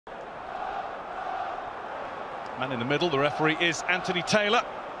Man in the middle, the referee is Anthony Taylor,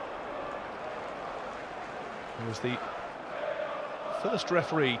 who was the first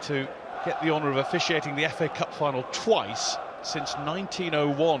referee to get the honour of officiating the FA Cup final twice since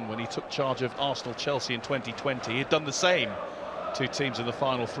 1901, when he took charge of Arsenal-Chelsea in 2020. He had done the same, 2 teams in the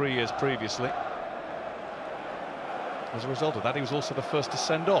final 3 years previously. As a result of that, he was also the first to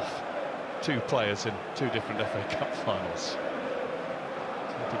send off 2 players in 2 different FA Cup finals.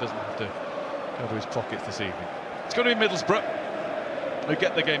 So he doesn't have to go to his pockets this evening. It's going to be Middlesbrough who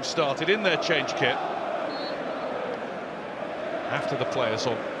get the game started in their change kit after the players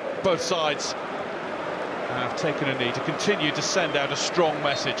on both sides have taken a knee to continue to send out a strong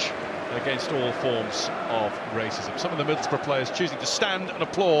message against all forms of racism. Some of the Middlesbrough players choosing to stand and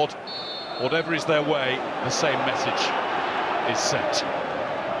applaud. Whatever is their way, the same message is sent.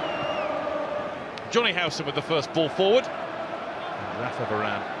 Johnny Howson with the first ball forward, and Rafa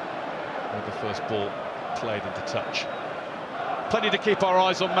Varane with the first ball played into touch. Plenty to keep our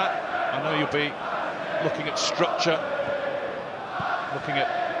eyes on, Matt. I know you'll be looking at structure, looking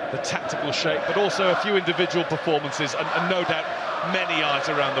at the tactical shape, but also a few individual performances, and no doubt many eyes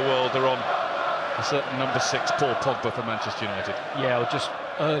around the world are on a certain number 6, Paul Pogba for Manchester United. Yeah, well, just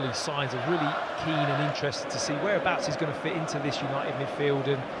early signs of really keen and interested to see whereabouts he's going to fit into this United midfield.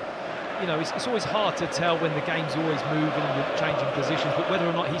 And you know, it's always hard to tell when the game's always moving and changing positions, but whether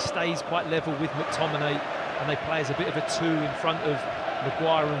or not he stays quite level with McTominay and they play as a bit of a 2 in front of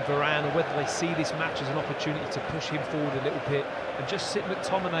Maguire and Varane, or whether they see this match as an opportunity to push him forward a little bit and just sit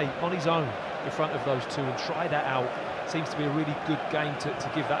McTominay on his own in front of those 2 and try that out. Seems to be a really good game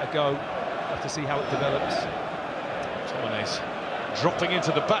to give that a go. Have to see how it develops. McTominay's dropping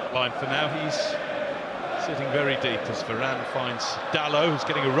into the back line for now. He's sitting very deep as Varane finds Dalot, who's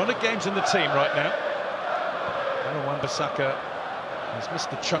getting a run of games in the team right now. Wan-Bissaka has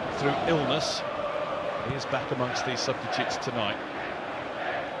missed a chunk through illness. He is back amongst these substitutes tonight.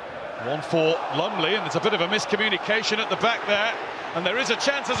 1 for Lumley, and there's a bit of a miscommunication at the back there, and there is a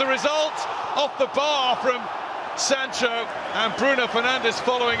chance as a result. Off the bar from Sancho, and Bruno Fernandes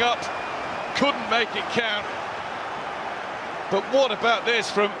following up. Couldn't make it count. But what about this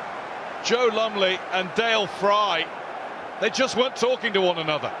from Joe Lumley and Dale Fry? They just weren't talking to one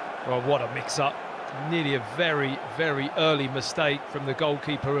another. Well, what a mix-up. Nearly a very, very early mistake from the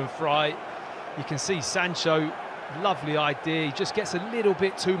goalkeeper and Fry. You can see Sancho, lovely idea. He just gets a little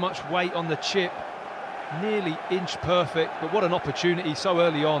bit too much weight on the chip. Nearly inch perfect, but what an opportunity so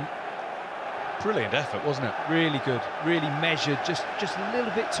early on. Brilliant effort, wasn't it? Really good, really measured. Just a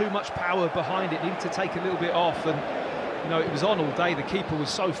little bit too much power behind it. Needed to take a little bit off, and you know, it was on all day. The keeper was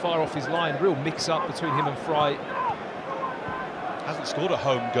so far off his line. Real mix-up between him and Fry. Hasn't scored a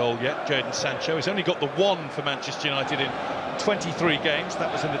home goal yet, Jadon Sancho. He's only got the 1 for Manchester United in 23 games.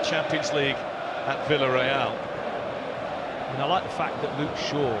 That was in the Champions League at Villarreal. And I like the fact that Luke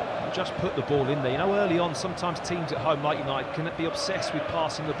Shaw just put the ball in there. You know, early on, sometimes teams at home like United can be obsessed with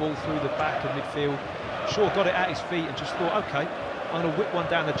passing the ball through the back and midfield. Shaw got it at his feet and just thought, OK, I'm going to whip one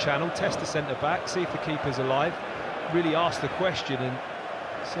down the channel, test the centre-back, see if the keeper's alive. Really asked the question and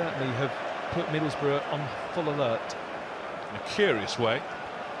certainly have put Middlesbrough on full alert. In a curious way,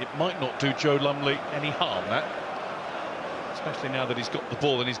 it might not do Joe Lumley any harm, that. Especially now that he's got the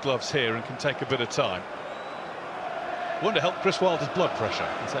ball in his gloves here and can take a bit of time. Wonder help Chris Wilder's blood pressure.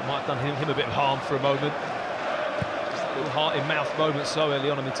 So it might have done him a bit of harm for a moment. Just a little heart-in-mouth moment so early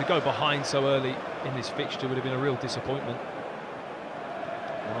on. I mean, to go behind so early in this fixture would have been a real disappointment.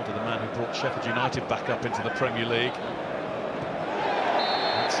 Wilder, the man who brought Sheffield United back up into the Premier League.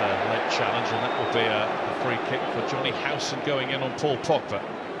 That's a late challenge, and that will be a free kick for Johnny Howson going in on Paul Pogba.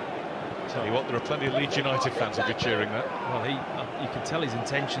 Tell you what, there are plenty of Leeds United fans who'll be cheering that. Well, you can tell his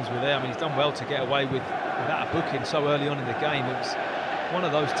intentions were there. I mean, he's done well to get away without a booking so early on in the game. It was one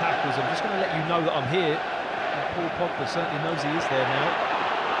of those tackles. I'm just going to let you know that I'm here. And Paul Pogba certainly knows he is there now.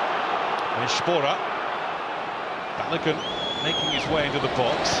 And it's Spora. Balogun making his way into the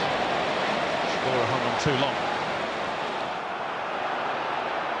box. Spora hung on too long.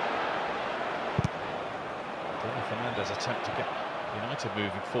 Bruno Fernandes' attempt to get United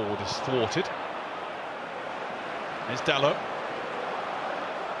moving forward is thwarted. There's Dalot.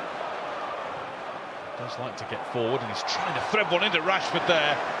 Does like to get forward, and he's trying to thread one into Rashford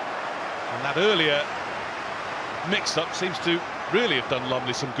there. And that earlier mix-up seems to really have done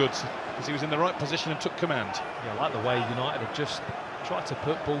Lumley some good, because he was in the right position and took command. Yeah, I like the way United have just tried to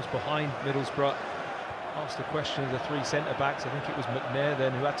put balls behind Middlesbrough. Asked the question of the 3 centre-backs. I think it was McNair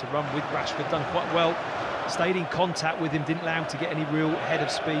then who had to run with Rashford, done quite well. Stayed in contact with him, didn't allow him to get any real head of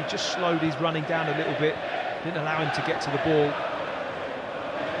speed, just slowed his running down a little bit, didn't allow him to get to the ball.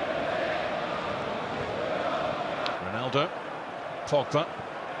 Ronaldo, Pogba,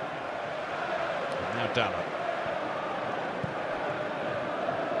 and now Dalla.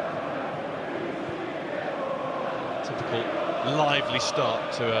 Typical lively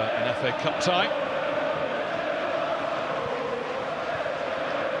start to an FA Cup tie.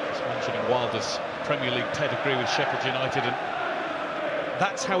 Just mentioning Wilder's Premier League pedigree with Sheffield United, and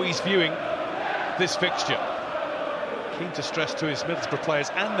that's how he's viewing this fixture. Keen to stress to his Middlesbrough players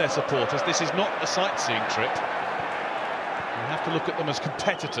and their supporters, this is not a sightseeing trip. You have to look at them as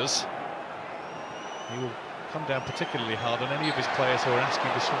competitors. He will come down particularly hard on any of his players who are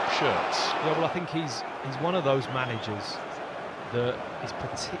asking to swap shirts. Yeah, well, I think he's one of those managers that is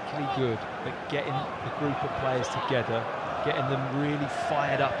particularly good at getting the group of players together, getting them really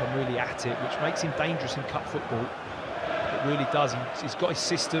fired up and really at it, which makes him dangerous in cup football. It really does. He's got his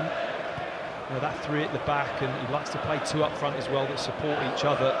system, you know, that three at the back, and he likes to play two up front as well that support each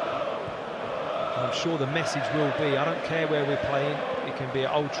other. And I'm sure the message will be, I don't care where we're playing, it can be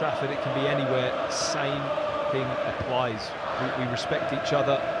at Old Trafford, it can be anywhere, same thing applies. We respect each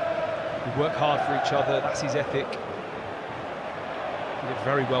other, we work hard for each other, that's his ethic. He did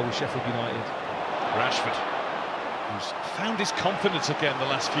very well with Sheffield United. Rashford, who's found his confidence again the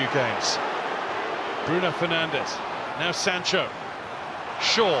last few games. Bruno Fernandes, now Sancho,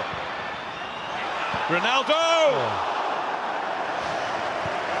 Shaw, Ronaldo! Oh.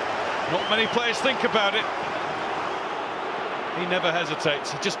 Not many players think about it. He never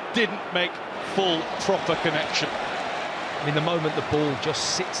hesitates. He just didn't make full, proper connection. I mean, the moment the ball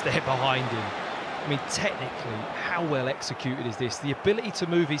just sits there behind him, I mean, technically, how well executed is this? The ability to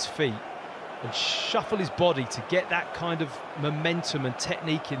move his feet and shuffle his body to get that kind of momentum and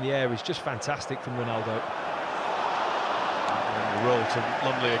technique in the air is just fantastic from Ronaldo. And the roll to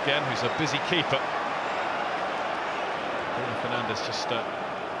Lumley again, who's a busy keeper. Bruno Fernandes just make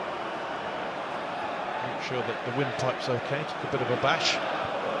sure that the windpipe's okay, took a bit of a bash.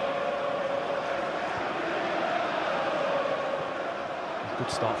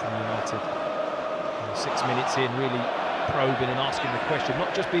 Good start from United. 6 minutes in, really probing and asking the question,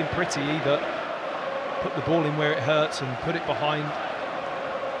 not just being pretty either. Put the ball in where it hurts and put it behind. –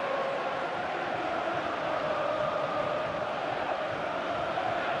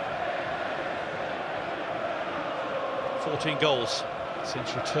 14 goals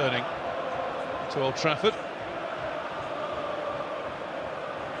since returning to Old Trafford.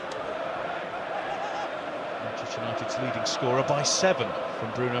 Manchester United's leading scorer by 7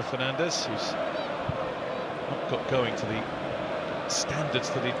 from Bruno Fernandes, who's not got going to the standards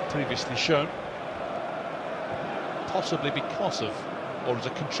that he'd previously shown. Possibly because of, or as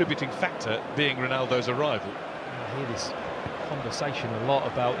a contributing factor, being Ronaldo's arrival. I hear this conversation a lot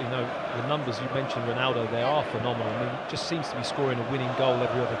about, you know, the numbers you mentioned. Ronaldo, they are phenomenal. I mean, just seems to be scoring a winning goal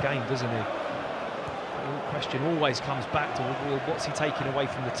every other game, doesn't he? The question always comes back to, well, what's he taking away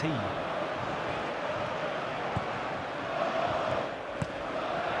from the team?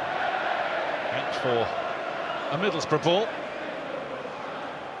 Out for a Middlesbrough ball.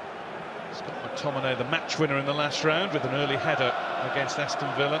 Scott McTominay, the match winner in the last round, with an early header against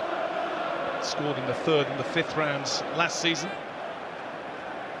Aston Villa. Scored in the 3rd and the 5th rounds last season.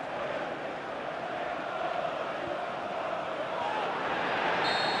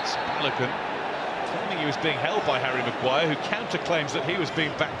 Balogun claiming he was being held by Harry Maguire, who counter-claims that he was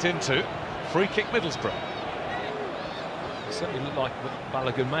being backed into. Free kick Middlesbrough. It certainly looked like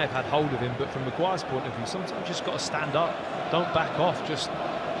Balogun may have had hold of him, but from Maguire's point of view, sometimes you just got to stand up. Don't back off, just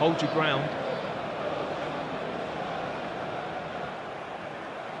hold your ground.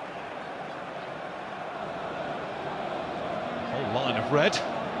 Whole line of red.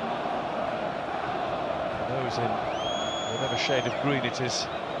 For those in whatever shade of green it is,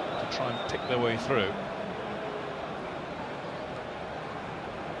 to try and pick their way through.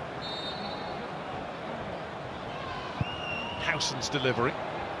 Howson's delivery.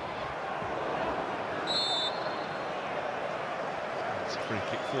 It's a free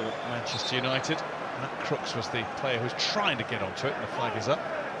kick for Manchester United. Matt Crooks was the player who was trying to get onto it, and the flag is up.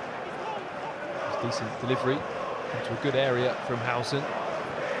 Decent delivery into a good area from Howson.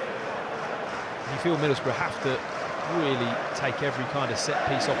 You feel Middlesbrough have to really take every kind of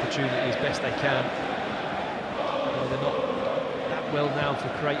set-piece opportunity as best they can. You know, they're not that well now for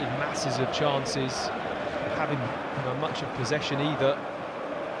creating masses of chances, having, you know, much of possession either.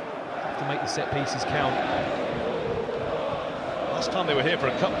 Have to make the set-pieces count. Last time they were here for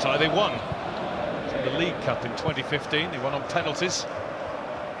a cup tie, they won. It was in the League Cup in 2015. They won on penalties.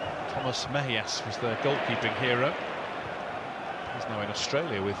 Thomas Mejias was their goalkeeping hero. He's now in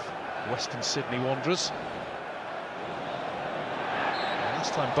Australia with Western Sydney Wanderers.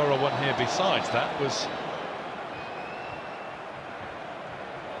 Last time Borough won here besides that was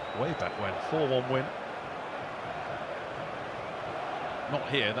way back when, 4-1 win. Not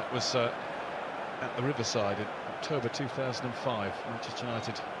here, that was at the Riverside in October 2005. Manchester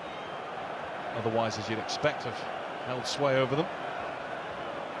United, otherwise as you'd expect, have held sway over them.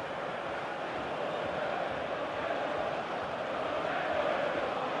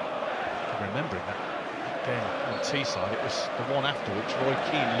 Remembering that game on Teesside, it was the one after which Roy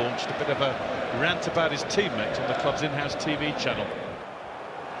Keane launched a bit of a rant about his teammates on the club's in-house TV channel.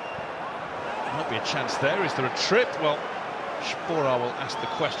 Might be a chance there. Is there a trip? Well, Sporar will ask the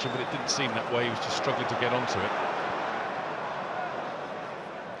question, but it didn't seem that way. He was just struggling to get onto it.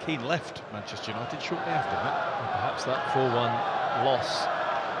 Keane left Manchester United shortly after that. And perhaps that 4-1 loss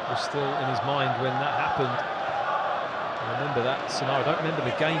was still in his mind when that happened. I remember that scenario. I don't remember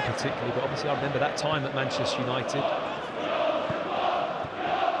the game particularly, but obviously I remember that time at Manchester United.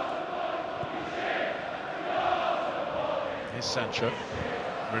 Here's Sancho.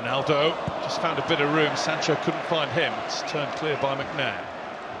 Ronaldo just found a bit of room. Sancho couldn't find him. It's turned clear by McNair.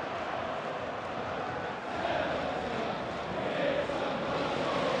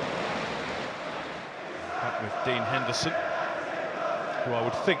 Back with Dean Henderson, who I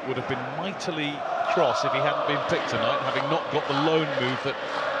would think would have been mightily cross if he hadn't been picked tonight, having not got the loan move that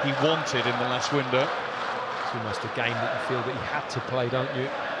he wanted in the last window. It's almost a game that you feel that he had to play, don't you?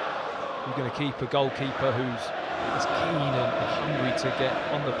 You're going to keep a goalkeeper who's as keen and hungry to get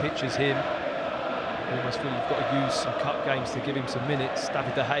on the pitch as him. You almost feel you've got to use some cup games to give him some minutes.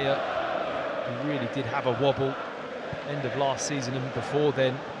 David De Gea, he really did have a wobble end of last season, and before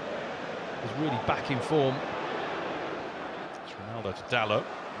then was really back in form. It's Ronaldo to Dalot.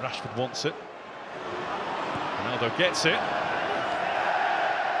 Rashford wants it. Ronaldo gets it.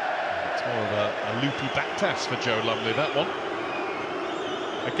 It's more of a loopy back pass for Joe Lumley, that one.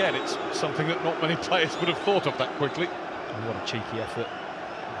 Again, it's something that not many players would have thought of that quickly. And what a cheeky effort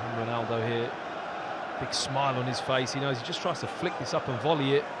from Ronaldo here. Big smile on his face. He knows he just tries to flick this up and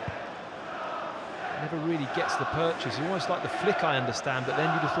volley it. Never really gets the purchase. It's almost like the flick, I understand, but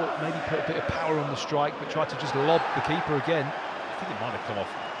then you'd have thought maybe put a bit of power on the strike, but tried to just lob the keeper again. I think it might have come off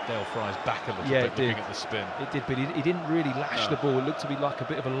Dale Fry's back a little bit, looking at the spin. It did, but he didn't really lash the ball. It looked to be like a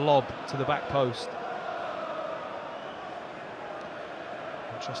bit of a lob to the back post.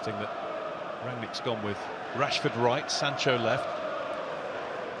 Interesting that Rangnick's gone with Rashford right, Sancho left.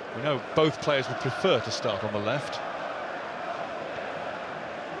 We know both players would prefer to start on the left.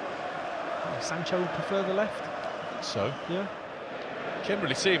 Sancho would prefer the left? I think so. Yeah.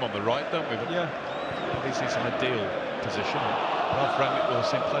 Generally see him on the right, don't we? But yeah. This is an ideal position. Ralph Rangnick will have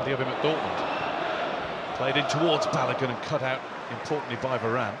seen plenty of him at Dortmund. Played in towards Balogun and cut out, importantly, by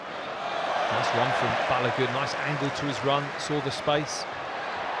Varane. Nice run from Balogun, nice angle to his run, saw the space.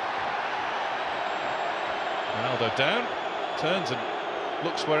 Ronaldo down, turns and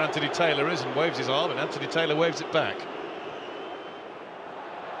looks where Anthony Taylor is and waves his arm, and Anthony Taylor waves it back.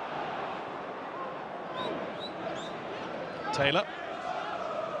 Taylor,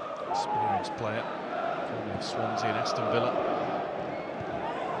 experienced player, formerly of Swansea and Aston Villa.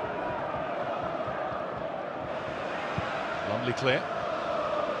 Lumley clear.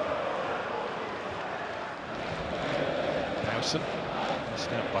 Howson,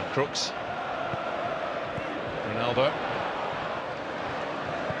 missed out by Crooks. Ronaldo.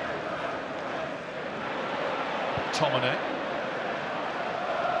 Tomine.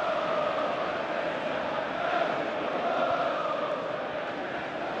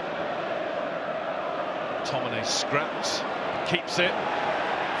 Tomine scraps, keeps it,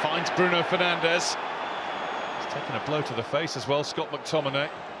 finds Bruno Fernandes. He's taken a blow to the face as well, Scott McTominay.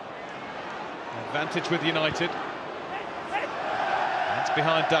 Advantage with United. That's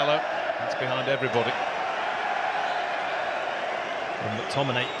behind Dalot, that's behind everybody. And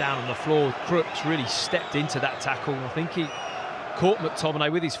McTominay down on the floor. Crooks really stepped into that tackle. I think he caught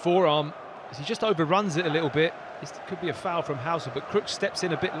McTominay with his forearm as he just overruns it a little bit. It could be a foul from Hauser, but Crooks steps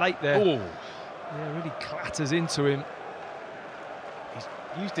in a bit late there. Ooh. Yeah, really clatters into him. He's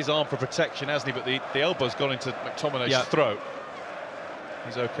used his arm for protection, hasn't he? But the elbow's gone into McTominay's throat.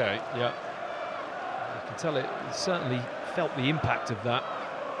 He's okay. Yeah. You can tell it certainly felt the impact of that.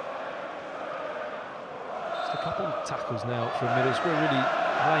 Just a couple of tackles now from Middlesbrough, really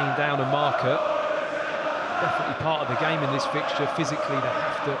laying down a marker. Definitely part of the game in this fixture. Physically, they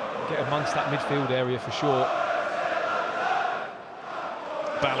have to get amongst that midfield area for sure.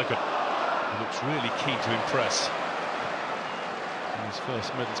 Balogun looks really keen to impress. In his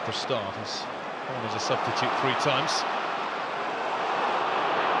first Middlesbrough start, he's gone as a substitute 3 times.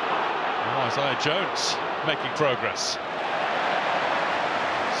 Now Isaiah Jones making progress.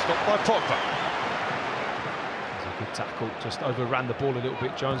 Stopped by Pogba. He's a Good tackle, just overran the ball a little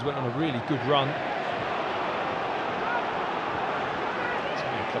bit. Jones went on a really good run. It's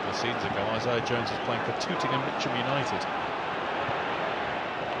only a couple of seasons ago, Isaiah Jones was playing for Tooting and Mitcham United.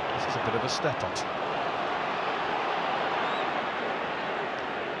 This is a bit of a step up.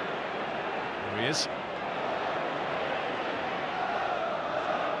 There he is.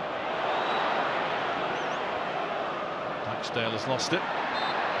 Dale has lost it.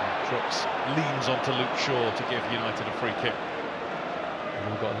 And Crooks leans onto Luke Shaw to give United a free kick. And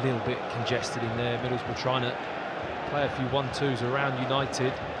we've got a little bit congested in there. Middlesbrough trying to play a few 1-2s around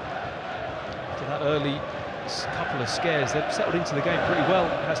United. After that early couple of scares, they've settled into the game pretty well,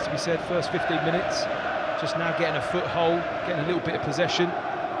 it has to be said. First 15 minutes, just now getting a foothold, getting a little bit of possession.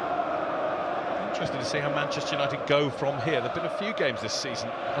 Interesting to see how Manchester United go from here. There have been a few games this season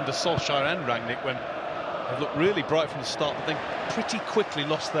under Solskjaer and Rangnick when they've looked really bright from the start, but then pretty quickly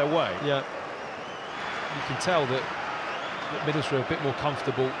lost their way. Yeah, you can tell that Middlesbrough are a bit more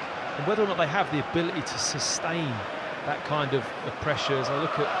comfortable, and whether or not they have the ability to sustain that kind of pressure. As I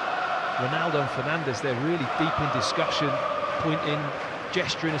look at Ronaldo and Fernandes, they're really deep in discussion, pointing,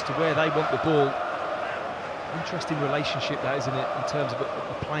 gesturing as to where they want the ball. Interesting relationship that, isn't it, in terms of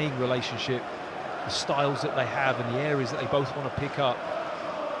a playing relationship, the styles that they have and the areas that they both want to pick up.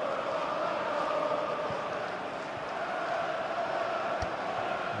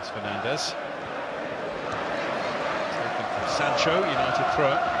 Fernandes. Taken from Sancho, United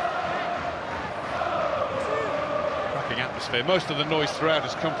throw. Cracking atmosphere. Most of the noise throughout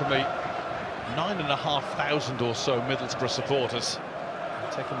has come from the 9,500 or so Middlesbrough supporters.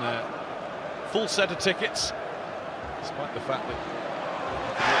 They've taken their full set of tickets, despite the fact that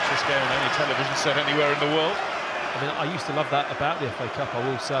you can watch this game on any television set anywhere in the world. I mean, I used to love that about the FA Cup, I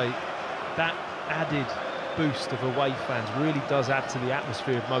will say. That added boost of away fans really does add to the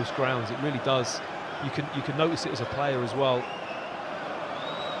atmosphere of most grounds. It really does. You can notice it as a player as well.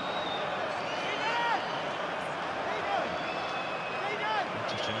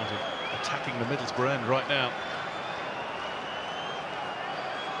 Manchester United attacking the Middlesbrough end right now.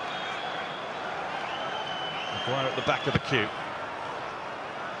 Maguire at the back of the queue.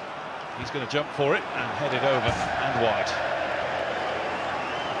 He's going to jump for it and head it over and wide.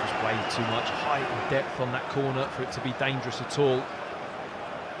 Way too much height and depth on that corner for it to be dangerous at all.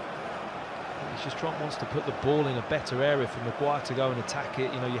 Trump wants to put the ball in a better area for Maguire to go and attack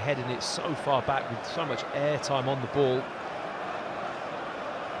it. You know, you're heading it so far back with so much air time on the ball.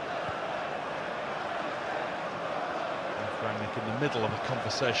 Rangnick in the middle of a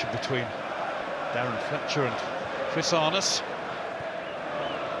conversation between Darren Fletcher and Chris Arness.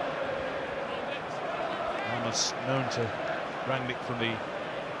 Arness known to Rangnick from the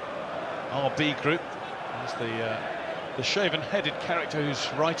RB group. There's the shaven-headed character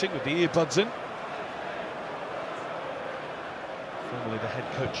who's writing with the earbuds in. Formerly the head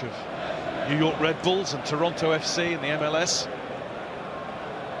coach of New York Red Bulls and Toronto FC in the MLS.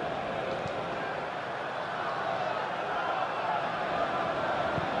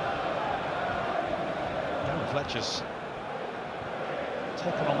 Darren Fletcher's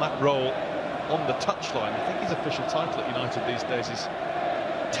taken on that role on the touchline. I think his official title at United these days is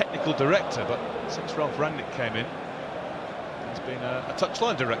technical director, but since Ralph Rangnick came in, he's been a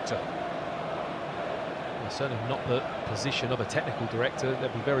touchline director. Well, certainly not the position of a technical director. They'll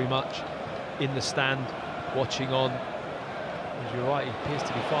be very much in the stand, watching on. As you're right, he appears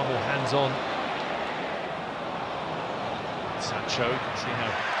to be far more hands-on. Sancho, you can see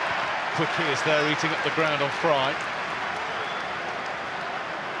how quick he is there, eating up the ground on Fry.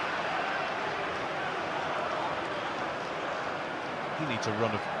 He needs a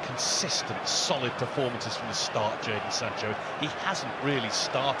run of consistent, solid performances from the start, Jadon Sancho. He hasn't really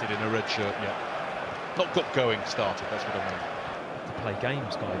started in a red shirt yet. Not got going started, that's what I mean. You have to play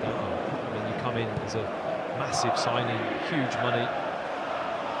games, guy, don't you? I mean, you come in as a massive signing, huge money.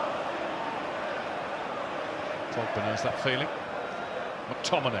 Pogba knows that feeling.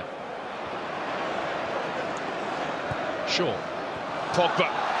 McTominay. Shaw. Pogba.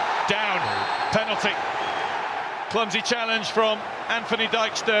 Down. Penalty. Clumsy challenge from Anthony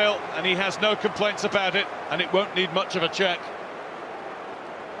Dijksdale, and he has no complaints about it, and it won't need much of a check.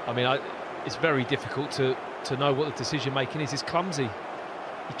 I mean, it's very difficult to know what the decision-making is. It's clumsy.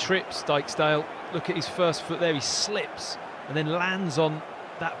 He trips, Dijksdale. Look at his first foot there. He slips and then lands on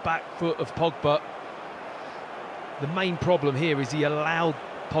that back foot of Pogba. The main problem here is he allowed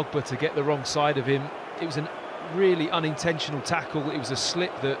Pogba to get the wrong side of him. It was a really unintentional tackle. It was a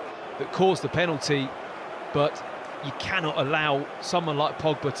slip that caused the penalty, but you cannot allow someone like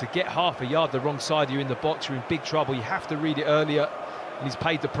Pogba to get half a yard the wrong side of you in the box. You're in big trouble. You have to read it earlier, and he's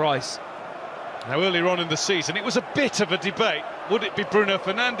paid the price. Now, earlier on in the season, it was a bit of a debate. Would it be Bruno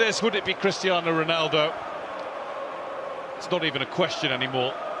Fernandes? Would it be Cristiano Ronaldo? It's not even a question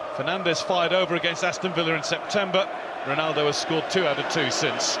anymore. Fernandes fired over against Aston Villa in September. Ronaldo has scored 2 out of 2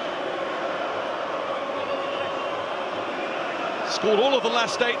 since. Scored all of the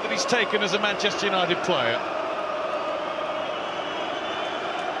last 8 that he's taken as a Manchester United player.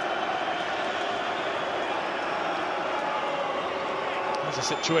 There's a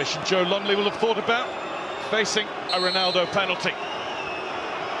situation Joe Lumley will have thought about, facing a Ronaldo penalty.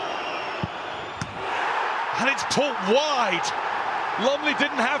 And it's pulled wide. Lumley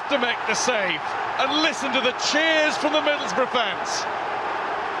didn't have to make the save. And listen to the cheers from the Middlesbrough fans.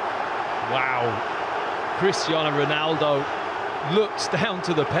 Wow. Cristiano Ronaldo looks down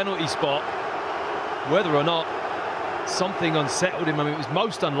to the penalty spot. Whether or not something unsettled him, I mean, it was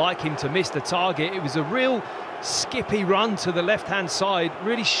most unlike him to miss the target. It was a real skippy run to the left-hand side,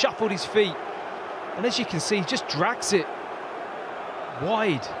 really shuffled his feet. And as you can see, he just drags it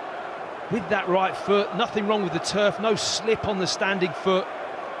wide with that right foot. Nothing wrong with the turf, no slip on the standing foot.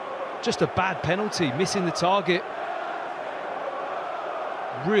 Just a bad penalty, missing the target.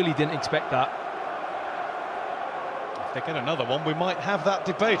 Really didn't expect that. If they get another one, we might have that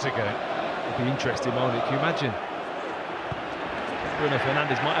debate again. It'd be interesting, won't it? Can you imagine? Bruno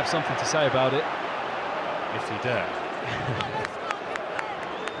Fernandes might have something to say about it. If he dare.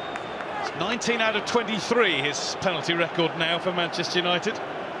 It's 19 out of 23, his penalty record now for Manchester United.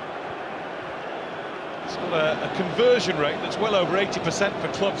 He's got a conversion rate that's well over 80% for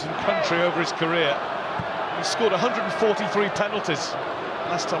clubs and country over his career. He's scored 143 penalties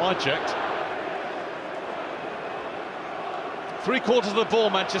last time I checked. 3/4 of the ball,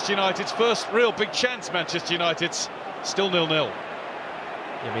 Manchester United's first real big chance. Manchester United's still 0-0.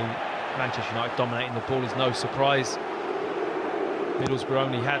 I mean, Manchester United dominating the ball is no surprise. Middlesbrough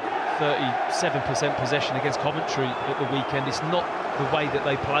only had 37% possession against Coventry at the weekend. It's not the way that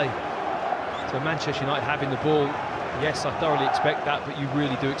they play. So Manchester United having the ball, yes, I thoroughly expect that, but you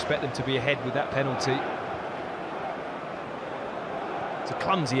really do expect them to be ahead with that penalty. It's a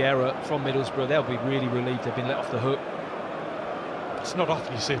clumsy error from Middlesbrough. They'll be really relieved they've been let off the hook. It's not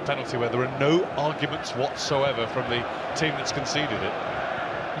often you see a penalty where there are no arguments whatsoever from the team that's conceded it.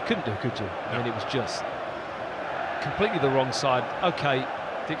 You couldn't do, could you? No. I mean, it was just completely the wrong side. OK,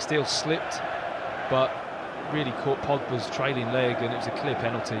 Dick Steele slipped, but really caught Pogba's trailing leg, and it was a clear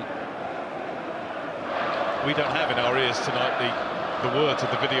penalty. We don't have in our ears tonight the words of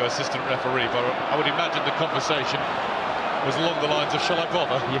the video assistant referee, but I would imagine the conversation was along the lines of, shall I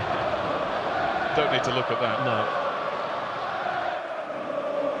bother? Yeah. Don't need to look at that. No.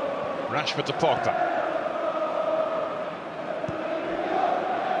 Rashford to Pogba.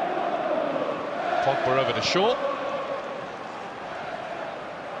 Pogba over to Shaw.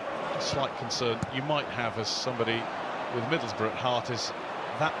 A slight concern you might have as somebody with Middlesbrough at heart is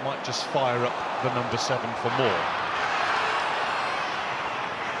that might just fire up the number 7 for more.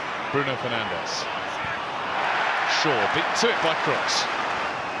 Bruno Fernandes. Shaw beat to it by Crooks.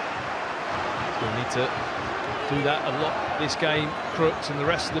 We'll need to do that a lot this game. Crooks and the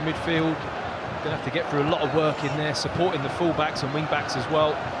rest of the midfield going to have to get through a lot of work in there, supporting the full-backs and wing-backs as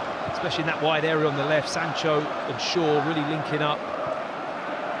well, especially in that wide area on the left. Sancho and Shaw really linking up.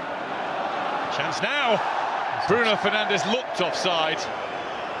 Chance now. Bruno Fernandes looked offside,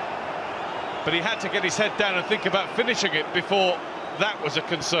 but he had to get his head down and think about finishing it before that was a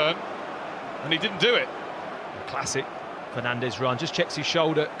concern, and he didn't do it. Classic Fernandes run, just checks his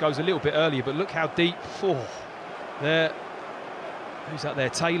shoulder, goes a little bit earlier, but look how deep. There, who's that there?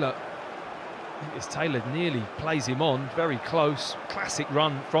 Taylor. I think it's Taylor nearly plays him on, very close. Classic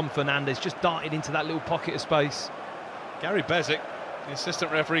run from Fernandes, just darted into that little pocket of space. Gary Bezic, the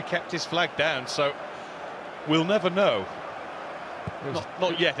assistant referee, kept his flag down, so we'll never know.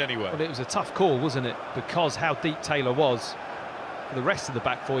 Not yet, anyway. Well, it was a tough call, wasn't it? Because how deep Taylor was. For the rest of the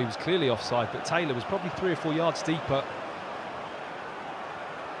back four, he was clearly offside, but Taylor was probably 3 or 4 yards deeper.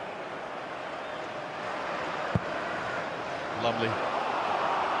 Lumley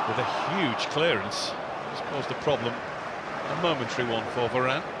with a huge clearance. It's caused a problem, a momentary one for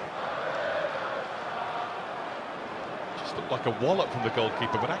Varane. Just looked like a wallop from the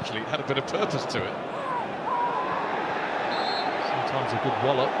goalkeeper, but actually it had a bit of purpose to it. Sometimes a good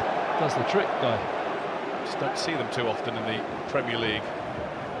wallop does the trick, though. Just don't see them too often in the Premier League.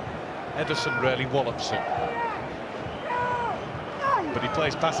 Ederson rarely wallops him, but he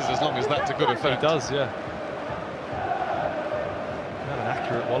plays passes as long as that to good effect. He does, yeah. You have an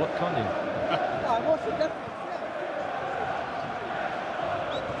accurate wallop, can't you?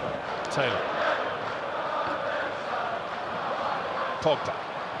 Taylor. Pogba.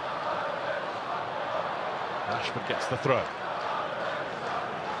 Rashford gets the throw.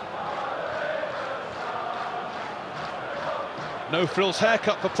 No frills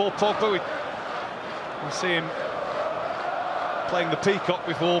haircut for Paul Pogba. We see him playing the peacock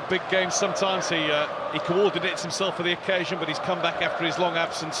before big games. Sometimes he coordinates himself for the occasion, but he's come back after his long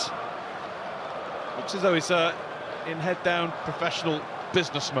absence. Looks as though he's in head-down professional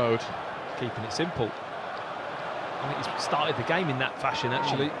business mode. Keeping it simple. I think he's started the game in that fashion,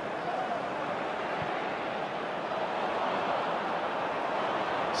 actually.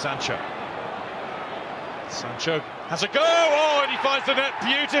 Sancho has a go! Oh, and he finds the net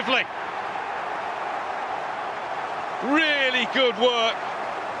beautifully. Really good work.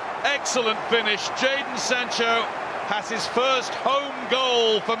 Excellent finish. Jadon Sancho has his first home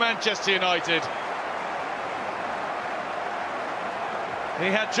goal for Manchester United. He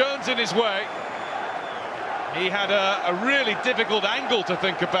had Jones in his way. He had a really difficult angle to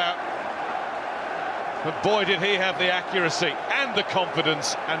think about. But boy, did he have the accuracy and the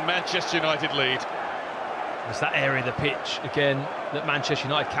confidence, and Manchester United lead. It's that area of the pitch, again, that Manchester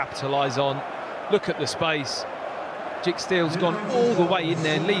United capitalise on. Look at the space. Steele's gone all the way in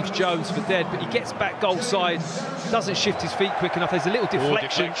there and leaves Jones for dead, but he gets back goal side, doesn't shift his feet quick enough. There's a little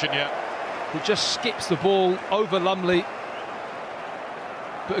deflection, that just skips the ball over Lumley.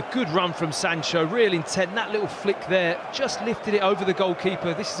 But a good run from Sancho, real intent. That little flick there just lifted it over the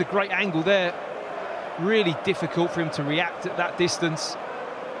goalkeeper. This is a great angle there. Really difficult for him to react at that distance.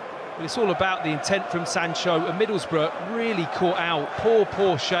 But it's all about the intent from Sancho. And Middlesbrough really caught out.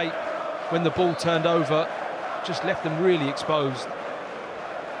 Poor shape when the ball turned over. Just left them really exposed.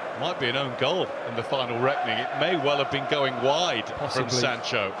 Might be an own goal in the final reckoning. It may well have been going wide from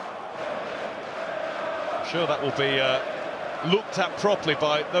Sancho. I'm sure that will be looked at properly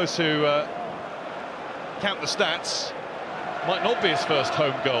by those who count the stats. Might not be his first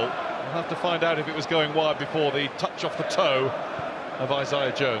home goal. We'll have to find out if it was going wide before the touch off the toe of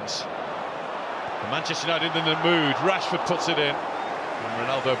Isaiah Jones. And Manchester United in the mood. Rashford puts it in. And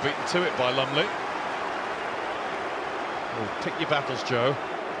Ronaldo beaten to it by Lumley. Oh, pick your battles, Joe.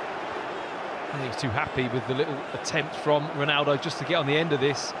 I think he's too happy with the little attempt from Ronaldo just to get on the end of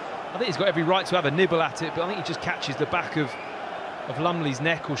this. I think he's got every right to have a nibble at it, but I think he just catches the back of Lumley's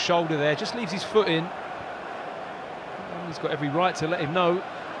neck or shoulder there, just leaves his foot in. And he's got every right to let him know.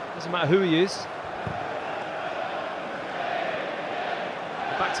 Doesn't matter who he is.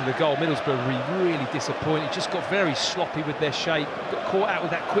 Back to the goal. Middlesbrough really disappointed. Just got very sloppy with their shape. Got caught out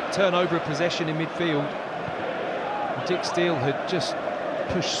with that quick turnover of possession in midfield. And Steele had just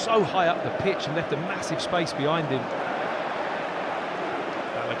pushed so high up the pitch and left a massive space behind him.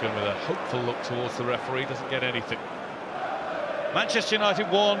 Elanga with a hopeful look towards the referee, doesn't get anything. Manchester United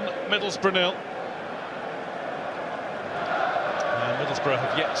 1, Middlesbrough 0. And Middlesbrough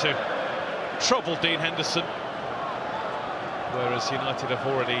have yet to trouble Dean Henderson, whereas United have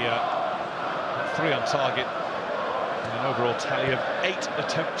already got 3 on target and an overall tally of 8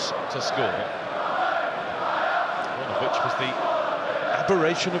 attempts to score, one of which was the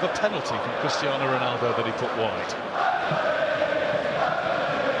aberration of a penalty from Cristiano Ronaldo that he put wide.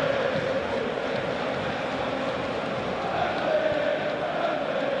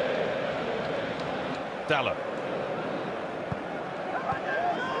 Dallo.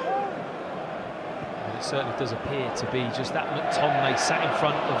 It certainly does appear to be just that McTominay sat in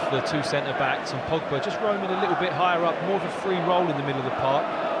front of the 2 centre-backs and Pogba just roaming a little bit higher up, more of a free roll in the middle of the park.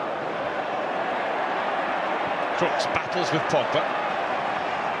 Crooks battles with Pogba.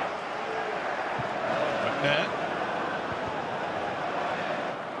 McNair.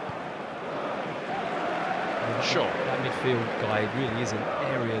 Sure. That midfield guy really is an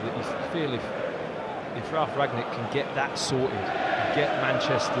area that you feel if Ralph Rangnick can get that sorted, get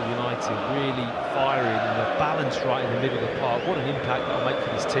Manchester United really firing and the balance right in the middle of the park, what an impact that'll make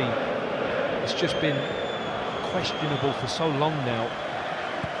for this team. It's just been questionable for so long now.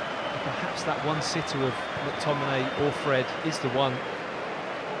 Perhaps that one sitter of McTominay or Fred is the one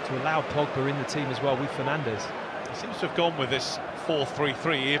to allow Pogba in the team as well with Fernandes. He seems to have gone with this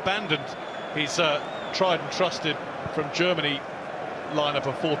 4-3-3. He abandoned his tried and trusted from Germany lineup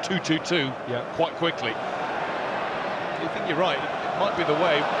of 4-2-2-2 quite quickly. I think you're right. It might be the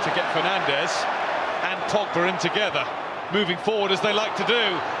way to get Fernandes and Pogba in together, moving forward as they like to do.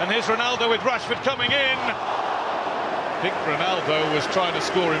 And here's Ronaldo with Rashford coming in. I think Ronaldo was trying to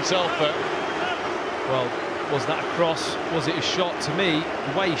score himself there. Well, was that a cross? Was it a shot? To me,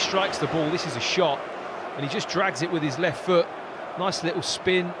 the way he strikes the ball, this is a shot. And he just drags it with his left foot. Nice little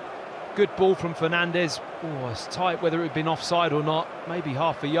spin. Good ball from Fernandes. Oh, it's tight whether it had been offside or not. Maybe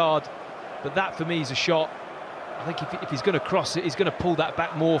half a yard. But that, for me, is a shot. I think if he's going to cross it, he's going to pull that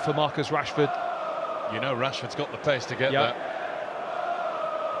back more for Marcus Rashford. You know Rashford's got the pace to get Yep. there.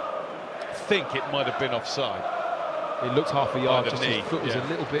 I think it might have been offside. It looked half a yard, just knee, his foot was yeah. a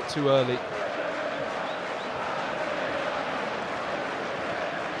little bit too early.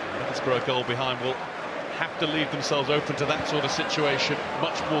 Middlesbrough goal behind will have to leave themselves open to that sort of situation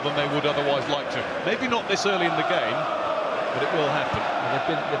much more than they would otherwise like to. Maybe not this early in the game, but it will happen. Well,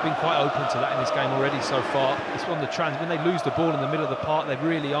 they've been quite open to that in this game already so far. It's one of the when they lose the ball in the middle of the park, they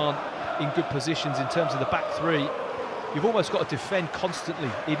really aren't in good positions in terms of the back three. You've almost got to defend constantly,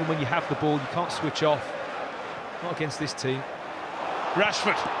 even when you have the ball. You can't switch off. Not against this team.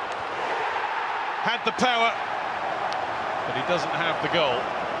 Rashford had the power, but he doesn't have the goal.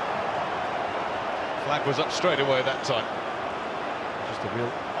 Flag was up straight away that time. Just a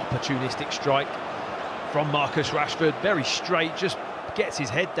real opportunistic strike from Marcus Rashford. Very straight, just gets his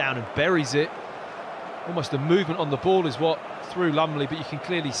head down and buries it. Almost the movement on the ball is what threw Lumley, but you can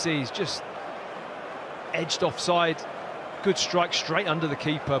clearly see he's just edged offside. Good strike straight under the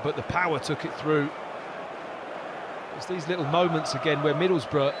keeper, but the power took it through. It's these little moments again where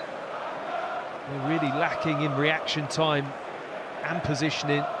Middlesbrough, they're really lacking in reaction time and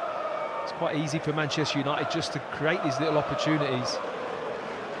positioning. It's quite easy for Manchester United just to create these little opportunities.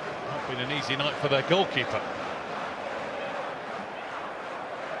 Not been an easy night for their goalkeeper.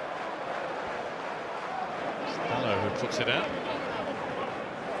 Stano who puts it out.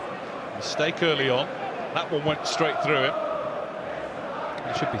 Mistake early on. That one went straight through him.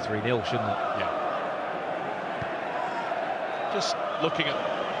 It should be 3-0, shouldn't it? Yeah. Just looking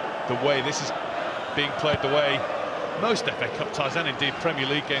at the way this is being played, the way most FA Cup ties and indeed Premier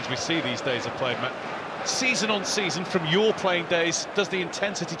League games we see these days are played, Matt. Season on season, from your playing days, does the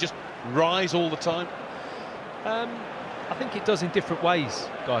intensity just rise all the time? I think it does in different ways,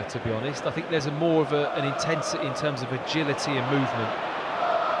 Guy, to be honest. I think there's more of an intensity in terms of agility and movement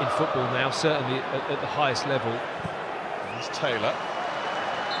in football now, certainly at the highest level. There's Taylor.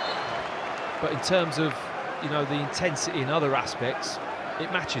 But in terms of, you know, the intensity in other aspects,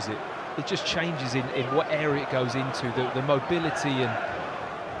 it matches it. It just changes in what area it goes into, the mobility and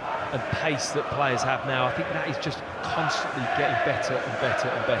pace that players have now. I think that is just constantly getting better and better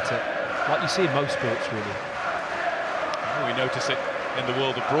and better, like you see in most sports, really. We notice it in the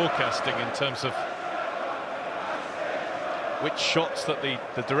world of broadcasting in terms of which shots that the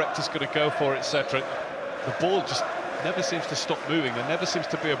director's going to go for, etc. The ball just never seems to stop moving. There never seems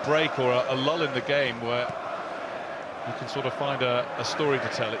to be a break or a lull in the game where you can sort of find a story to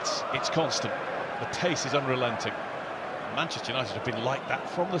tell. It's constant. The pace is unrelenting. Manchester United have been like that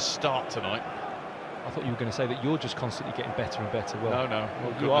from the start tonight. I thought you were going to say that you're just constantly getting better and better. Well, no.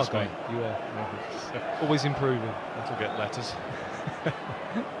 Well, you are, Guy. You are. Always improving. That'll get letters.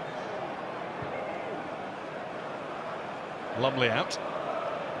 Lumley out.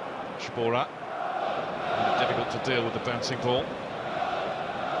 Shbora. Difficult to deal with the bouncing ball.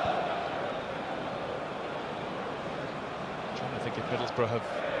 I'm trying to think if Middlesbrough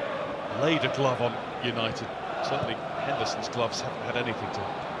have laid a glove on United. Certainly Henderson's gloves haven't had anything to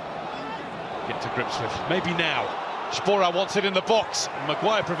get to grips with. Maybe now. Shbora wants it in the box.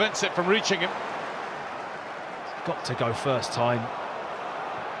 Maguire prevents it from reaching him. Got to go first time.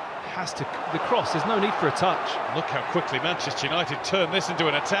 Has to, the cross, there's no need for a touch. Look how quickly Manchester United turn this into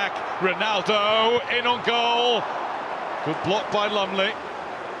an attack. Ronaldo in on goal. Good block by Lumley.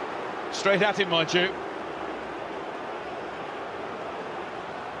 Straight at him, mind you.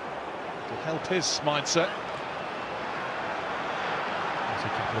 To help his mindset. There's a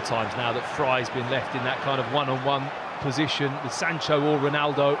couple of times now that Fry's been left in that kind of one-on-one position with Sancho or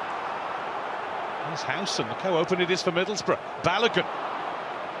Ronaldo. There's Howson. Look how open it is for Middlesbrough.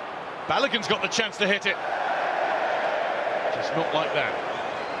 Balogun's got the chance to hit it. Just not like that.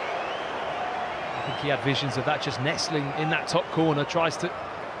 I think he had visions of that just nestling in that top corner, tries to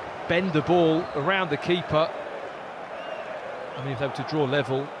bend the ball around the keeper. I mean, if they were to draw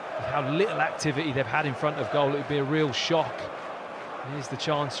level, with how little activity they've had in front of goal, it would be a real shock. And here's the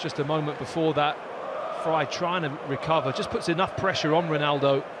chance just a moment before that. Fry trying to recover, just puts enough pressure on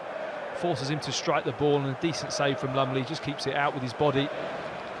Ronaldo, forces him to strike the ball, and a decent save from Lumley, just keeps it out with his body.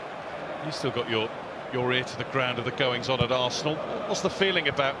 You've still got your ear to the ground of the goings-on at Arsenal. What's the feeling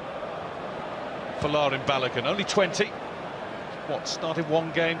about Folarin Balogun? Only 20. What, started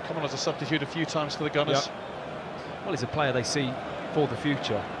one game, come on as a substitute a few times for the Gunners? Yep. Well, he's a player they see for the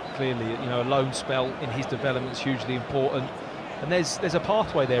future, clearly. You know, a loan spell in his development is hugely important. And there's a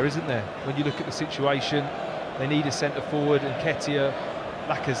pathway there, isn't there? When you look at the situation, they need a centre-forward, and Nketiah,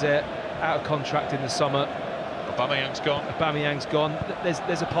 Lacazette, out of contract in the summer. Aubameyang's gone.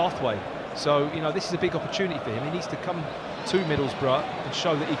 There's a pathway. So, you know, this is a big opportunity for him. He needs to come to Middlesbrough and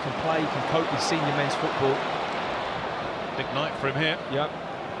show that he can play, he can cope with senior men's football. Big night for him here. Yep.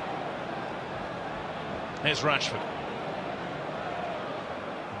 Here's Rashford.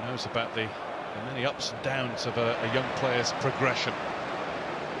 He knows about the many ups and downs of a young player's progression.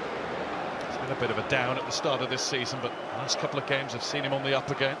 He's had a bit of a down at the start of this season, but the last couple of games have seen him on the up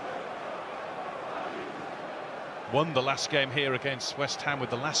again. Won the last game here against West Ham with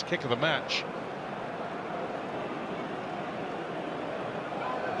the last kick of the match.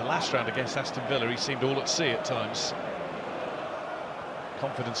 The last round against Aston Villa, he seemed all at sea at times.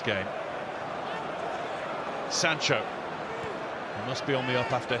 Confidence game. Sancho. He must be on the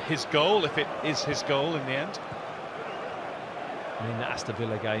up after his goal, if it is his goal in the end. I mean, the Aston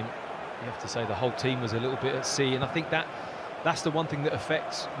Villa game, you have to say the whole team was a little bit at sea, and I think that's the one thing that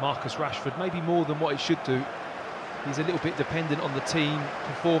affects Marcus Rashford, maybe more than what he should do. He's a little bit dependent on the team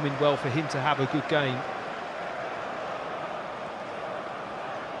performing well for him to have a good game.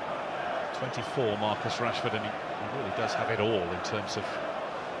 24, Marcus Rashford, and he really does have it all in terms of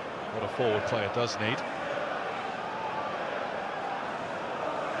what a forward player does need.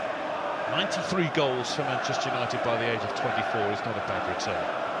 93 goals for Manchester United by the age of 24 is not a bad return.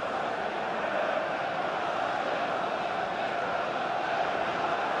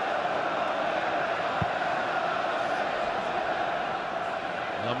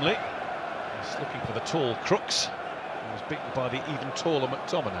 Lumley is looking for the tall Crooks. He was beaten by the even taller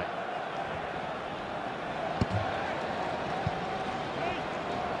McTominay.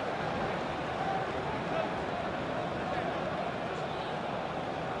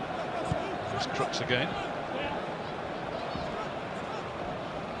 Crooks again.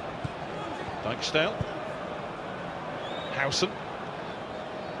 Dijksteel. Howson.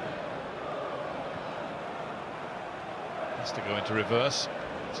 Has to go into reverse.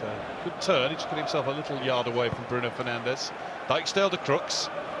 It's a good turn. He just got himself a little yard away from Bruno Fernandes. Dijksteel to Crooks.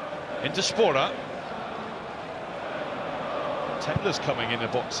 Into Spora. Taylor's coming in the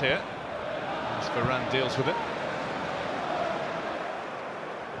box here. As Varane deals with it.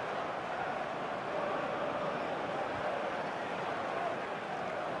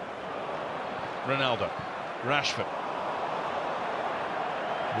 Ronaldo, Rashford.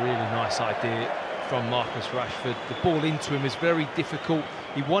 Really nice idea from Marcus Rashford. The ball into him is very difficult.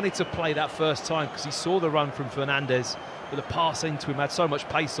 He wanted to play that first time because he saw the run from Fernandes, but the pass into him had so much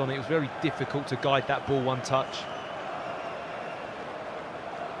pace on it. It was very difficult to guide that ball one touch.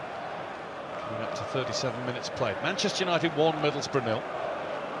 Coming up to 37 minutes played. Manchester United 1, Middlesbrough 0.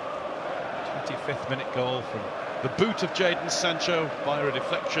 25th minute goal from the boot of Jadon Sancho via a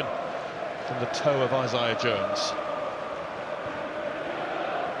deflection from the toe of Isaiah Jones.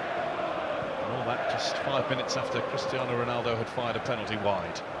 And all that just 5 minutes after Cristiano Ronaldo had fired a penalty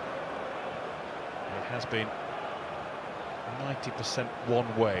wide. It has been 90% one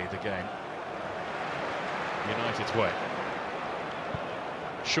way, the game. United's way.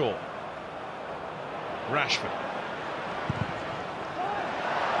 Shaw. Rashford.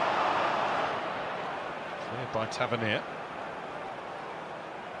 Cleared by Tavernier.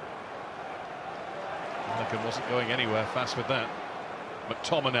 Lincoln wasn't going anywhere fast with that.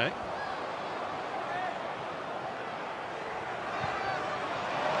 McTominay.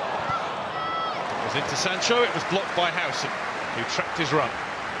 It was into Sancho, it was blocked by Howson, who tracked his run.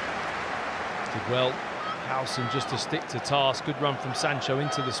 Did well, Howson just to stick to task. Good run from Sancho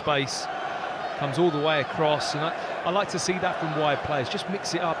into the space. Comes all the way across, and I like to see that from wide players. Just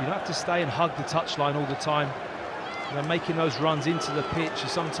mix it up. You don't have to stay and hug the touchline all the time. You know, making those runs into the pitch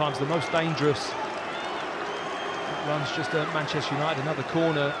is sometimes the most dangerous. Runs just at Manchester United, another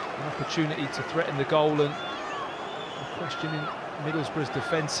corner, an opportunity to threaten the goal, and questioning Middlesbrough's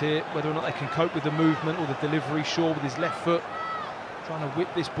defence here, whether or not they can cope with the movement or the delivery. Shaw with his left foot, trying to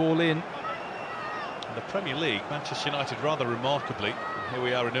whip this ball in. In the Premier League, Manchester United, rather remarkably, and here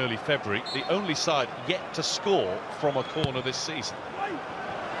we are in early February, the only side yet to score from a corner this season.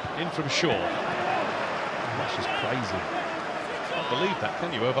 In from Shaw. That's just crazy. Can't believe that,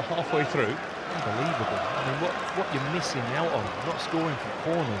 can you? Over halfway through. Unbelievable. I mean, what you're missing out on, not scoring from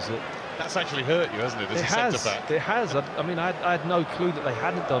corners. That's actually hurt you, hasn't it, as a centre-back? It has. I mean, I had no clue that they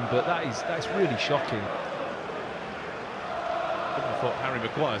hadn't done, but that's really shocking. I wouldn't have thought Harry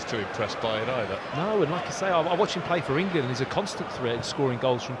Maguire's too impressed by it either. No, and like I say, I watch him play for England, and he's a constant threat in scoring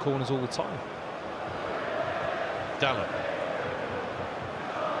goals from corners all the time. Dallin.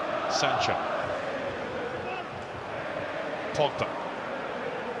 Sancho. Pogba.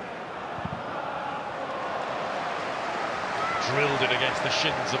 Drilled it against the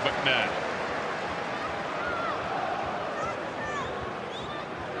shins of McNair.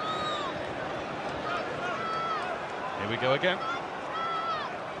 Here we go again.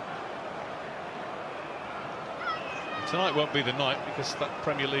 Tonight won't be the night because that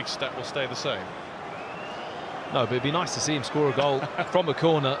Premier League stat will stay the same. No, but it'd be nice to see him score a goal from a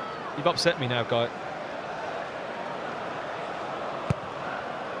corner. You've upset me now, Guy.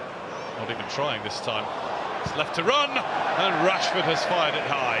 Not even trying this time. It's left to run, and Rashford has fired it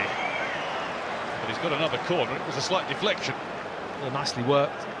high. But he's got another corner. It was a slight deflection. Well, nicely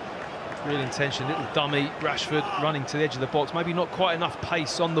worked. Real intention, little dummy. Rashford running to the edge of the box. Maybe not quite enough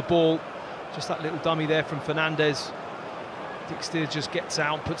pace on the ball. Just that little dummy there from Fernandes. Dick Steer just gets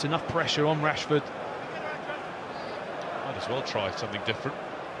out and puts enough pressure on Rashford. Might as well try something different.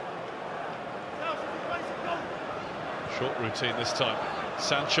 Short routine this time.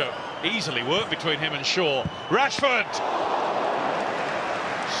 Sancho easily worked between him and Shaw. Rashford!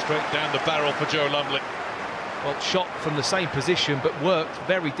 Straight down the barrel for Joe Lumley. Well, shot from the same position, but worked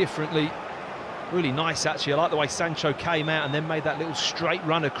very differently. Really nice, actually. I like the way Sancho came out and then made that little straight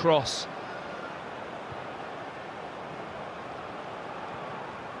run across.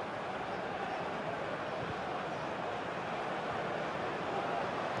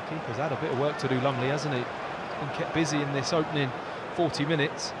 The keeper's had a bit of work to do, Lumley, hasn't he? He's been kept busy in this opening 40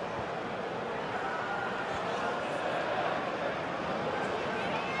 minutes.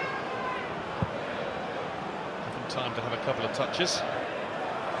 Time to have a couple of touches.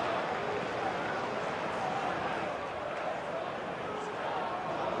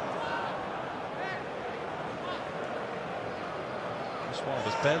 Chris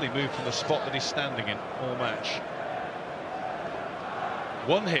Wilder's barely moved from the spot that he's standing in all match.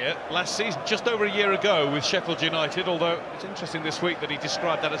 Won here last season, just over a year ago with Sheffield United, although it's interesting this week that he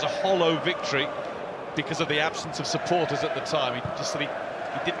described that as a hollow victory because of the absence of supporters at the time. He just said he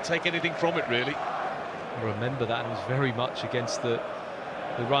didn't take anything from it, really. I remember that, and it was very much against the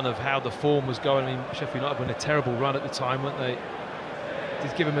run of how the form was going. I mean, Sheffield United were in a terrible run at the time, weren't they?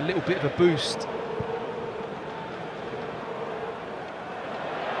 Did give him a little bit of a boost.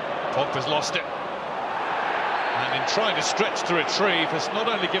 Pogba's lost it. And in trying to stretch to retrieve, has not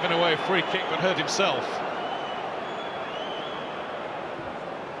only given away a free kick, but hurt himself.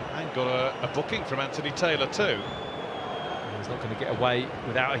 And got a booking from Anthony Taylor too. He's not going to get away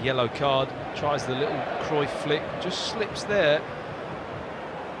without a yellow card. Tries the little Cruyff flick, just slips there,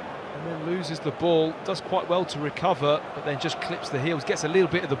 and then loses the ball. Does quite well to recover, but then just clips the heels, gets a little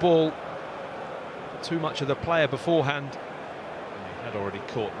bit of the ball, but too much of the player beforehand. He had already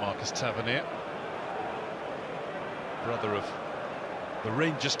caught Marcus Tavernier, brother of the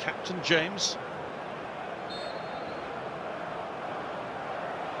Rangers captain James.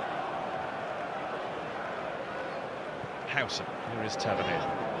 Howson, here is Tavernier.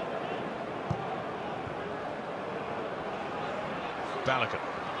 Balogun.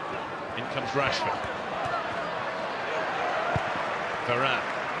 In comes Rashford. Varane.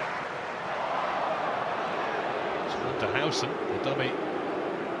 It's run to Howson. The dummy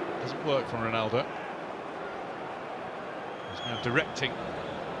doesn't work from Ronaldo. He's now directing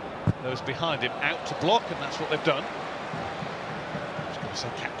those behind him out to block, and that's what they've done. He's got to say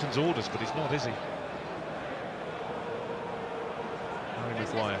captain's orders, but he's not, is he?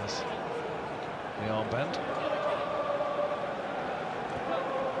 Maguire has the armband.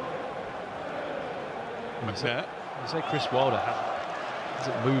 You say Chris Wilder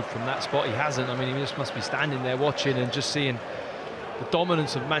hasn't moved from that spot. He hasn't. I mean, he just must be standing there watching and just seeing the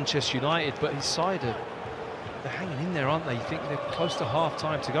dominance of Manchester United. But his side, they're hanging in there, aren't they? You think they're close to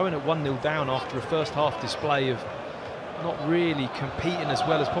half-time. To go in at 1-0 down after a first-half display of not really competing as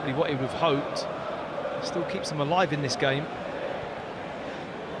well as probably what he would have hoped, it still keeps them alive in this game.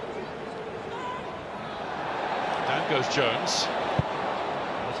 Down goes Jones.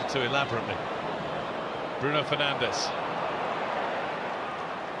 A little too elaborately. Bruno Fernandes.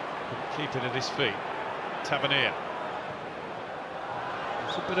 Keep it at his feet. Tavernier.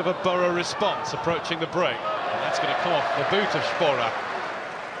 It's a bit of a Borough response approaching the break. And that's going to come off the boot of Spora.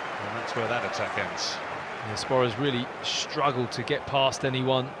 And that's where that attack ends. Yeah, Spora's really struggled to get past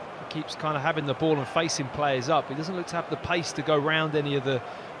anyone. He keeps kind of having the ball and facing players up. He doesn't look to have the pace to go round any of the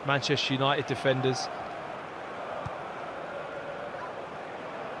Manchester United defenders.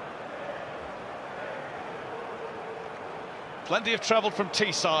 Plenty have travelled from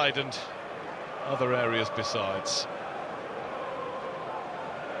Teesside and other areas besides.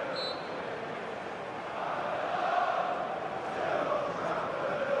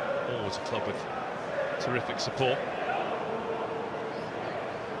 Always a club with terrific support.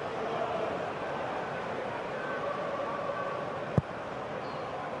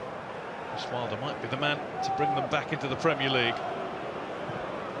 Chris Wilder might be the man to bring them back into the Premier League.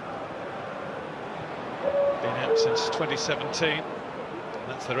 Been out since 2017. And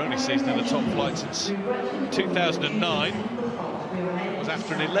that's their only season in the top flight since 2009. It was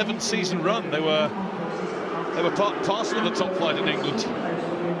after an 11-season run. They were part and parcel of the top flight in England.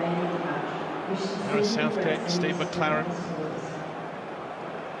 Gareth Southgate, Steve McLaren.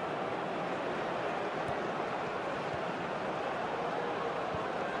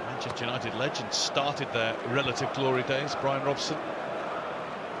 Manchester United legends started their relative glory days. Brian Robson.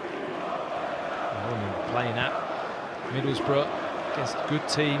 Playing at Middlesbrough against good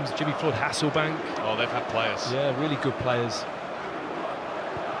teams. Jimmy Floyd Hasselbank. Oh, they've had players. Yeah, really good players.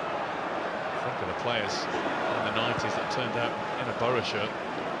 Think of the players in the 90s that turned out in a Borough shirt.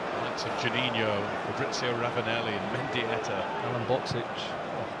 The likes of Juninho, Fabrizio Ravanelli and Mendieta. Alan Boxic.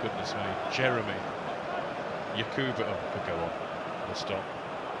 Oh, goodness me. Jeremy. Yakuba. Oh, could go on. We'll stop.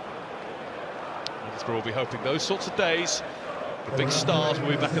 Middlesbrough will be hoping those sorts of days. The big stars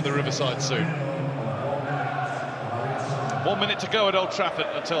will be back at the Riverside soon. 1 minute to go at Old Trafford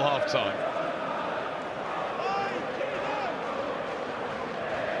until half-time.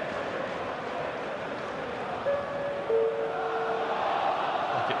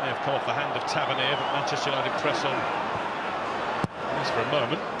 Like it may have come off the hand of Tavernier, but Manchester United press on. Just for a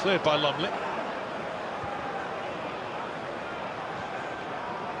moment, cleared by Lumley.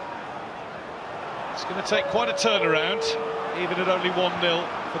 It's going to take quite a turnaround, even at only 1-0,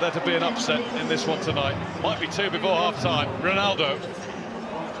 for there to be an upset in this one tonight. Might be 2 before half-time. Ronaldo.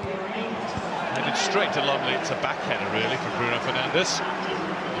 Headed straight to Lumley. It's a backheader, really, from Bruno Fernandes.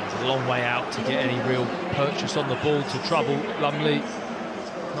 It's a long way out to get any real purchase on the ball to trouble Lumley.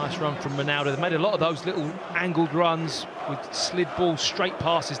 Nice run from Ronaldo. They've made a lot of those little angled runs with slid balls, straight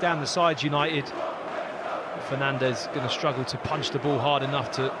passes down the sides, United. Fernandes going to struggle to punch the ball hard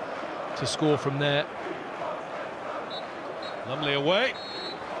enough to score from there. Lumley away,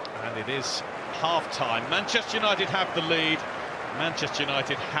 and it is half-time. Manchester United have the lead. Manchester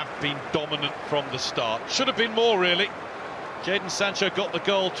United have been dominant from the start. Should have been more, really. Jadon Sancho got the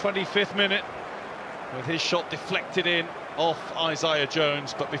goal, 25th minute, with his shot deflected in off Isaiah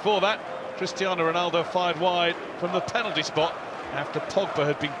Jones. But before that, Cristiano Ronaldo fired wide from the penalty spot after Pogba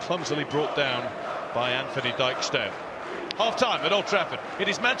had been clumsily brought down by Anthony Dijkstad. Half-time at Old Trafford. It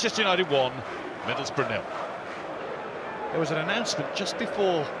is Manchester United 1, Middlesbrough 0. There was an announcement just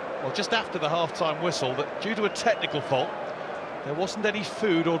before, well, just after the half-time whistle, that due to a technical fault, there wasn't any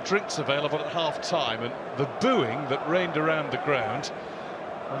food or drinks available at half-time, and the booing that reigned around the ground,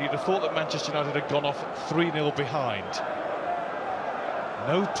 well, you'd have thought that Manchester United had gone off 3-0 behind.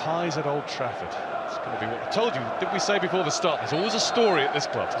 No pies at Old Trafford. It's going to be what I told you, didn't we say before the start? There's always a story at this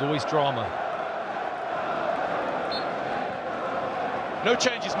club. There's always drama. No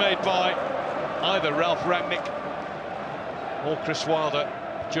changes made by either Ralph Rangnick or Chris Wilder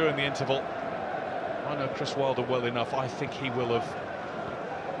during the interval. I know Chris Wilder well enough. I think he will have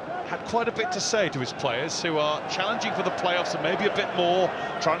had quite a bit to say to his players, who are challenging for the playoffs and maybe a bit more,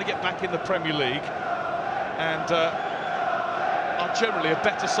 trying to get back in the Premier League, and are generally a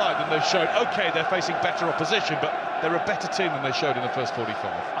better side than they've shown. OK, they're facing better opposition, but they're a better team than they showed in the first 45.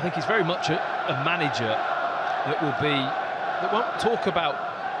 I think he's very much a manager that won't talk about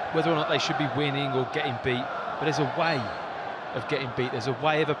whether or not they should be winning or getting beat, but there's a way of getting beat. There's a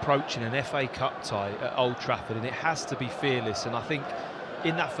way of approaching an FA Cup tie at Old Trafford, and it has to be fearless. And I think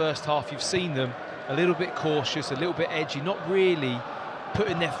in that first half you've seen them a little bit cautious, a little bit edgy, not really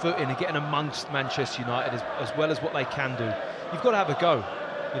putting their foot in and getting amongst Manchester United as well as what they can do. You've got to have a go,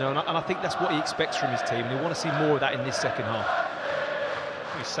 you know, and I think that's what he expects from his team, and he want to see more of that in this second half.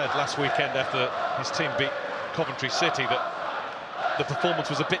 He said last weekend after his team beat Coventry City that the performance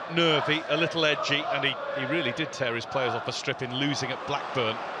was a bit nervy, a little edgy, and he really did tear his players off a strip in losing at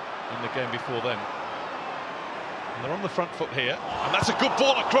Blackburn in the game before then. And they're on the front foot here, and that's a good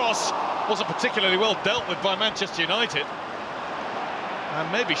ball across. Wasn't particularly well dealt with by Manchester United,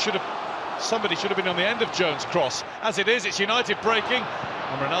 and maybe somebody should have been on the end of Jones' cross. As it is, it's United breaking,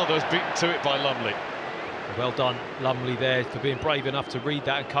 and Ronaldo's beaten to it by Lumley. Well done, Lumley, there, for being brave enough to read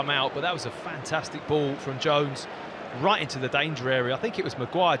that and come out. But that was a fantastic ball from Jones, right into the danger area. I think it was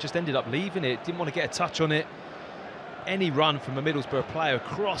Maguire, just ended up leaving it, didn't want to get a touch on it. Any run from a Middlesbrough player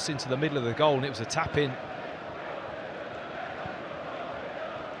across into the middle of the goal, and it was a tap-in.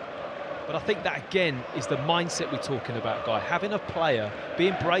 But I think that, again, is the mindset we're talking about, Guy. Having a player,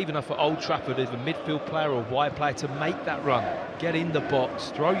 being brave enough at Old Trafford as a midfield player or wide player to make that run, get in the box,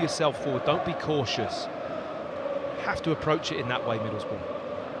 throw yourself forward, don't be cautious. Have to approach it in that way, Middlesbrough.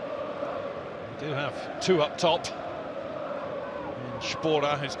 We do have two up top.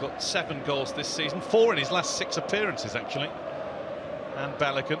 Spora, who's got 7 goals this season, 4 in his last 6 appearances, actually. And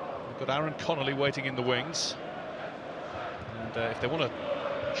Balogun, who Got Aaron Connolly waiting in the wings. And if they want to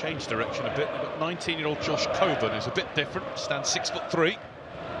change direction a bit, they've got 19-year-old Josh Coburn, who's a bit different, stands 6'3".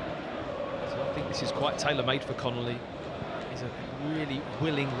 So I think this is quite tailor-made for Connolly. He's a really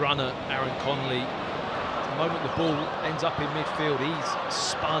willing runner, Aaron Connolly. The moment the ball ends up in midfield, he's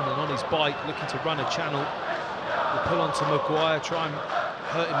spun and on his bike, looking to run a channel. We'll pull on to Maguire, try and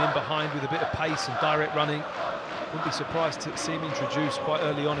hurt him in behind with a bit of pace and direct running. Wouldn't be surprised to see him introduced quite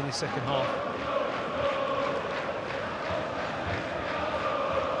early on in the second half.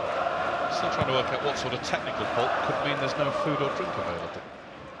 Still trying to work out what sort of technical fault could mean there's no food or drink available.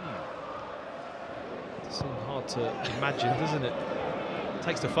 It seems hard to imagine, doesn't it?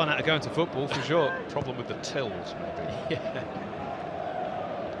 Takes the fun out of going to football, for sure. Problem with the tills, maybe. Yeah.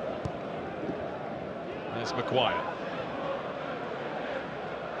 There's Maguire.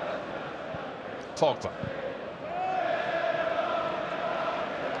 Pogba.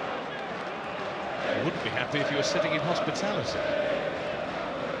 You wouldn't be happy if you were sitting in hospitality.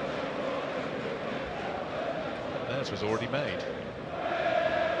 Theirs was already made.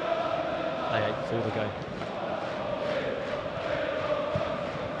 They ate before the game.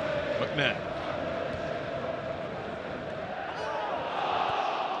 McNair.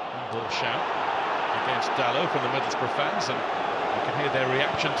 Ball shout against Dalot from the Middlesbrough fans, and you can hear their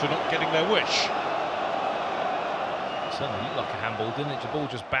reaction to not getting their wish. Certainly looked like a handball, didn't it? The ball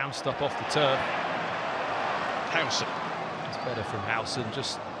just bounced up off the turf. Howson. It's better from Howson,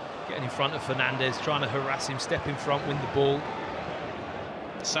 just getting in front of Fernandez, trying to harass him, step in front, win the ball.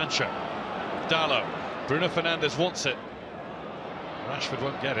 Sancho. Dalot. Bruno Fernandes wants it. Rashford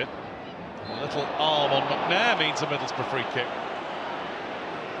won't get it. A little arm on McNair means a Middlesbrough free kick.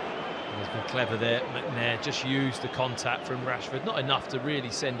 He's been clever there. McNair just used the contact from Rashford. Not enough to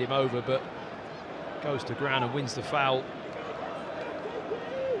really send him over, but goes to ground and wins the foul.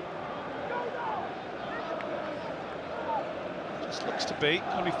 Just looks to be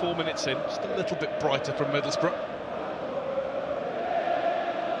only 4 minutes in, just a little bit brighter from Middlesbrough.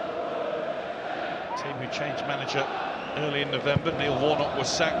 Team who changed manager early in November. Neil Warnock was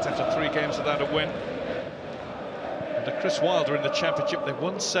sacked after 3 games without a win. Under Chris Wilder in the Championship, they've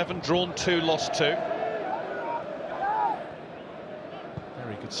won 7, drawn 2, lost 2.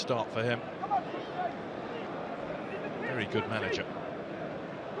 Very good start for him. Very good manager.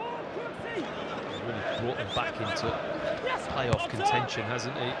 He's really brought them back into playoff contention,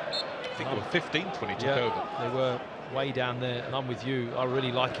 hasn't he? I think they were 15th when he took over. They were way down there, and I'm with you. I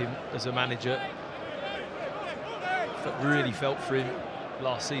really like him as a manager. Really felt for him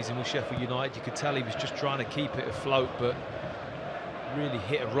last season with Sheffield United. You could tell he was just trying to keep it afloat, but really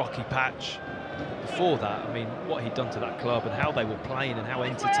hit a rocky patch. Before that, I mean, what he'd done to that club and how they were playing and how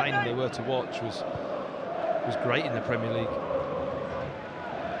entertaining they were to watch was great in the Premier League.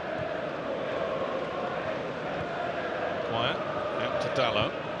 Quiet, out to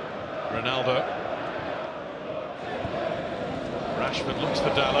Dalot. Ronaldo. Rashford looks for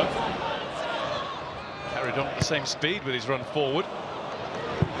Dalot. Carried on at the same speed with his run forward.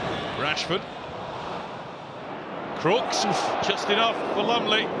 Rashford. Crooks, just enough for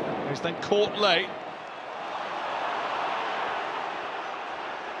Lumley, who's then caught late.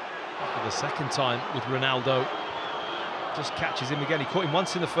 For the second time with Ronaldo, just catches him again. He caught him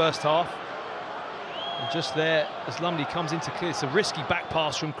once in the first half. And just there, as Lumley comes into clear, it's a risky back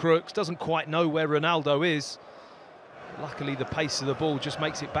pass from Crooks, doesn't quite know where Ronaldo is. Luckily, the pace of the ball just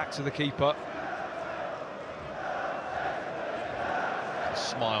makes it back to the keeper.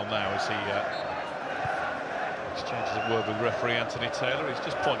 Smile now as he exchanges a word with referee Anthony Taylor. He's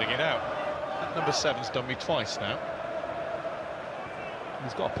just pointing it out. That number 7's done me twice now.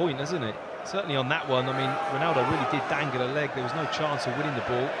 He's got a point, hasn't he? Certainly on that one. I mean, Ronaldo really did dangle a leg. There was no chance of winning the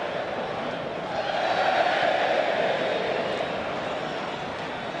ball.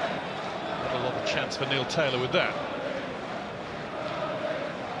 Not a lot of chance for Neil Taylor with that.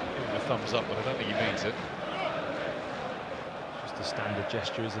 Giving a thumbs up, but I don't think he means it. A standard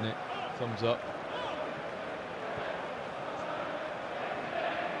gesture, isn't it? Thumbs up.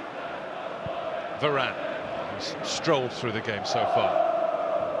 Varane, who's strolled through the game so far.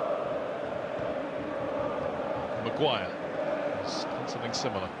 Maguire has done something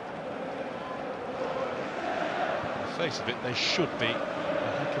similar. On the face of it, they should be a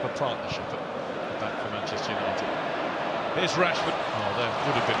heck of a partnership at the back for Manchester United. Here's Rashford. Oh, there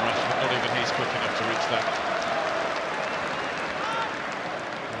would have been Rashford. Not even he's quick enough to reach that.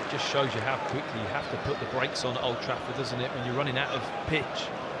 Just shows you how quickly you have to put the brakes on at Old Trafford, doesn't it, when you're running out of pitch.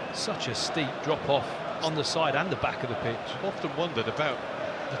 Such a steep drop-off on the side and the back of the pitch. I've often wondered about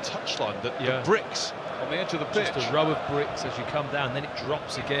the touchline, that the bricks on the edge of the pitch. Just a row of bricks as you come down, then it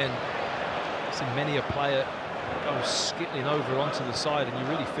drops again. I've seen many a player go skittling over onto the side, and you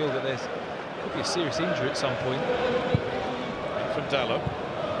really feel that there could be a serious injury at some point. And from Dallo.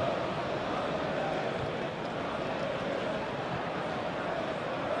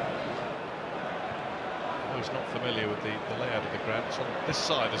 He's not familiar with the layout of the ground. It's on this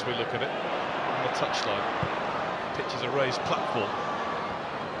side as we look at it, on the touchline. Pitch is a raised platform.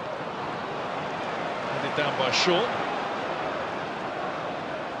 Headed down by Shaw.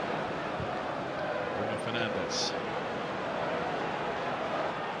 Bruno Fernandes.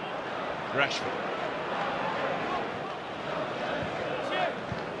 Rashford.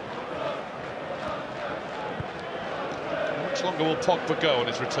 How much longer will Pogba go on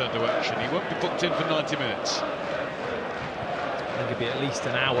his return to action? He won't be booked in for 90 minutes. I think it'll be at least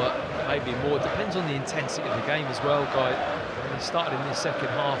an hour, maybe more. It depends on the intensity of the game as well, Guy. He started in this second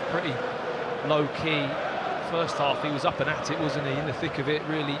half pretty low-key. First half, he was up and at it, wasn't he? In the thick of it,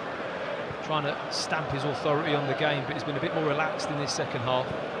 really trying to stamp his authority on the game, but he's been a bit more relaxed in this second half.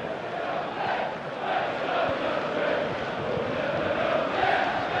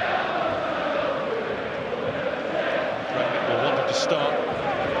 Start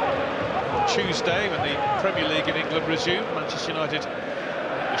on Tuesday when the Premier League in England resumed. Manchester United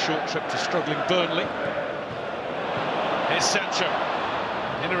a short trip to struggling Burnley. Here's Sancho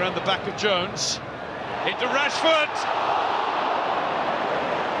in around the back of Jones, into Rashford,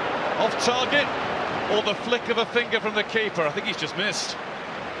 off target, or the flick of a finger from the keeper. I think he's just missed.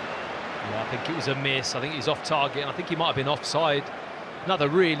 Yeah, I think it was a miss. I think he's off target, and I think he might have been offside. Another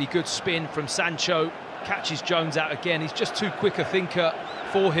really good spin from Sancho. Catches Jones out again. He's just too quick a thinker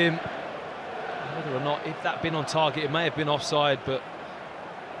for him. Whether or not, if that had been on target, it may have been offside, but...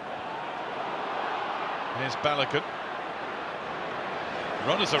 Here's Balogun.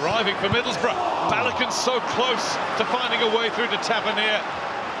 Runners arriving for Middlesbrough. Balogun's so close to finding a way through to Tavernier.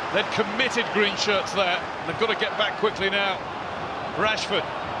 They'd committed green shirts there. They've got to get back quickly now. Rashford,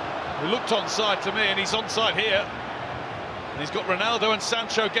 who looked onside to me, and he's onside here. And he's got Ronaldo and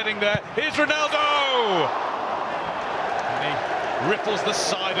Sancho getting there. Here's Ronaldo! And he ripples the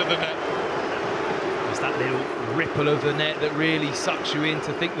side of the net. There's that little ripple of the net that really sucks you in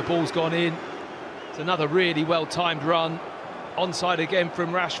to think the ball's gone in. It's another really well-timed run. Onside again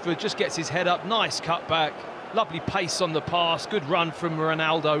from Rashford, just gets his head up. Nice cutback. Lovely pace on the pass. Good run from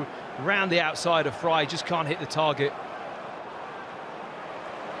Ronaldo. Round the outside of Fry, just can't hit the target.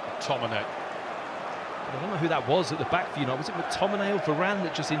 McTominay. I don't know who that was at the back for you. Was it McTominay or Varane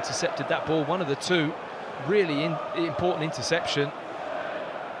that just intercepted that ball? One of the two. Really important interception.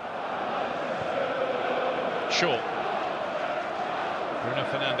 Shaw. Bruno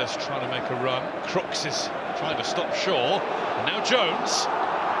Fernandes trying to make a run. Crooks is trying to stop Shaw. And now Jones.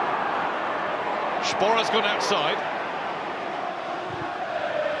 Spora's gone outside.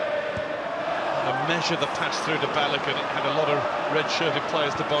 And measure the pass through to Balogun. It had a lot of red-shirted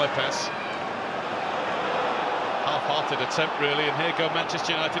players to bypass. Half-hearted attempt, really, and here go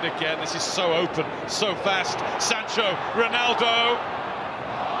Manchester United again. This is so open, so fast. Sancho, Ronaldo.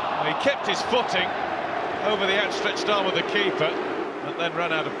 Well, he kept his footing over the outstretched arm of the keeper and then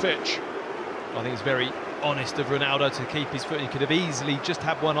ran out of pitch. I think it's very honest of Ronaldo to keep his foot. He could have easily just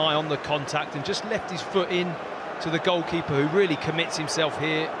had one eye on the contact and just left his foot in to the goalkeeper, who really commits himself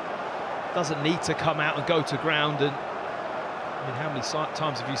here. Doesn't need to come out and go to ground. And I mean, how many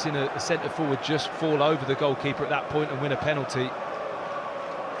times have you seen a centre forward just fall over the goalkeeper at that point and win a penalty?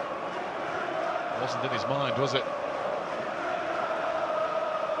 Wasn't in his mind, was it?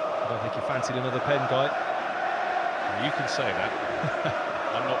 I don't think he fancied another pen, Guy. Well, you can say that.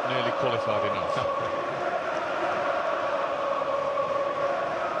 I'm not nearly qualified enough.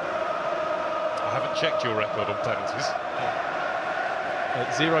 I haven't checked your record on penalties.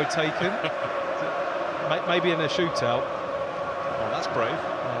 0 taken. Maybe in a shootout. Oh, that's brave.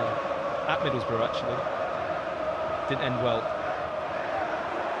 At Middlesbrough, actually. Didn't end well.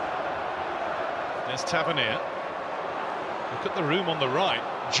 There's Tavernier. Look at the room on the right.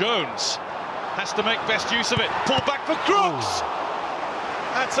 Jones has to make best use of it. Pull back for Crooks.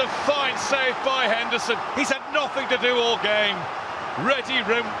 That's a fine save by Henderson. He's had nothing to do all game. Ready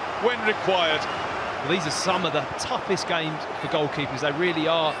when required. Well, these are some of the toughest games for goalkeepers. They really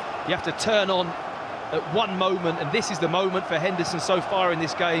are. You have to turn on at one moment, and this is the moment for Henderson so far in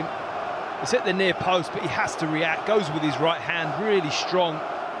this game. It's at the near post, but he has to react. Goes with his right hand, really strong.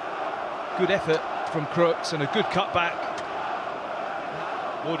 Good effort from Crooks and a good cutback.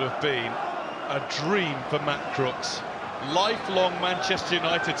 Would have been a dream for Matt Crooks. Lifelong Manchester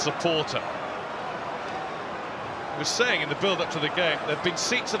United supporter. He was saying in the build-up to the game, there have been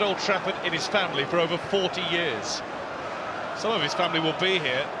seats at Old Trafford in his family for over 40 years. Some of his family will be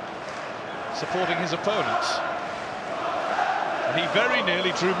here supporting his opponents. And he very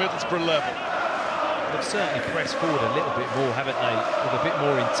nearly drew Middlesbrough level. They've certainly pressed forward a little bit more, haven't they? With a bit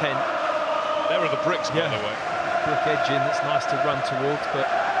more intent. There are the bricks, by the way. Brick edging, that's nice to run towards, but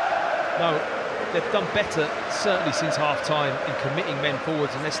no, they've done better, certainly since half-time, in committing men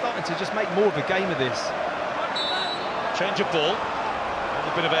forwards, and they're starting to just make more of a game of this. Change of ball, a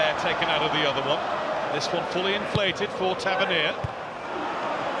little bit of air taken out of the other one. This one fully inflated for Tavernier.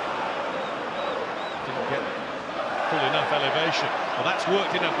 Didn't get full enough elevation. Well, that's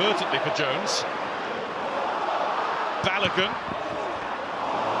worked inadvertently for Jones. Balogun.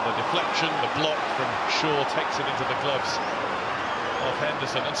 The deflection, the block from Shaw takes it into the gloves of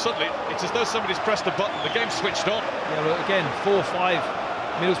Henderson, and suddenly it's as though somebody's pressed a button. The game's switched on. Yeah, well, again, 4 or 5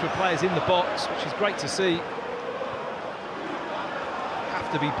 Middlesbrough players in the box, which is great to see.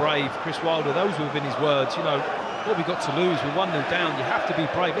 Have to be brave. Chris Wilder, those would have been his words. You know, what have we got to lose? We're 1-0 down. You have to be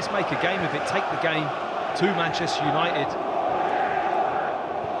brave. Let's make a game of it. Take the game to Manchester United.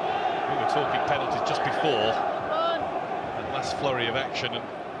 We were talking penalties just before that last flurry of action, and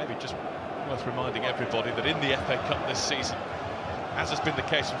maybe just worth reminding everybody that in the FA Cup this season, as has been the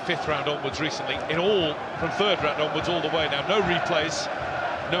case from 5th round onwards recently, in all from 3rd round onwards all the way now, no replays,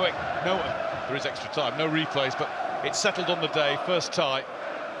 there is extra time, no replays, but it's settled on the day, first tie,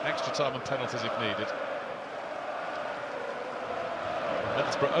 extra time and penalties if needed.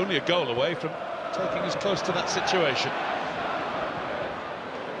 Middlesbrough only a goal away from taking us close to that situation.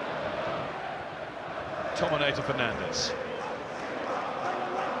 Tominator Fernandes.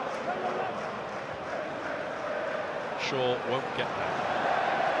 Shaw won't get that.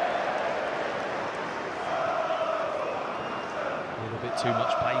 A little bit too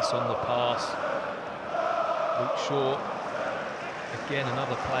much pace on the pass. Luke Shaw, again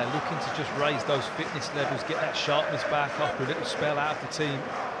another player looking to just raise those fitness levels, get that sharpness back after a little spell out of the team.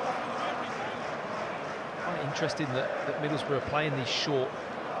 Quite interesting that Middlesbrough are playing these short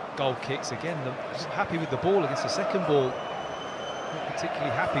goal kicks. Again, they're happy with the ball against the second ball. Not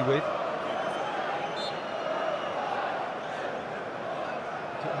particularly happy with.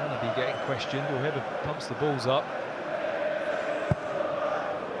 Be getting questioned, or whoever pumps the balls up.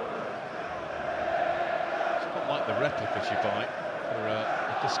 It's not like the replicas you buy for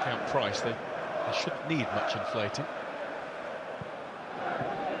a discount price. They shouldn't need much inflating.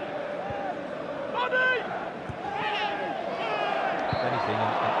 If anything,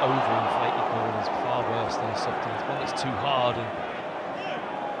 an over-inflated ball is far worse than a soft one. One that's too hard and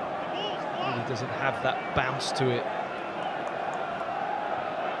really doesn't have that bounce to it.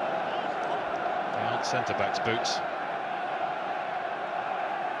 Centre-back's boots.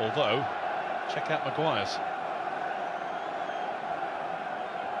 Although, check out Maguire's.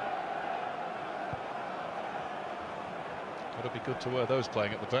 Got to be good to wear those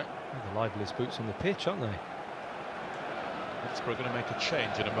playing at the back. The liveliest boots on the pitch, aren't they? Middlesbrough going to make a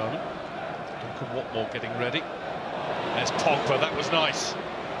change in a moment. Duncan Watmore getting ready. There's Pogba, that was nice.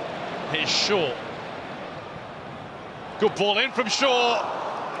 Here's Shaw. Good ball in from Shaw.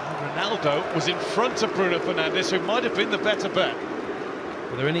 Ronaldo was in front of Bruno Fernandes, who might have been the better bet.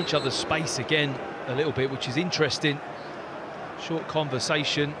 Well, they're in each other's space again a little bit, which is interesting. Short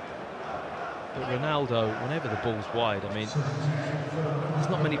conversation. But Ronaldo, whenever the ball's wide, I mean, there's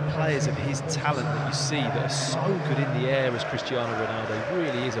not many players of his talent that you see that are so good in the air as Cristiano Ronaldo. He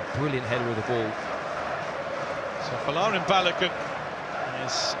really is a brilliant header of the ball. So Folarin Balogun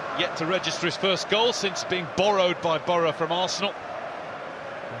is yet to register his first goal since being borrowed by Borough from Arsenal.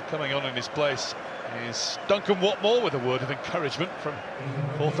 And coming on in his place is Duncan Watmore with a word of encouragement from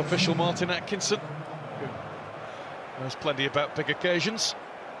fourth official Martin Atkinson, who knows plenty about big occasions.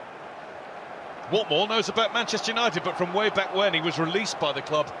 Watmore knows about Manchester United, but from way back when he was released by the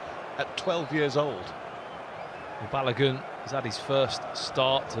club at 12 years old. Well, Balogun has had his first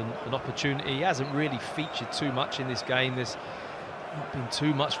start and an opportunity. He hasn't really featured too much in this game. There's not been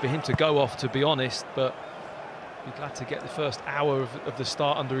too much for him to go off, to be honest, but be glad to get the first hour of the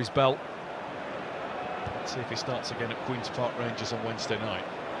start under his belt. Let's see if he starts again at Queen's Park Rangers on Wednesday night.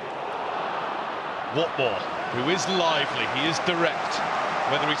 Watmore, who is lively, he is direct.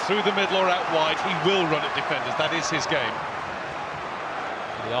 Whether he's through the middle or out wide, he will run at defenders. That is his game.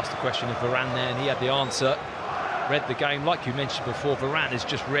 He asked the question of Varane there, and he had the answer. Read the game, like you mentioned before. Varane has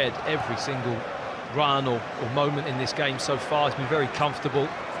just read every single run or moment in this game so far. He's been very comfortable.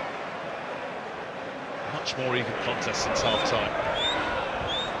 Much more even contest since half-time.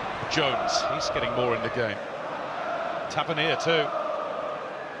 Jones, he's getting more in the game. Tavernier too.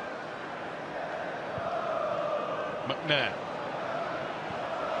 McNair.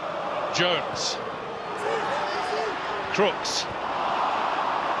 Jones. Crooks.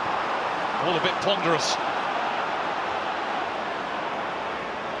 All a bit ponderous.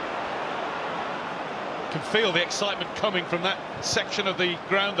 Can feel the excitement coming from that section of the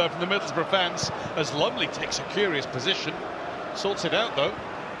ground though, from the Middlesbrough fans, as Lumley takes a curious position. Sorts it out though.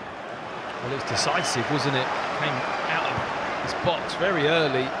 Well, it's decisive, wasn't it? Came out of his box very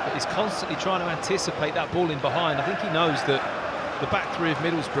early, but he's constantly trying to anticipate that ball in behind. I think he knows that the back three of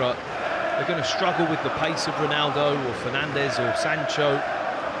Middlesbrough are going to struggle with the pace of Ronaldo or Fernandes or Sancho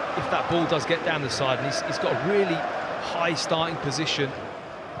if that ball does get down the side, and he's got a really high starting position.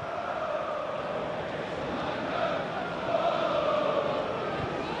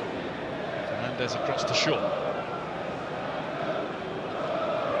 Fernandes across to Shaw.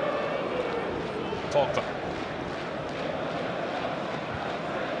 Pogba.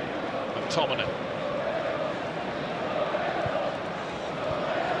 McTominay.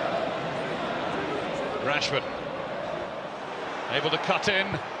 Rashford. Able to cut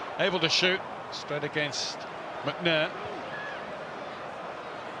in, able to shoot. Straight against McNair.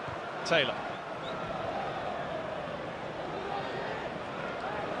 Taylor.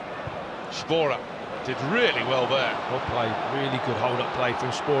 Spora did really well there. Well played, really good hold-up play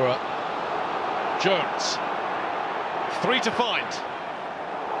from Spora. Jones, 3 to find.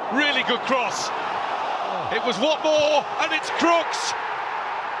 Really good cross. Oh. It was Watmore, and it's Crooks.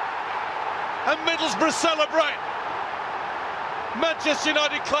 And Middlesbrough celebrate. Manchester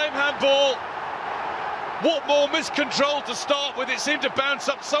United claim handball. Watmore miscontrolled to start with. It seemed to bounce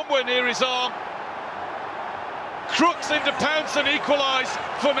up somewhere near his arm. Crooks into pounce and equalise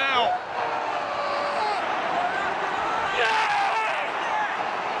for now.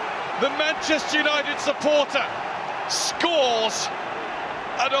 The Manchester United supporter scores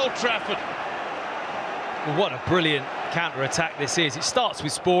at Old Trafford. Well, what a brilliant counter-attack this is. It starts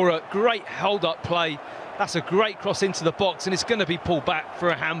with Spora, great hold-up play. That's a great cross into the box, and it's going to be pulled back for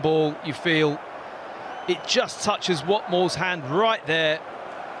a handball, you feel. It just touches Watmore's hand right there.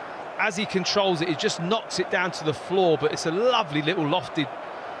 As he controls it, he just knocks it down to the floor, but it's a lovely little lofted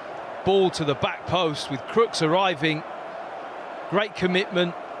ball to the back post with Crooks arriving. Great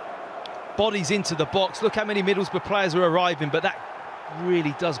commitment. Bodies into the box. Look how many Middlesbrough players are arriving, but that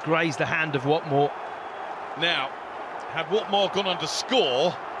really does graze the hand of Watmore. Now, had Watmore gone on to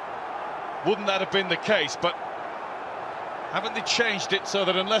score, wouldn't that have been the case? But haven't they changed it so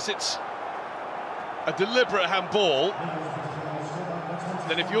that unless it's a deliberate handball,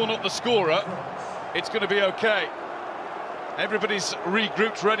 then if you're not the scorer, it's going to be okay. Everybody's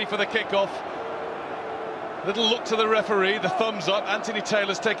regrouped, ready for the kickoff. Little look to the referee, the thumbs up. Anthony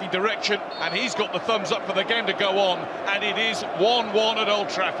Taylor's taking direction, and he's got the thumbs up for the game to go on, and it is 1-1 at Old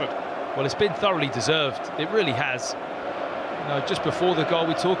Trafford. Well, it's been thoroughly deserved. It really has. You know, just before the goal,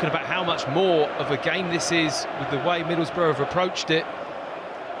 we're talking about how much more of a game this is with the way Middlesbrough have approached it.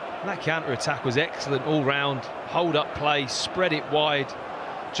 And that counter-attack was excellent all round. Hold-up play, spread it wide.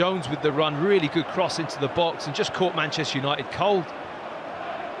 Jones with the run, really good cross into the box, and just caught Manchester United cold.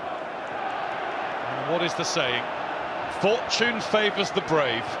 What is the saying? Fortune favours the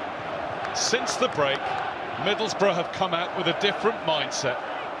brave. Since the break, Middlesbrough have come out with a different mindset.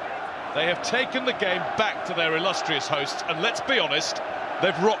 They have taken the game back to their illustrious hosts, and let's be honest,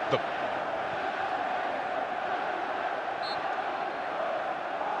 they've rocked them.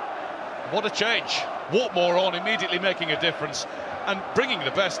 What a change. Watmore on, immediately making a difference, and bringing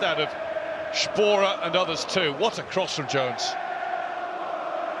the best out of Spora and others too. What a cross from Jones.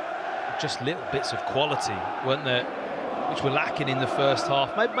 Just little bits of quality, weren't there, which were lacking in the first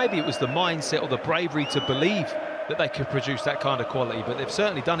half. Maybe it was the mindset or the bravery to believe that they could produce that kind of quality, but they've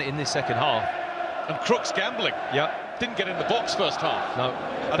certainly done it in this second half. And Crooks gambling. Yeah. Didn't get in the box first half. No.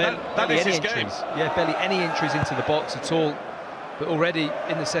 And that is his game. Yeah, barely any entries into the box at all. But already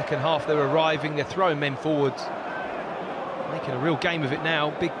in the second half, they're arriving, they're throwing men forwards. Making a real game of it now.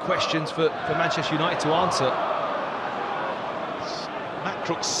 Big questions for Manchester United to answer. Matt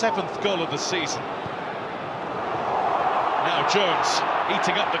Crooks' 7th goal of the season. Now Jones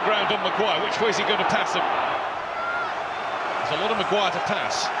eating up the ground on Maguire. Which way is he going to pass him? There's a lot of Maguire to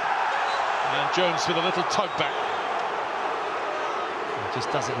pass. And Jones with a little tug back. He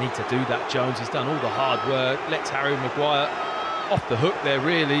just doesn't need to do that, Jones. He's done all the hard work. Lets Harry Maguire off the hook there,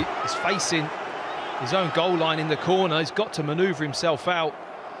 really. He's facing his own goal line in the corner. He's got to manoeuvre himself out.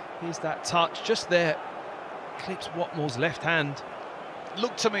 Here's that touch, just there. Clips Watmore's left hand.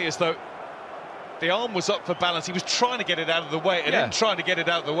 Looked to me as though the arm was up for balance. He was trying to get it out of the way, and in trying to get it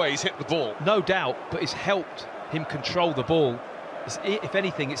out of the way, he's hit the ball. No doubt, but it's helped him control the ball. If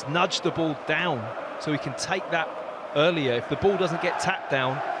anything, it's nudged the ball down so he can take that earlier. If the ball doesn't get tapped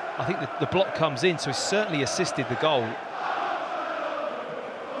down, I think the block comes in, so it's certainly assisted the goal.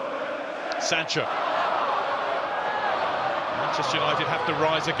 Sancho. Manchester United have to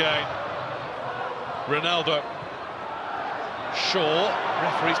rise again. Ronaldo. Shaw.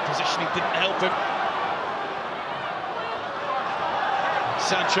 Referee's positioning didn't help him.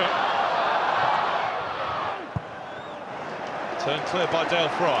 Sancho. Turned clear by Dale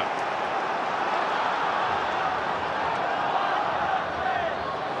Fry.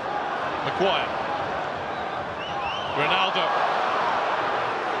 Maguire. Ronaldo.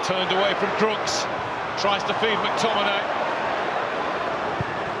 Turned away from Crooks. Tries to feed McTominay.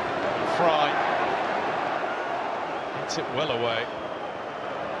 Fry. Hits it well away.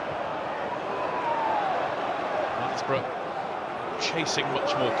 Middlesbrough chasing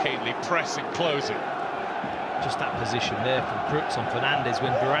much more keenly, pressing, closing. Just that position there from Crooks on Fernandes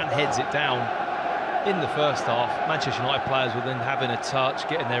when Varane heads it down in the first half. Manchester United players were then having a touch,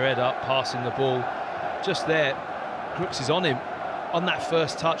 getting their head up, passing the ball. Just there, Crooks is on him on that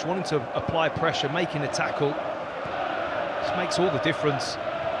first touch, wanting to apply pressure, making a tackle. Just makes all the difference.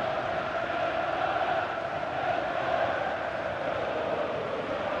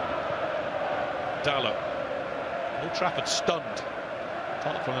 Dallo. Old Trafford stunned,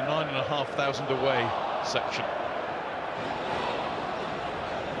 apart from the 9,500 away section.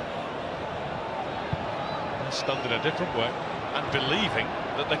 They're stunned in a different way and believing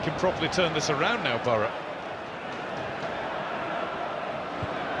that they can properly turn this around now, Borough.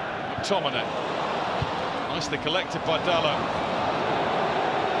 McTominay. Nicely collected by Dallo.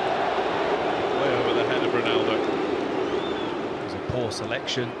 Way over the head of Ronaldo. Poor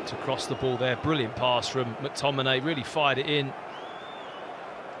selection to cross the ball there. Brilliant pass from McTominay, really fired it in.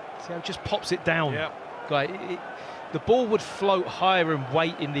 See how it just pops it down. Yep. The ball would float higher and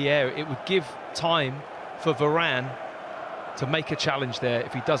wait in the air. It would give time for Varane to make a challenge there.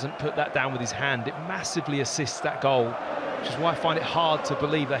 If he doesn't put that down with his hand, it massively assists that goal, which is why I find it hard to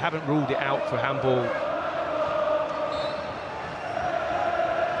believe they haven't ruled it out for handball.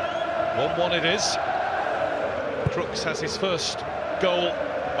 1-1 it is. Crooks has his first goal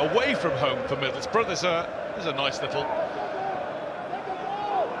away from home for Middlesbrough. There's a nice little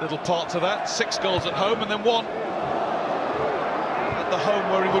part to that. 6 goals at home and then 1 at the home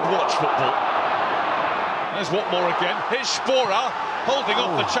where he would watch football. There's Watmore again. Here's Spora holding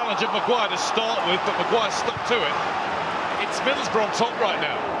off the challenge of Maguire to start with, but Maguire stuck to it. It's Middlesbrough on top right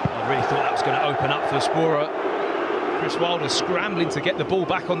now. I really thought that was going to open up for Spora. Chris Wilder scrambling to get the ball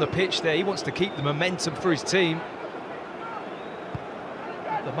back on the pitch there. He wants to keep the momentum for his team.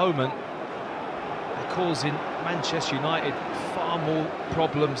 At the moment, they're causing Manchester United far more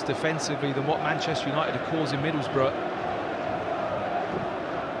problems defensively than what Manchester United are causing Middlesbrough.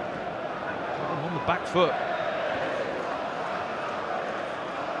 On the back foot.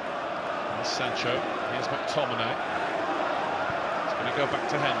 Here's Sancho. Here's McTominay. It's going to go back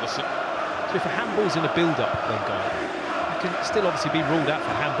to Henderson. So if a handball's in a build-up, then Guy, you can still obviously be ruled out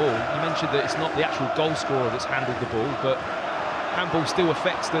for handball. You mentioned that it's not the actual goal scorer that's handled the ball, but handball still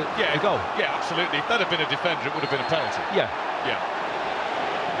affects the goal. Yeah, absolutely. If that had been a defender, it would have been a penalty. Yeah. Yeah.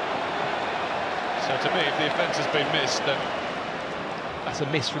 So to me, if the offence has been missed, then that's a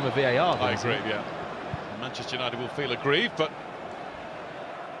miss from a VAR. I agree, yeah. Manchester United will feel aggrieved, but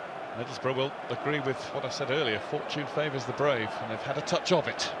Middlesbrough will agree with what I said earlier. Fortune favours the brave, and they've had a touch of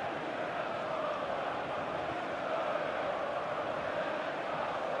it.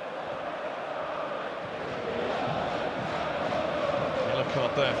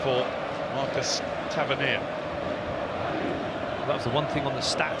 Card there for Marcus Tavernier. That was the one thing on the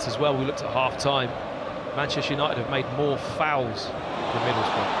stats as well. We looked at half-time. Manchester United have made more fouls than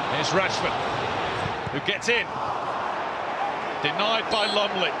Middlesbrough. Here's Rashford, who gets in. Denied by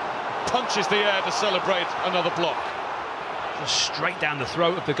Lumley. Punches the air to celebrate another block. Just straight down the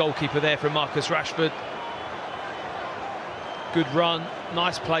throat of the goalkeeper there from Marcus Rashford. Good run,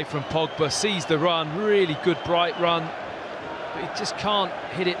 nice play from Pogba. Sees the run, really good bright run. But he just can't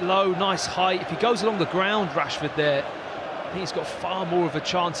hit it low, nice height. If he goes along the ground, Rashford there, I think he's got far more of a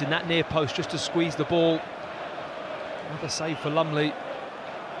chance in that near post just to squeeze the ball. Another save for Lumley.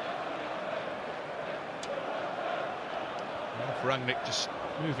 Rangnick just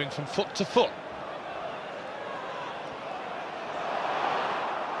moving from foot to foot.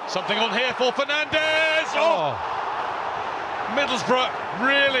 Something on here for Fernandes! Oh! Middlesbrough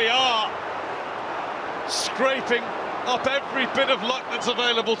really are scraping up every bit of luck that's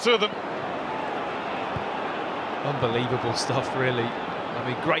available to them. Unbelievable stuff, really. I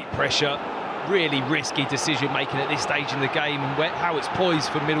mean, great pressure, really risky decision-making at this stage in the game, and how it's poised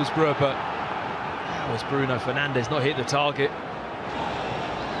for Middlesbrough, but how Oh, it's Bruno Fernandes not hit the target.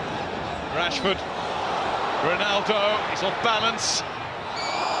 Rashford, Ronaldo, he's off balance.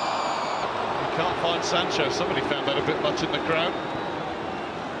 He can't find Sancho. Somebody found that a bit much in the crowd.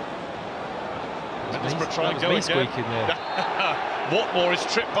 Middlesbrough try and go again. There. Watmore is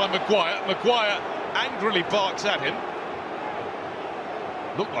tripped by Maguire. Maguire angrily barks at him.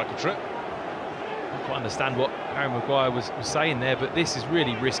 Looked like a trip. I don't quite understand what Harry Maguire was saying there, but this is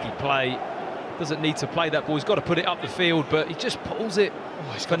really risky play. Doesn't need to play that ball. He's got to put it up the field, but he just pulls it.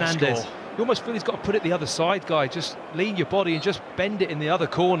 Oh, he's Fernandes. You almost feel he's got to put it the other side, guy. Just lean your body and just bend it in the other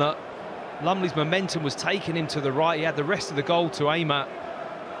corner. Lumley's momentum was taking him to the right. He had the rest of the goal to aim at.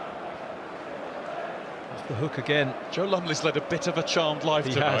 Off the hook again. Joe Lumley's led a bit of a charmed life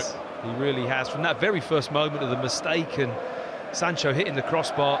tonight. He really has. From that very first moment of the mistake and Sancho hitting the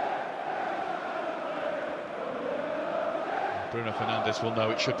crossbar. Bruno Fernandes will know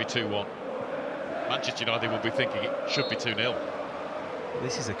it should be 2-1. Manchester United will be thinking it should be 2-0.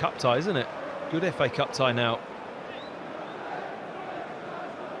 This is a cup tie, isn't it? Good FA Cup tie now.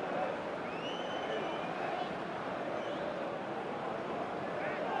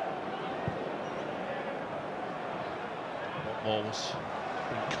 Watmore was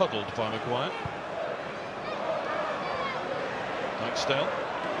being cuddled by Maguire. Dyksdale.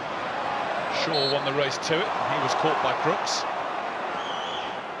 Shaw won the race to it. He was caught by Crooks.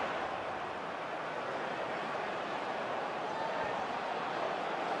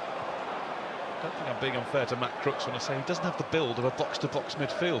 I don't think I'm being unfair to Matt Crooks when I say he doesn't have the build of a box-to-box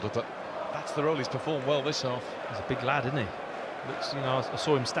midfielder, but that's the role he's performed well this half. He's a big lad, isn't he? Looks, you know, I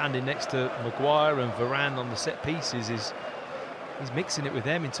saw him standing next to Maguire and Varane on the set pieces. He's mixing it with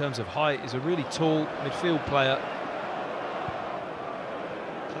them in terms of height. He's a really tall midfield player.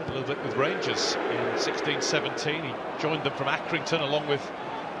 Played a little bit with Rangers in 16-17. He joined them from Accrington along with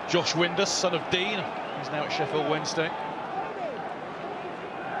Josh Windus, son of Dean. He's now at Sheffield Wednesday.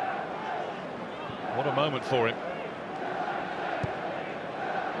 What a moment for him.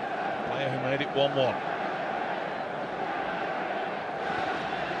 Player who made it 1-1.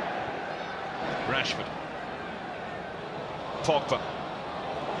 Rashford. Pogba.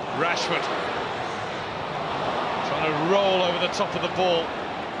 Rashford. Trying to roll over the top of the ball.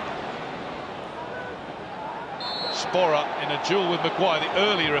 Sporra in a duel with Maguire. The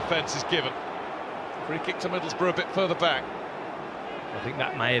earlier offence is given. Free kick to Middlesbrough a bit further back. I think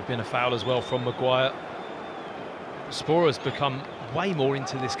that may have been a foul as well from Maguire. Sporra's become way more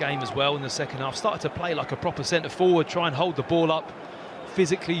into this game as well in the second half. Started to play like a proper centre-forward, try and hold the ball up,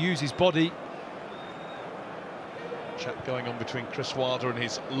 physically use his body. Chat going on between Chris Wilder and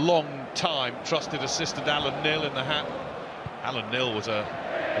his long-time trusted assistant Alan Knill in the hat. Alan Knill was a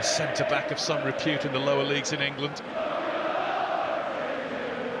centre-back of some repute in the lower leagues in England.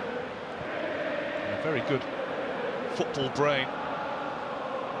 And a very good football brain.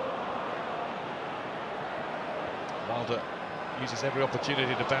 Wilder uses every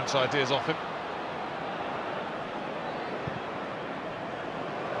opportunity to bounce ideas off him.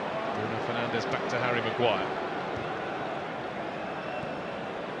 Bruno Fernandes back to Harry Maguire.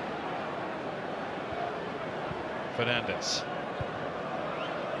 Fernandes.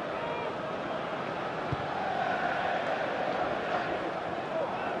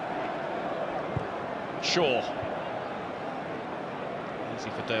 Shaw. Easy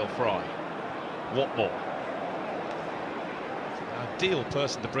for Dale Fry. Watmore. Ideal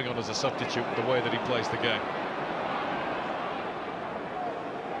person to bring on as a substitute with the way that he plays the game.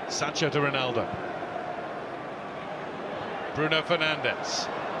 Sancho to Ronaldo. Bruno Fernandes.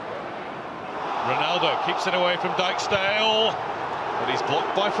 Ronaldo keeps it away from Dyksdale, but he's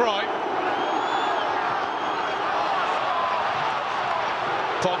blocked by Fry.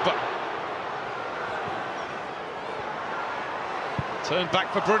 Pogba. Turn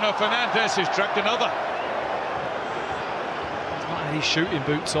back for Bruno Fernandes, who's dragged another. He's not had his shooting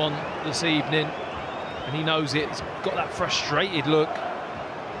boots on this evening, and he knows it. He's got that frustrated look.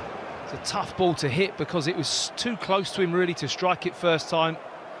 It's a tough ball to hit because it was too close to him really to strike it first time.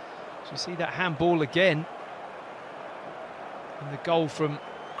 So you see that handball again. And the goal from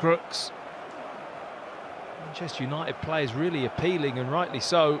Crooks. Manchester United players really appealing, and rightly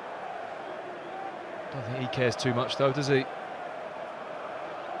so. Don't think he cares too much though, does he?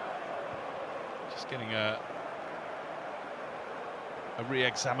 Just getting a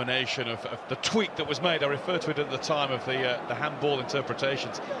re-examination of the tweak that was made. I referred to it at the time of the handball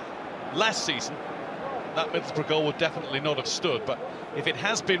interpretations. Last season, that Middlesbrough goal would definitely not have stood, but if it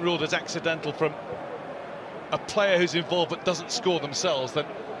has been ruled as accidental from a player who's involved but doesn't score themselves, then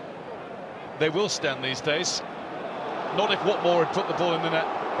they will stand these days. Not if Watmore had put the ball in the net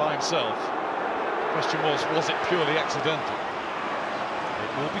by himself. Question was it purely accidental? It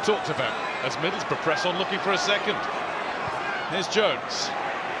will be talked about as Middlesbrough press on looking for a second. Here's Jones.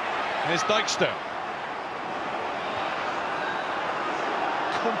 Here's Dijkstone.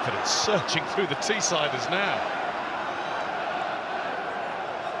 Confidence searching through the Teessiders now.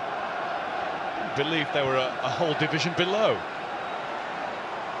 Believe they were a whole division below.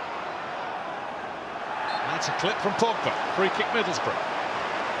 That's a clip from Pogba. Free kick Middlesbrough.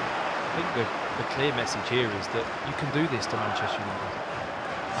 I think the clear message here is that you can do this to Manchester United.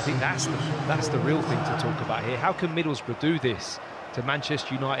 I think that's the real thing to talk about here. How can Middlesbrough do this to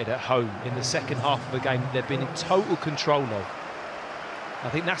Manchester United at home in the second half of a game they've been in total control of? I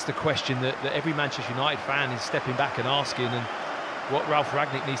think that's the question that every Manchester United fan is stepping back and asking, and what Ralph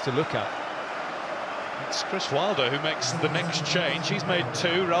Rangnick needs to look at. It's Chris Wilder who makes the next change. He's made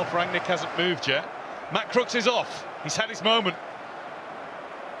two. Ralph Rangnick hasn't moved yet. Matt Crooks is off. He's had his moment.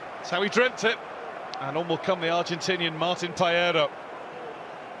 That's how he dreamt it. And on will come the Argentinian Martin Parejo,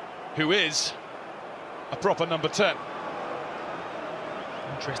 who is a proper number 10.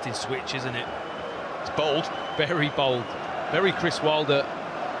 Interesting switch, isn't it? It's bold. Very bold. Very Chris Wilder.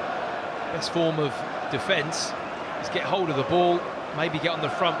 Best form of defence is get hold of the ball, maybe get on the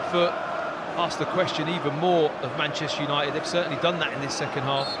front foot, ask the question even more of Manchester United. They've certainly done that in this second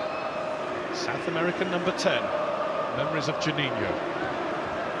half. South American number 10. Memories of Juninho.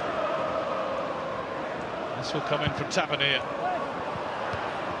 This will come in from Tavernier.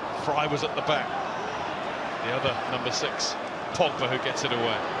 Fry was at the back. The other number 6, Pogba, who gets it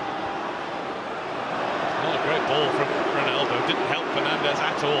away. Not a great ball from Ronaldo. Didn't help Fernandes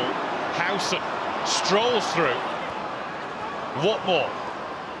at all. Howson strolls through. What more?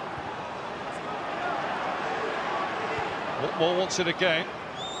 Watmore wants it again.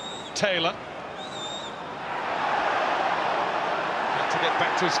 Taylor. Had to get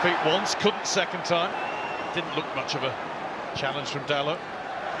back to his feet once, couldn't second time. Didn't look much of a challenge from Dalot.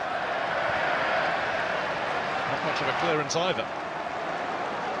 Not much of a clearance either.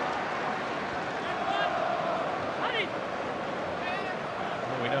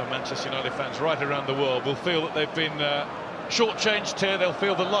 Well, we know Manchester United fans right around the world will feel that they've been shortchanged here. They'll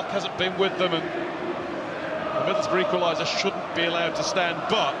feel the luck hasn't been with them, and the Middlesbrough equaliser shouldn't be allowed to stand.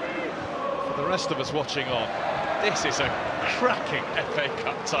 But for the rest of us watching on, this is a cracking FA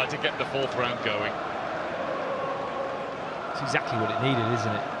Cup tie to get the fourth round going. It's exactly what it needed,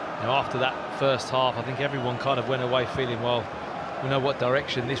 isn't it? You know, after that first half, I think everyone kind of went away feeling, well, we know what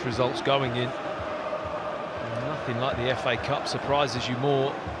direction this result's going in. And nothing like the FA Cup surprises you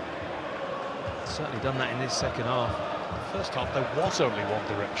more. Certainly done that in this second half. The first half, there was only one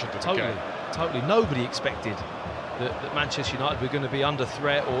direction to the game. Totally. Nobody expected that Manchester United were going to be under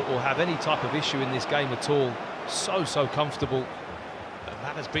threat or have any type of issue in this game at all. So comfortable. And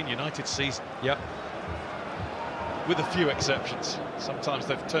that has been United's season. Yep. With a few exceptions. Sometimes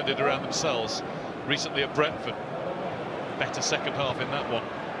they've turned it around themselves. Recently at Brentford. Better second half in that one.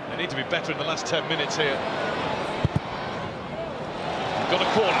 They need to be better in the last 10 minutes here. Got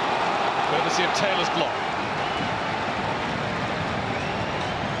a corner. Courtesy of Taylor's block.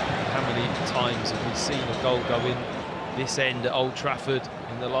 How many times have we seen a goal go in this end at Old Trafford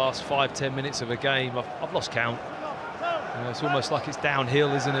in the last 5-10 minutes of a game? I've lost count. You know, it's almost like it's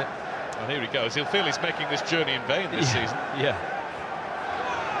downhill, isn't it? Well, here he goes. He'll feel he's making this journey in vain this season. Yeah.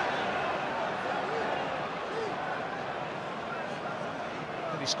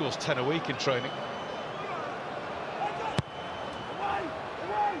 And he scores 10 a week in training.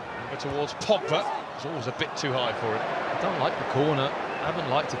 Over towards Pogba. It's always a bit too high for him. I don't like the corner. I haven't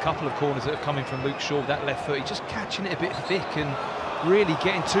liked a couple of corners that have come in from Luke Shaw with that left foot. He's just catching it a bit thick and really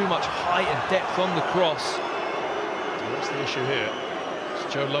getting too much height and depth on the cross. What's the issue here?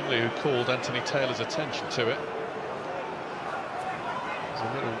 It's Joe Lumley who called Anthony Taylor's attention to it. There's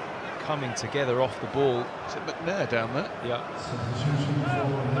a little coming together off the ball. Is it McNair down there? Yeah.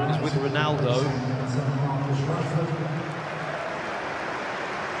 It was with Ronaldo.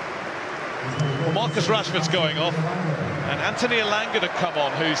 Well, Marcus Rashford's going off, and Anthony Elanga to come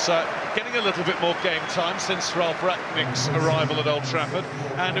on, who's getting a little bit more game time since Ralph Rangnick's arrival at Old Trafford.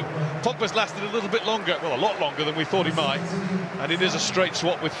 And Pogba's lasted a little bit longer, well, a lot longer than we thought he might. And it is a straight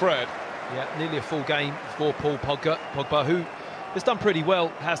swap with Fred. Yeah, nearly a full game for Paul Pogba, who has done pretty well,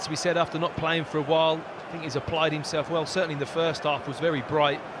 has to be said, after not playing for a while. I think he's applied himself well. Certainly in the first half was very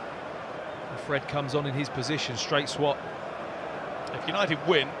bright. And Fred comes on in his position, straight swap. If United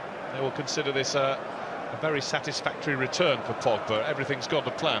win, they will consider this a very satisfactory return for Pogba. Everything's gone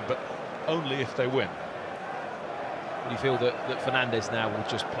to plan, but only if they win. You feel that Fernandes now will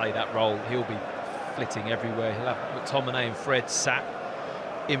just play that role. He'll be flitting everywhere. He'll have McTominay and Fred sat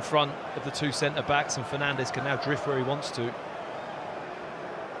in front of the two centre-backs, and Fernandes can now drift where he wants to.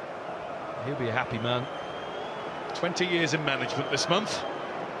 He'll be a happy man. 20 years in management this month.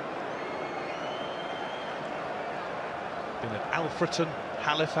 Been at Alfreton,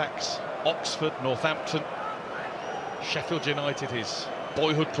 Halifax, Oxford, Northampton, Sheffield United, his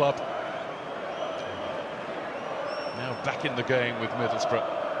boyhood club. Now back in the game with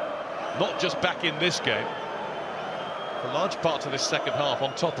Middlesbrough. Not just back in this game, for large parts of this second half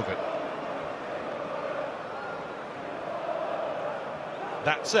on top of it.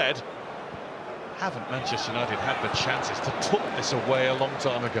 That said, haven't Manchester United had the chances to put this away a long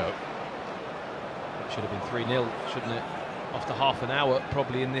time ago? It should have been 3-0, shouldn't it? After half an hour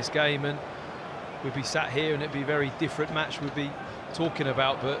probably in this game, and we'd be sat here and it'd be a very different match we'd be talking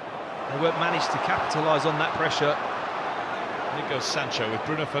about, but they weren't managed to capitalise on that pressure. Here goes Sancho with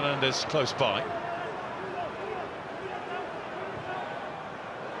Bruno Fernandes close by.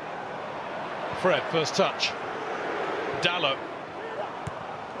 Fred, first touch. Dalot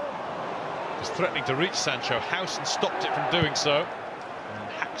was threatening to reach Sancho. Howson stopped it from doing so, and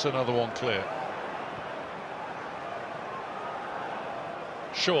hacks another one clear.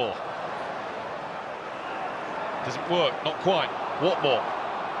 Shaw. Doesn't work, not quite. Watmore.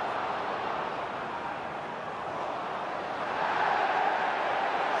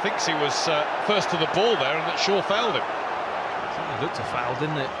 Thinks he was first to the ball there, and that Shaw fouled him. It looked a foul,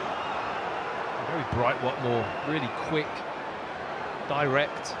 didn't it? Very bright Watmore, really quick,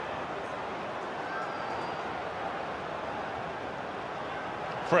 direct.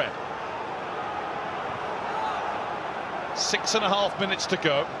 Fred. 6.5 minutes to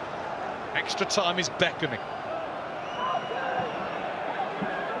go. Extra time is beckoning.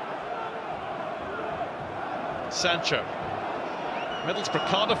 Sancho. Middlesbrough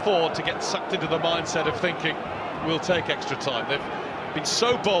can't afford to get sucked into the mindset of thinking we'll take extra time. They've been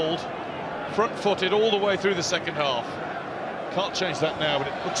so bold, front-footed all the way through the second half. Can't change that now, but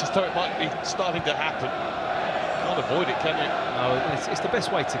it looks as though it might be starting to happen. Can't avoid it, can you? No, it's the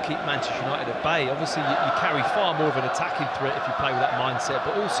best way to keep Manchester United at bay. Obviously, you carry far more of an attacking threat if you play with that mindset,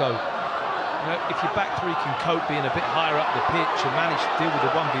 but also, you know, if your back three can cope being a bit higher up the pitch and manage to deal with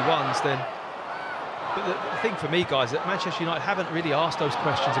the 1v1s, then... But the thing for me, guys, that Manchester United haven't really asked those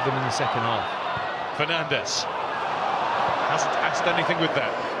questions of them in the second half. Fernandes hasn't asked anything with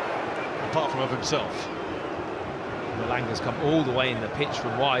that, apart from of himself. Elanga's come all the way in the pitch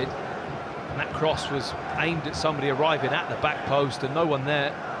from wide, and that cross was aimed at somebody arriving at the back post and no one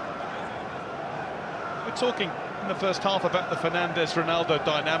there. We're talking in the first half about the Fernandes-Ronaldo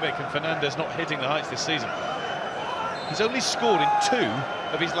dynamic, and Fernandes not hitting the heights this season. He's only scored in 2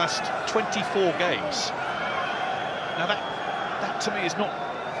 of his last 24 games. Now that to me is not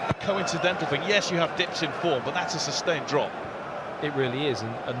a coincidental thing. Yes, you have dips in form, but that's a sustained drop. It really is,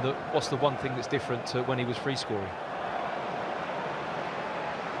 and what's the one thing that's different to when he was free scoring?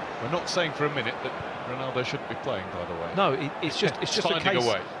 We're not saying for a minute that Ronaldo shouldn't be playing, by the way. No, it's just a case. A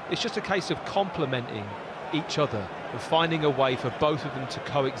way. It's just a case of complementing each other and finding a way for both of them to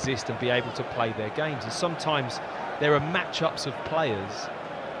coexist and be able to play their games. And sometimes there are matchups of players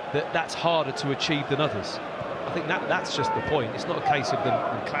that's harder to achieve than others. I think that's just the point. It's not a case of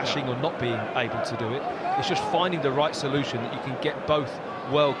them clashing or not being able to do it. It's just finding the right solution that you can get both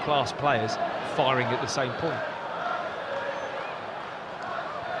world-class players firing at the same point.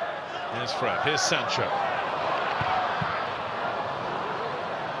 Here's Fred, here's Sancho.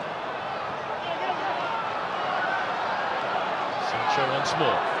 Sancho once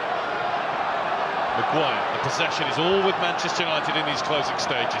more. Maguire, the possession is all with Manchester United in these closing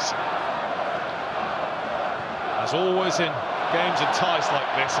stages. As always in games and ties like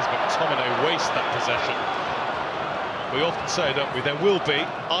this, as McTominay wastes that possession. We often say, don't we, there will be,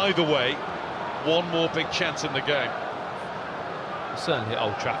 either way, one more big chance in the game. Certainly at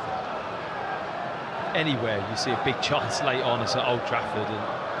Old Trafford. Anywhere you see a big chance late on, it's at Old Trafford.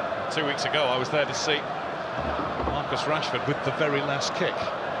 And 2 weeks ago I was there to see Marcus Rashford with the very last kick.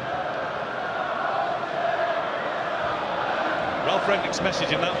 Ralph Rangnick's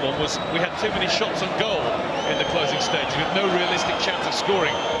message in that one was we had too many shots on goal in the closing stages with no realistic chance of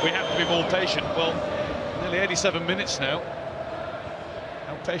scoring. We have to be more patient. Well, nearly 87 minutes now.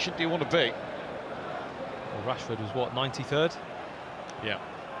 How patient do you want to be? Well, Rashford was what, 93rd? Yeah.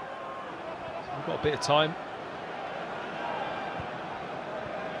 We've got a bit of time.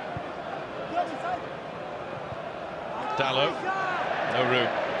 Dalot, no room.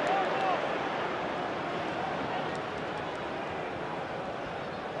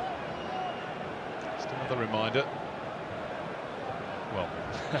 Just another reminder. Well,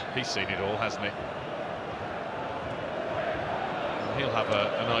 he's seen it all, hasn't he? And he'll have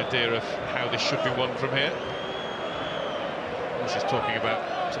an idea of how this should be won from here. This is talking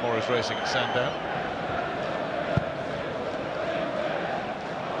about tomorrow's racing at Sandown.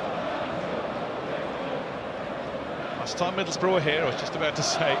 Last time Middlesbrough were here, I was just about to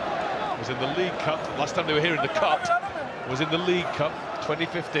say, was in the League Cup. Last time they were here in the Cup was in the League Cup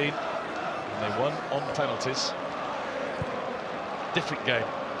 2015, and they won on penalties. Different game,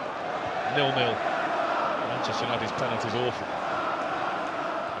 0-0. Manchester United's penalty's awful.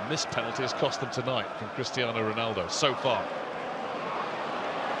 And this penalty has cost them tonight from Cristiano Ronaldo so far.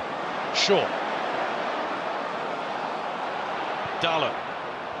 Shaw. Dalla.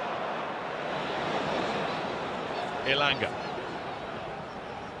 Elanga.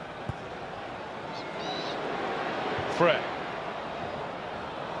 Fred.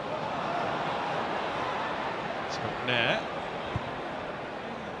 It's McNair.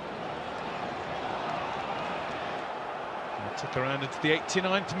 And took around into the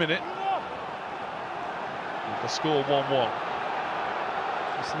 89th minute. With the score 1-1.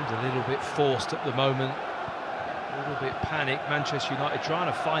 It seems a little bit forced at the moment. A little bit panicked. Manchester United trying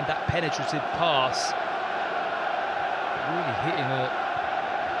to find that penetrative pass. Really hitting a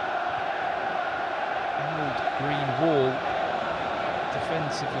emerald green wall.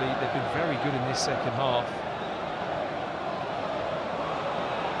 Defensively, they've been very good in this second half.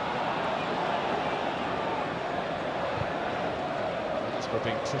 We're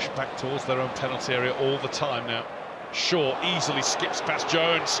being pushed back towards their own penalty area all the time now. Shaw easily skips past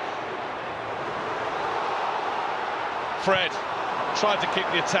Jones. Fred tried to keep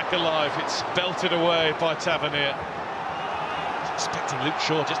the attack alive. It's belted away by Tavernier. Expecting Luke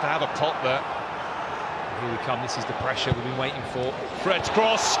Shaw just to have a pop there. Here we come, this is the pressure we've been waiting for. Fred's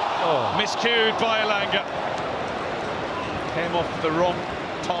cross, miscued by Elanga. Came off the wrong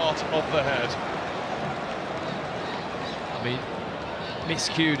part of the head. I mean,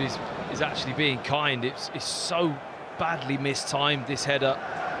 miscued is actually being kind. It's so badly mistimed, this header.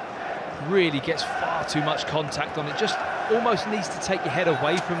 Really gets far too much contact on it. Just almost needs to take your head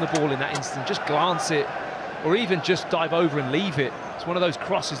away from the ball in that instant. Just glance it, or even just dive over and leave it. It's one of those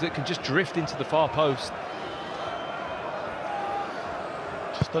crosses that can just drift into the far post.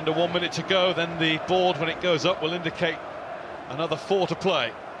 Just under 1 minute to go, then the board, when it goes up, will indicate another 4 to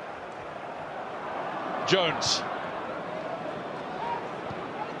play. Jones.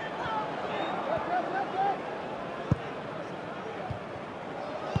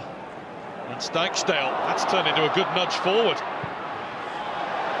 And Stikesdale, that's turned into a good nudge forward.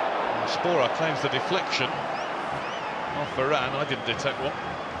 Spora claims the deflection off Varane. I didn't detect one.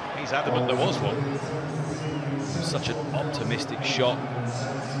 He's adamant there was one. Such an optimistic shot.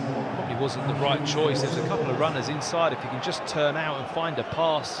 Probably wasn't the right choice. There's a couple of runners inside. If you can just turn out and find a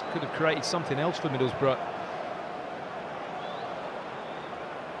pass, could have created something else for Middlesbrough.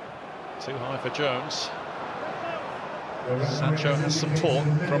 Too high for Jones. Sancho has support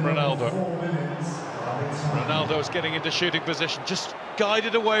from Ronaldo. Ronaldo's getting into shooting position, just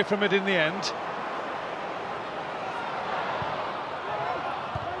guided away from it in the end.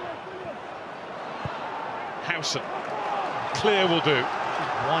 Howson, clear will do.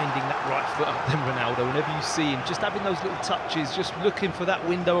 Just winding that right foot up then Ronaldo, whenever you see him, just having those little touches, just looking for that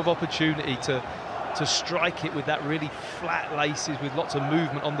window of opportunity to strike it with that really flat laces with lots of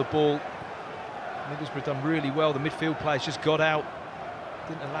movement on the ball. Middlesbrough done really well. The midfield players just got out,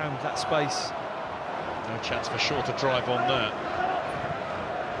 didn't allow him that space. No chance for Shaw to drive on there.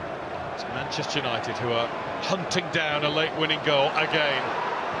 It's Manchester United who are hunting down a late winning goal again.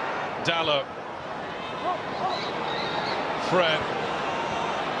 Dallo. Fred.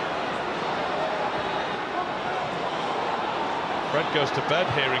 Fred goes to bed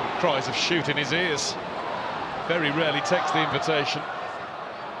hearing cries of shoot in his ears. Very rarely takes the invitation.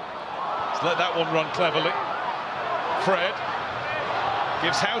 Let's let that one run cleverly. Fred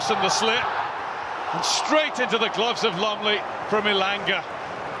gives Howson the slip. And straight into the gloves of Lumley from Elanga.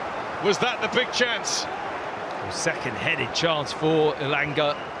 Was that the big chance? Second-headed chance for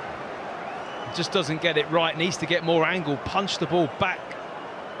Elanga. Just doesn't get it right, needs to get more angle, punch the ball back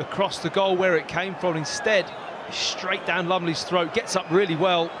across the goal where it came from. Instead, straight down Lumley's throat, gets up really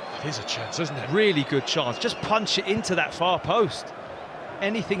well. It is a chance, isn't it? Really good chance. Just punch it into that far post.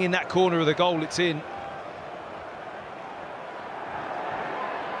 Anything in that corner of the goal, it's in.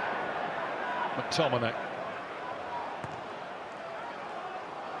 McTominay.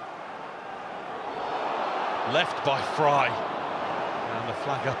 Left by Fry. And the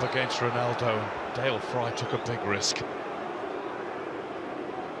flag up against Ronaldo. And Dale Fry took a big risk.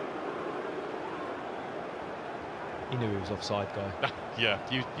 He knew he was offside, guy. Yeah,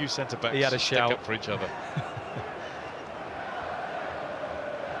 you centre-backs He had a stick shout up for each other.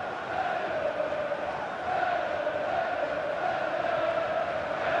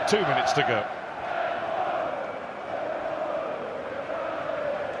 2 minutes to go.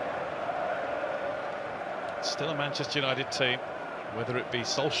 Still a Manchester United team, whether it be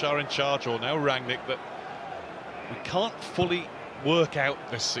Solskjaer in charge or now Rangnick, that we can't fully work out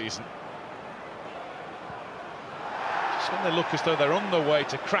this season. Just when they look as though they're on their way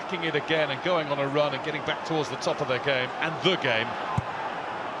to cracking it again and going on a run and getting back towards the top of their game and the game,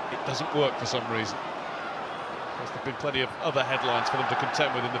 it doesn't work for some reason. Of course, there have been plenty of other headlines for them to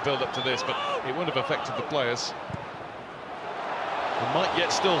contend with in the build-up to this, but it wouldn't have affected the players. They might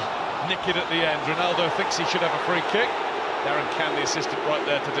yet still nick it at the end. Ronaldo thinks he should have a free kick. Darren Can, the assistant, right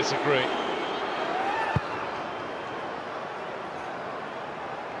there to disagree.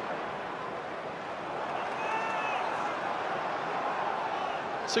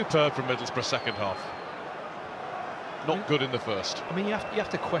 Superb from Middlesbrough second half. Not good in the first. I mean, you have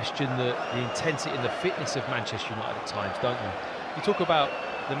to question the intensity and the fitness of Manchester United at times, don't you? You talk about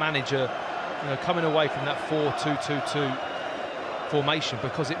the manager, you know, coming away from that 4-2-2-2 formation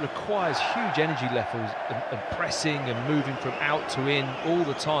because it requires huge energy levels and pressing and moving from out to in all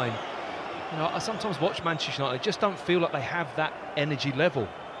the time. You know, I sometimes watch Manchester United, I just don't feel like they have that energy level,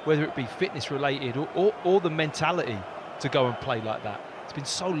 whether it be fitness related or the mentality to go and play like that. It's been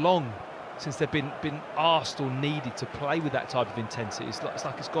so long since they've been asked or needed to play with that type of intensity. It's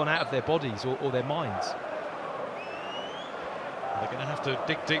like it's gone out of their bodies or their minds. They're going to have to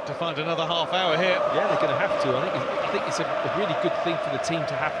dig deep to find another half hour here. Yeah, they're going to have to. I think it's a really good thing for the team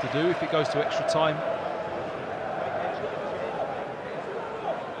to have to do if it goes to extra time.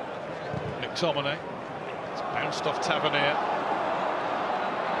 McTominay. It's bounced off Tavernier.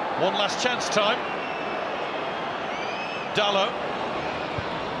 One last chance time. Dalot.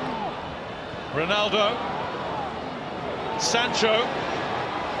 Ronaldo. Sancho.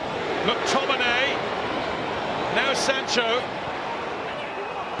 McTominay. Now Sancho.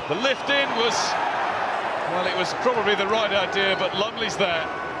 The lift in was, well, it was probably the right idea, but Lumley's there.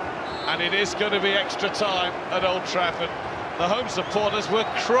 And it is going to be extra time at Old Trafford. The home supporters were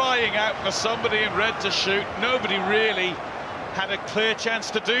crying out for somebody in red to shoot. Nobody really had a clear chance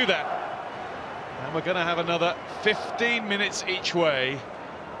to do that. And we're going to have another 15 minutes each way.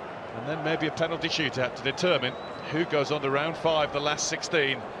 And then maybe a penalty shootout to determine who goes on to round 5, the last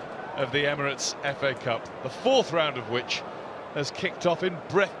 16 of the Emirates FA Cup. The fourth round of which has kicked off in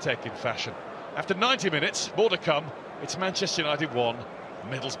breathtaking fashion. After 90 minutes, more to come. It's Manchester United 1,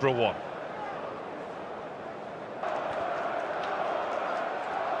 Middlesbrough 1.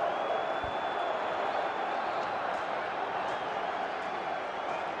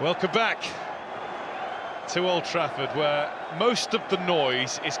 Welcome back to Old Trafford, where most of the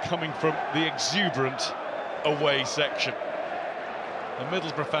noise is coming from the exuberant away section. The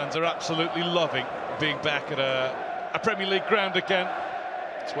Middlesbrough fans are absolutely loving being back at a Premier League ground again.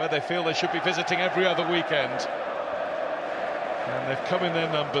 It's where they feel they should be visiting every other weekend. And they've come in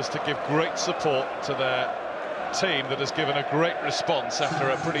their numbers to give great support to their team that has given a great response after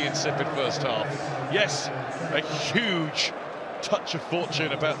a pretty insipid first half. Yes, a huge touch of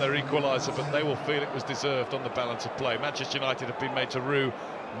fortune about their equaliser, but they will feel it was deserved on the balance of play. Manchester United have been made to rue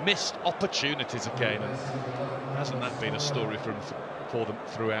missed opportunities again, and hasn't that been a story for them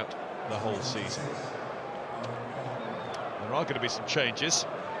throughout the whole season? There are going to be some changes.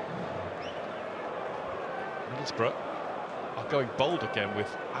 Middlesbrough are going bold again with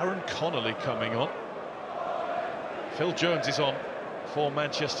Aaron Connolly coming on. Phil Jones is on for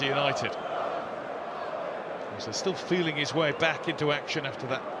Manchester United. So still feeling his way back into action after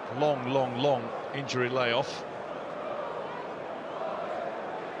that long injury layoff.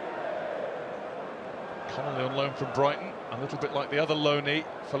 Connolly on loan from Brighton, a little bit like the other loanee,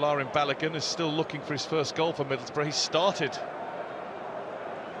 Folarin Balogun, is still looking for his first goal for Middlesbrough. He started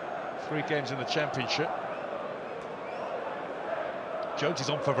 3 games in the Championship. Jones is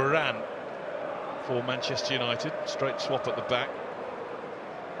on for Varane for Manchester United, straight swap at the back.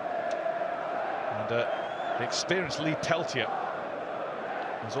 And the experienced Lee Peltier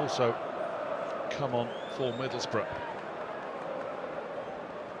has also come on for Middlesbrough.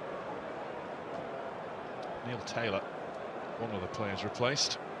 Neil Taylor, one of the players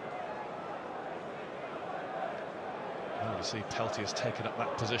replaced. Now you see Peltier's taken up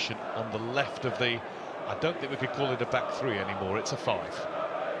that position on the left of the, I don't think we could call it a back 3 anymore, it's a 5.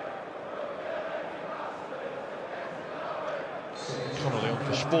 Connolly on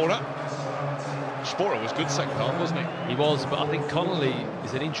for Spora. Spora was good second half, wasn't he? He was, but I think Connolly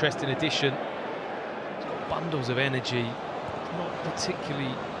is an interesting addition. He's got bundles of energy, not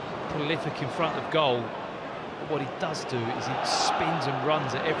particularly prolific in front of goal. But what he does do is he spins and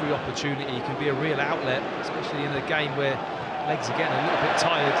runs at every opportunity. He can be a real outlet, especially in a game where Legs are getting a little bit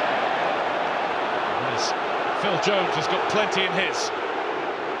tired. Yes. Phil Jones has got plenty in his.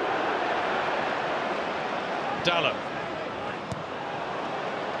 Dallam.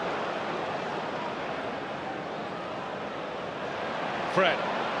 Fred.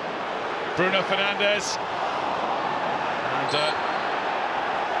 Bruno Fernandes. And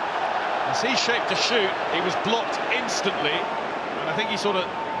as he shaped to shoot, he was blocked instantly. And I think he sort of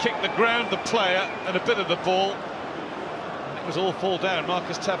kicked the ground, the player, and a bit of the ball. And it was all fall down.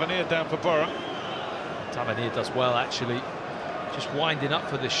 Marcus Tavernier down for Borough. Tavernier does well, actually. Just winding up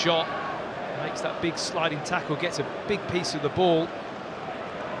for the shot. Makes that big sliding tackle, gets a big piece of the ball.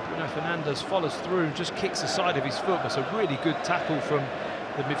 Bruno Fernandes follows through and just kicks the side of his foot. That's a really good tackle from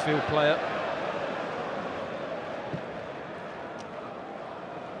the midfield player.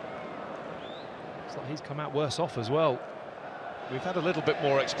 Looks like he's come out worse off as well. We've had a little bit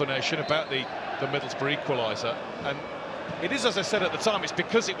more explanation about the Middlesbrough equaliser, and it is, as I said at the time, it's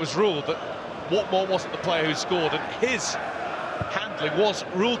because it was ruled that Watmore wasn't the player who scored, and his handling was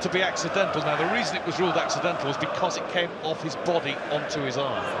ruled to be accidental. Now, the reason it was ruled accidental was because it came off his body onto his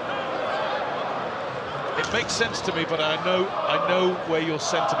arm. It makes sense to me, but I know where your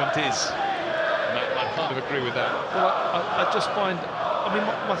sentiment is. And I kind of agree with that. Well, I just find, I mean,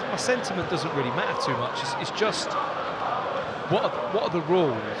 my sentiment doesn't really matter too much. It's just what are the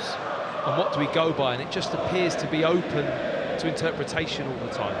rules and what do we go by? And it just appears to be open to interpretation all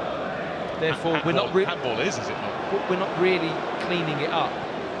the time. Therefore, handball is it not? We're not really cleaning it up,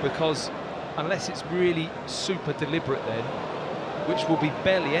 because unless it's really super deliberate, then, which will be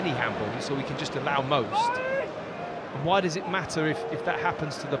barely any handball, so we can just allow most. And why does it matter if that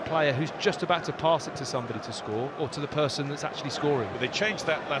happens to the player who's just about to pass it to somebody to score, or to the person that's actually scoring? Well, they changed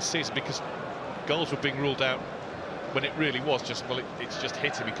that last season because goals were being ruled out when it really was just, well, it's just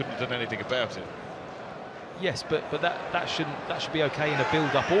hit him, he couldn't have done anything about it. Yes, but that should be okay in a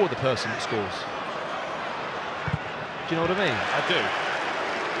build-up, or the person that scores. Do you know what I mean? I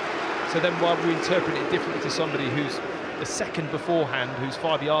do. So then why we interpret it differently to somebody who's a second beforehand, who's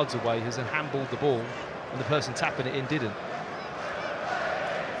 5 yards away, has then handballed the ball, and the person tapping it in didn't?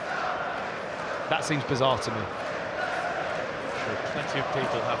 That seems bizarre to me. Sure, plenty of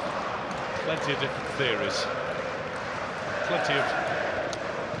people have plenty of different theories. Plenty of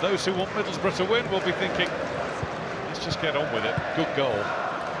those who want Middlesbrough to win will be thinking, let's just get on with it. Good goal.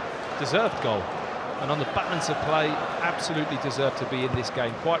 Deserved goal. And on the balance of play, absolutely deserved to be in this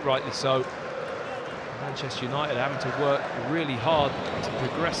game, quite rightly so. Manchester United having to work really hard to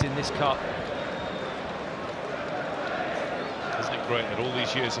progress in this cup. Isn't it great that all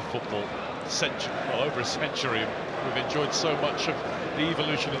these years of football, well, over a century, we've enjoyed so much of the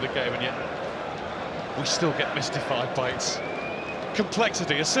evolution of the game, and yet we still get mystified by its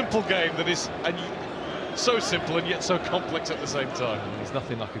complexity. A simple game that is so simple and yet so complex at the same time. There's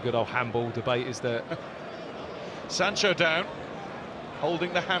nothing like a good old handball debate, is there? Sancho down,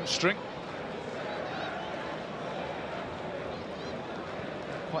 holding the hamstring.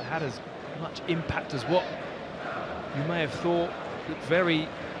 Quite had as much impact as what you may have thought. Looked very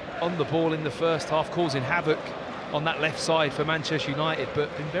on the ball in the first half, causing havoc on that left side for Manchester United,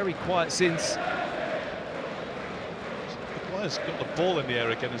 but been very quiet since. Has got the ball in the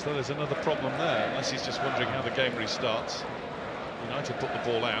air again, as though there's another problem there, unless he's just wondering how the game restarts. United put the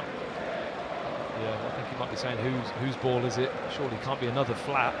ball out. Yeah, I think he might be saying whose ball is it? Surely can't be another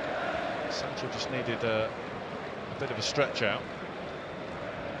flat. Sancho just needed a bit of a stretch out.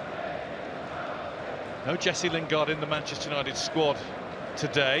 No Jesse Lingard in the Manchester United squad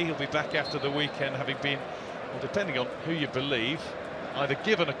today. He'll be back after the weekend, having been, well, depending on who you believe, either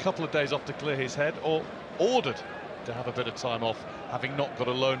given a couple of days off to clear his head or ordered to have a bit of time off, having not got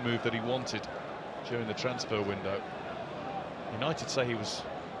a loan move that he wanted during the transfer window. United say he was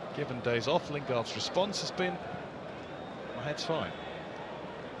given days off. Lingard's response has been, my head's fine.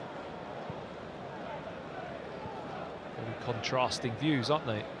 Very contrasting views, aren't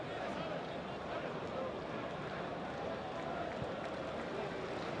they?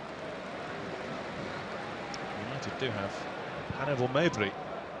 United do have Hannibal Mabry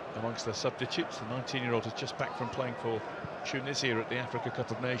amongst their substitutes. The 19-year-old is just back from playing for Tunisia at the Africa Cup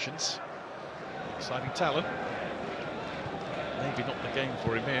of Nations. Exciting talent. Maybe not the game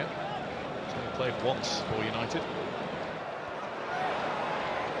for him here. He's only played once for United.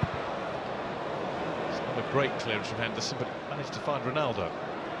 It's not a great clearance from Henderson, but managed to find Ronaldo.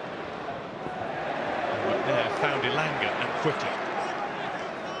 Right there, found Elanga, and quickly.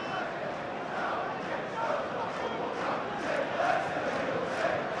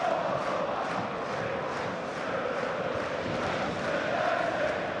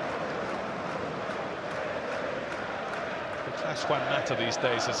 class Juan Mata these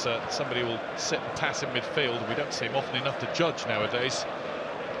days as somebody who will sit and pass in midfield. We don't see him often enough to judge nowadays.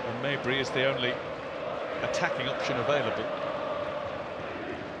 And Maybury is the only attacking option available.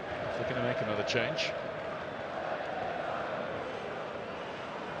 If they're going to make another change.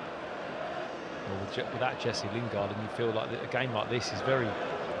 Well, without Jesse Lingard, and you feel like a game like this is very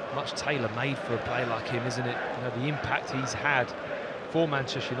much tailor-made for a player like him, isn't it? You know, the impact he's had for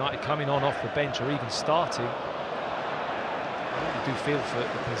Manchester United, coming on off the bench or even starting. I really do feel for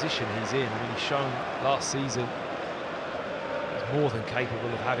the position he's in. I mean, he's shown last season he's more than capable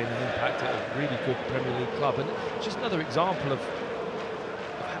of having an impact at a really good Premier League club. And just another example of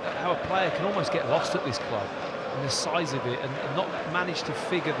how a player can almost get lost at this club and the size of it, and not manage to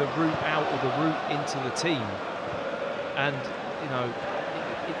figure the route out or the route into the team. And, you know,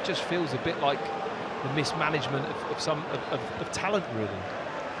 it just feels a bit like the mismanagement of talent, really.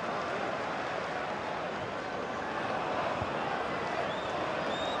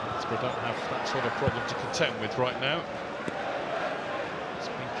 Middlesbrough don't have that sort of problem to contend with right now. It's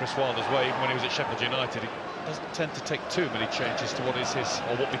been Chris Wilder's way, even when he was at Sheffield United. He doesn't tend to take too many changes to what is his,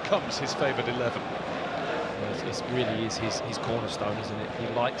 or what becomes his favoured 11. It really is his cornerstone, isn't it? He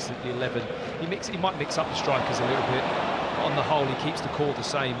likes the 11. He might mix up the strikers a little bit. On the whole, he keeps the core the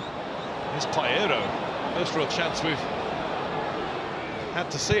same. Here's Paero. First real chance we've had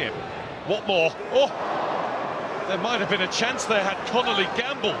to see him. What more? Oh! There might have been a chance there had Connolly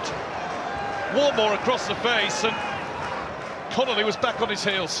gambled. Watmore across the face, and Connolly was back on his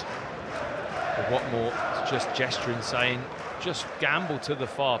heels. But Watmore is just gesturing, saying, just gamble to the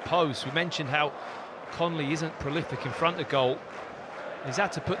far post. We mentioned how Connolly isn't prolific in front of goal. He's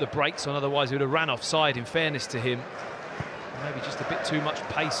had to put the brakes on, otherwise he would have ran offside, in fairness to him. Maybe just a bit too much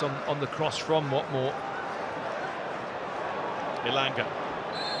pace on the cross from Watmore. Elanga.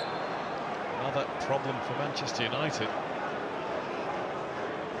 Another problem for Manchester United.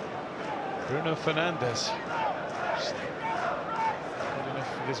 Bruno Fernandes. Just got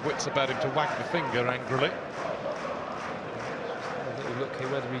enough of his wits about him to wag the finger angrily. A little look here,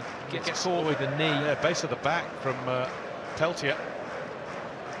 whether he gets caught with the knee. Yeah, base of the back from Peltier.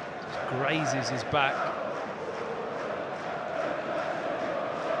 Just grazes his back.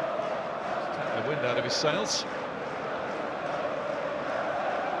 The wind out of his sails.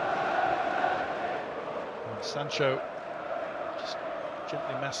 And Sancho just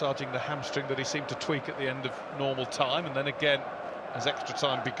gently massaging the hamstring that he seemed to tweak at the end of normal time, and then again as extra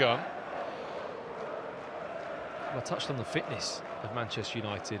time begun. Well, I touched on the fitness of Manchester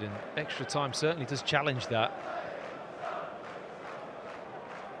United, and extra time certainly does challenge that.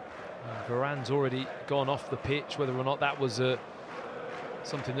 And Varane's already gone off the pitch. Whether or not that was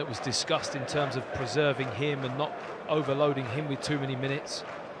something that was discussed in terms of preserving him and not overloading him with too many minutes.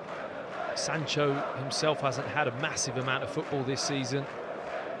 Sancho himself hasn't had a massive amount of football this season.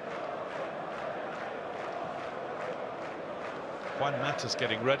 Juan Mata's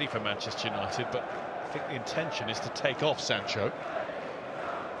getting ready for Manchester United, but I think the intention is to take off Sancho.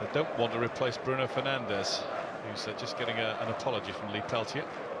 They don't want to replace Bruno Fernandes, who's just getting an apology from Lee Peltier.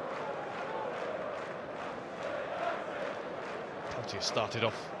 Peltier started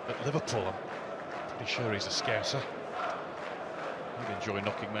off at Liverpool. I'm pretty sure he's a Scouser. He'd enjoy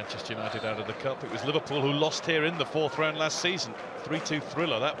knocking Manchester United out of the Cup. It was Liverpool who lost here in the 4th round last season. 3-2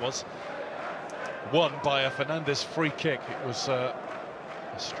 thriller that was. Won by a Fernandes free kick. It was a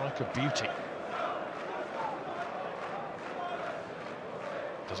strike of beauty.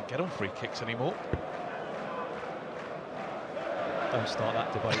 Doesn't get on free kicks anymore. Don't start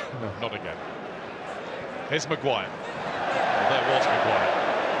that debate. No, not again. Here's Maguire. Well, there was Maguire.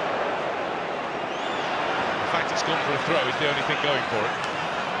 The fact it's gone for a throw is the only thing going for it.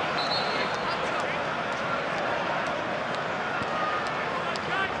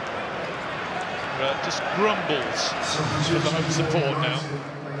 Just grumbles from the home support now.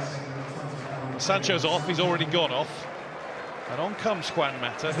 Sancho's off, he's already gone off. And on comes Juan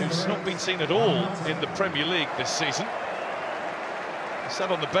Mata, who's not been seen at all in the Premier League this season. He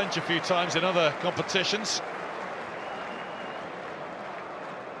sat on the bench a few times in other competitions.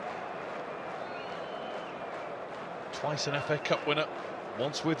 Twice an FA Cup winner,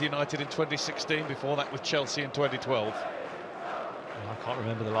 once with United in 2016, before that with Chelsea in 2012. I can't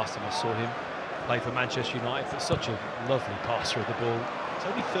remember the last time I saw him play for Manchester United, but such a lovely passer of the ball. It's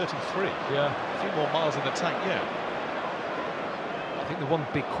only 33. Yeah. A few more miles in the tank, yeah. I think the one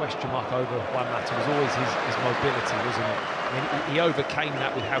big question mark over Juan Mata was always his mobility, wasn't it? I mean, he overcame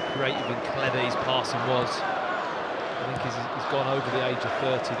that with how creative and clever his passing was. I think he's gone over the age of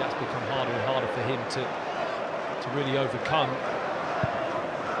 30. That's become harder and harder for him to really overcome.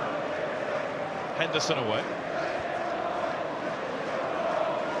 Henderson away.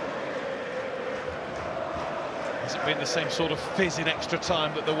 Hasn't been the same sort of fizz in extra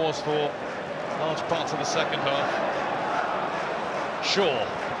time that there was for large parts of the second half. Shaw.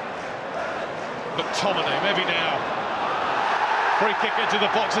 McTominay, maybe now. Free kick into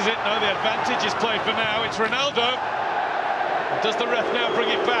the box, is it? No, the advantage is played for now. It's Ronaldo. Does the ref now bring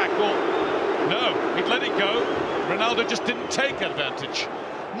it back? Well, no, he'd let it go. Ronaldo just didn't take advantage.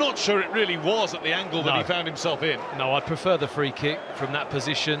 Not sure it really was at the angle that he found himself in. No, I'd prefer the free kick from that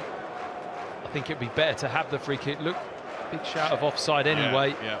position. I think it'd be better to have the free kick. Look, big shout of offside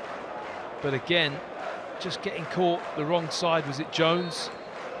anyway. Yeah. But again, just getting caught the wrong side. Was it Jones?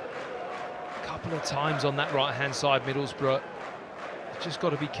 A couple of times on that right-hand side, Middlesbrough. Just got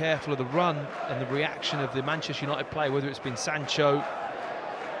to be careful of the run and the reaction of the Manchester United player, whether it's been Sancho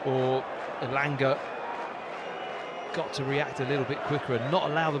or Elanga. Got to react a little bit quicker and not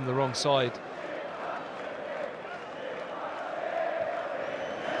allow them the wrong side.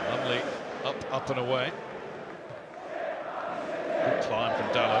 Lumley up and away. Good climb from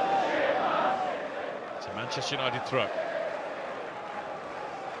Dalot. It's a Manchester United throw.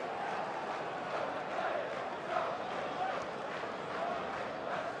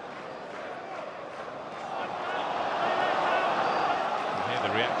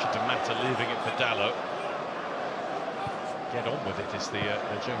 Reaction to Mata, leaving it for Dalot. Get on with it is the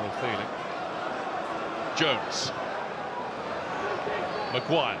general feeling. Jones.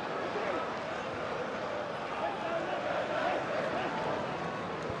 Maguire.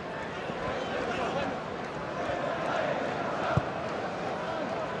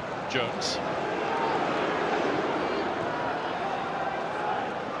 Jones.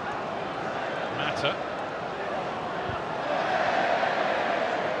 Mata.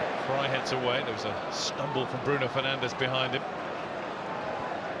 Fry heads away. There was a stumble from Bruno Fernandes behind him.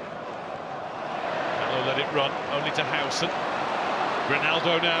 Dalot let it run, only to Howson.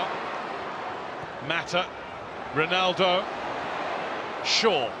 Ronaldo now. Mata. Ronaldo.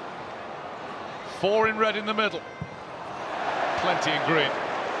 Shaw. 4 in red in the middle. Plenty in green.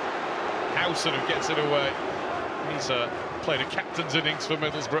 Howson who gets it away. He's played a captain's innings for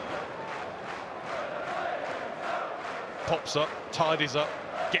Middlesbrough. Pops up, tidies up.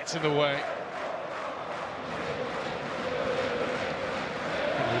 Gets in the way.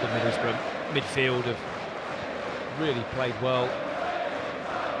 I think the Middlesbrough midfield have really played well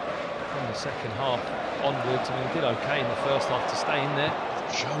from the second half onwards. I mean, they did okay in the first half to stay in there.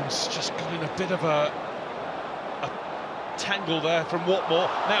 Jones just got in a bit of a tangle there from Watmore.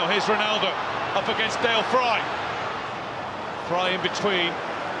 Now here's Ronaldo up against Dale Fry. Fry in between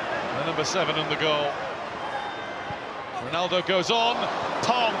the number 7 and the goal. Ronaldo goes on,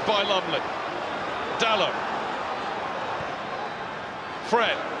 palmed by Lumley. Dalot.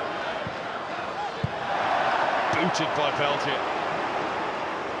 Fred. Booted by Peltier.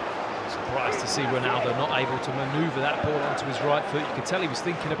 Surprised to see Ronaldo not able to manoeuvre that ball onto his right foot. You could tell he was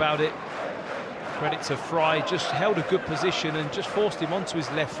thinking about it. Credit to Fry, just held a good position and just forced him onto his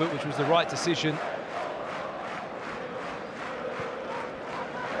left foot, which was the right decision.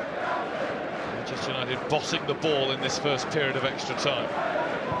 Manchester United bossing the ball in this first period of extra time.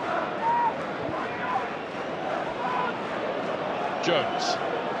 Jones.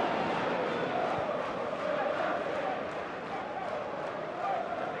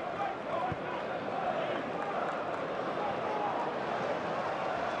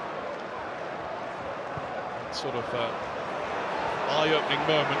 Sort of eye-opening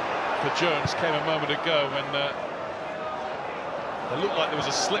moment for Jones came a moment ago when it looked like there was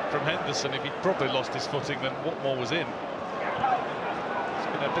a slip from Henderson. If he'd probably lost his footing, then Watmore was in. It's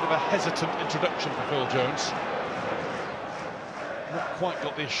been a bit of a hesitant introduction for Phil Jones. Not quite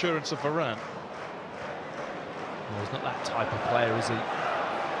got the assurance of Varane. Well, he's not that type of player, is he?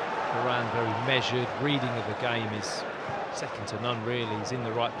 Varane very measured, reading of the game is second to none, really. He's in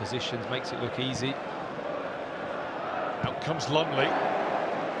the right positions, makes it look easy. Out comes Lumley.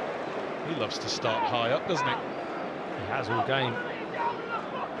 He loves to start high up, doesn't he? He has all game.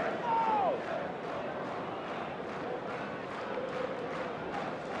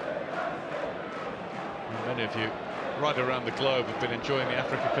 Many of you right around the globe have been enjoying the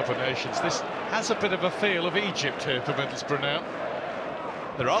Africa Cup of Nations. This has a bit of a feel of Egypt here for Middlesbrough now.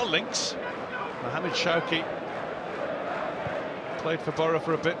 There are links. Mohamed Shawki played for Borough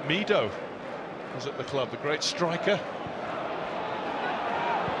for a bit. Mido was at the club, the great striker.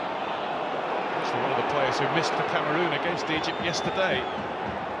 Actually one of the players who missed for Cameroon against Egypt yesterday.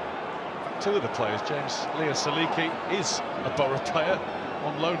 In fact, 2 of the players, James Leah Saliki is a Borough player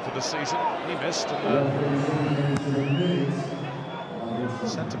on loan for the season. He missed.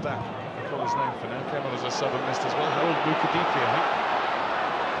 Centre-back, I call his name for now, came on as a sub and missed as well. Harold Mukadifi, I think.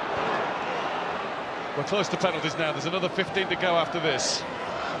 We're close to penalties now. There's another 15 to go after this.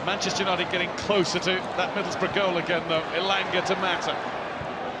 Manchester United getting closer to that Middlesbrough goal again, though. Elanga to Mata.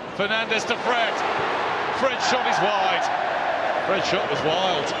 Fernandes to Fred. Fred's shot is wide. Fred's shot was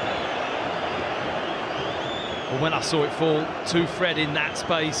wild. Well, when I saw it fall to Fred in that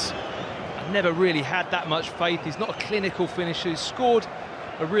space, I never really had that much faith. He's not a clinical finisher. He's scored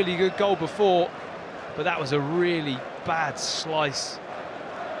a really good goal before, but that was a really bad slice.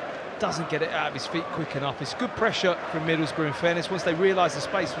 Doesn't get it out of his feet quick enough. It's good pressure from Middlesbrough, in fairness. Once they realised the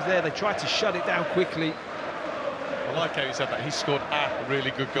space was there, they tried to shut it down quickly. I like how you said that. He scored a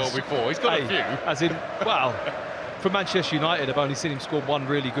really good goal before. He's got a few. As in, well, for Manchester United, I've only seen him score one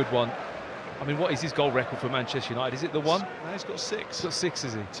really good one. I mean, what is his goal record for Manchester United? Is it the one? No, he's got 6. He's got 6,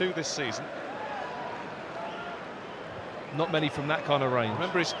 is he? 2 this season. Not many from that kind of range.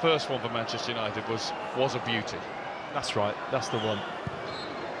 Remember his first one for Manchester United was a beauty. That's right, that's the one.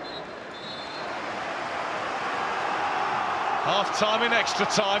 Half-time in extra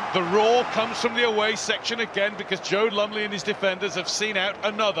time. The roar comes from the away section again because Joe Lumley and his defenders have seen out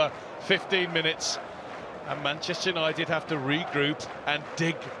another 15 minutes. And Manchester United have to regroup and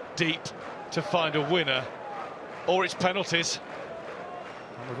dig deep to find a winner, or it's penalties.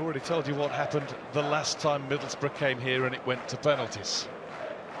 And we've already told you what happened the last time Middlesbrough came here and it went to penalties.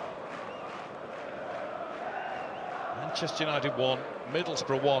 Manchester United won,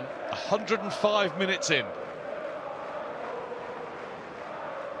 Middlesbrough won, 105 minutes in.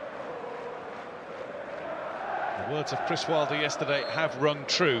 The words of Chris Wilder yesterday have rung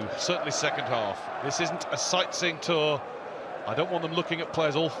true, certainly second half. This isn't a sightseeing tour. I don't want them looking at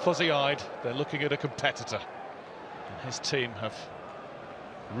players all fuzzy-eyed. They're looking at a competitor. And his team have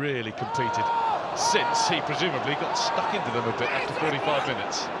really competed since he presumably got stuck into them a bit after 45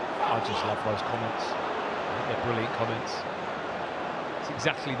 minutes. I just love those comments. I think they're brilliant comments. It's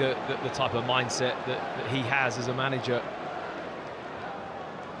exactly the type of mindset that he has as a manager.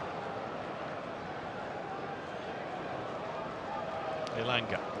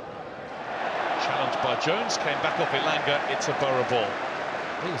 Elanga. Challenged by Jones, came back off Elanga, it's a Borough ball.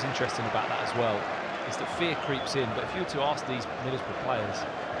 I think what's interesting about that as well is that fear creeps in, but if you were to ask these Middlesbrough players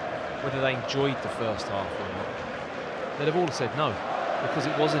whether they enjoyed the first half or not, they'd have all said no, because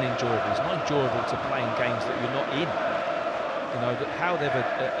it wasn't enjoyable. It's not enjoyable to play in games that you're not in. You know, that how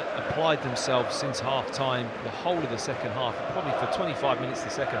they've applied themselves since half-time, the whole of the second half, probably for 25 minutes the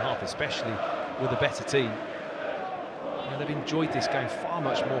second half especially, with a better team. You know, they've enjoyed this game far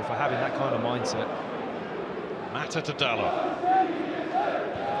much more for having that kind of mindset. Mata to Dallo.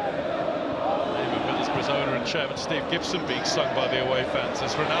 Name of Middlesbrough's owner and chairman Steve Gibson being sung by the away fans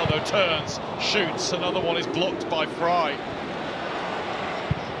as Ronaldo turns, shoots, another one is blocked by Fry.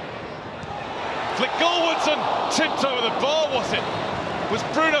 Flick goalwards and tipped over the bar, was it? Was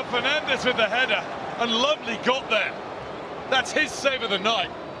Bruno Fernandes with the header, and Lumley got there. That's his save of the night.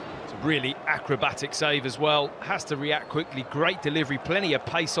 It's a really acrobatic save as well. Has to react quickly. Great delivery, plenty of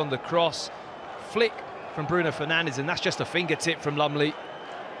pace on the cross. Flick from Bruno Fernandes, and that's just a fingertip from Lumley.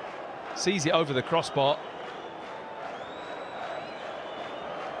 Sees it over the crossbar.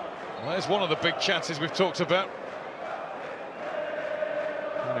 Well, there's one of the big chances we've talked about.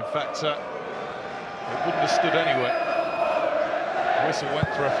 And in fact, it wouldn't have stood anywhere. The whistle went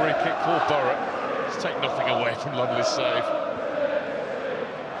for a free kick for Borough. Let's take nothing away from Lumley's save.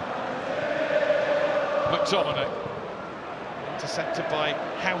 McTominay. Intercepted by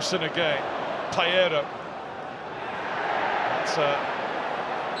Howson again. Paero. That's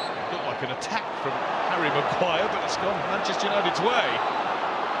looked like an attack from Harry Maguire, but it's gone Manchester United's way.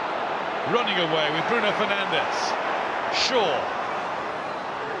 Running away with Bruno Fernandes. Shaw.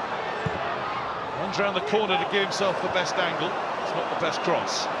 Runs around the corner to give himself the best angle. It's not the best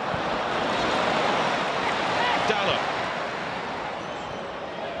cross. Dallo.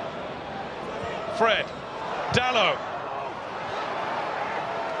 Fred. Dallo.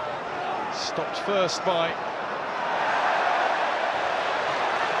 Stopped first by...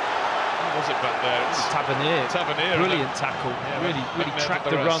 Who was it back there? It's Tavernier. Tavernier. Brilliant tackle. Yeah, really tracked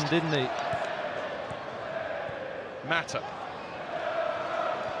the run, didn't he? Mata.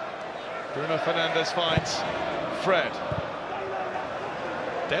 Bruno Fernandes finds Fred.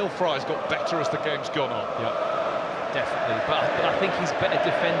 Dale Fry's got better as the game's gone on. Yeah, definitely. But I think he's a better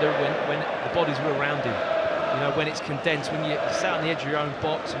defender when the bodies are around him. You know, when it's condensed, when you're sat on the edge of your own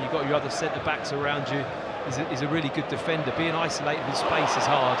box and you've got your other centre-backs around you, he's a really good defender. Being isolated in space is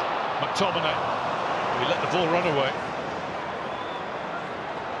hard. McTominay. He let the ball run away.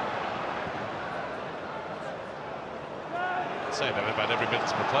 Say that about every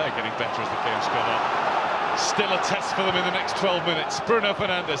Middlesbrough player getting better as the game's gone on. Still a test for them in the next 12 minutes. Bruno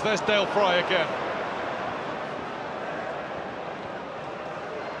Fernandes, there's Dale Fry again.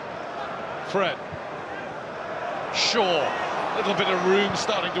 Fred. Shaw. A little bit of room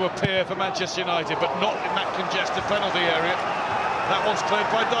starting to appear for Manchester United, but not in that congested penalty area. That one's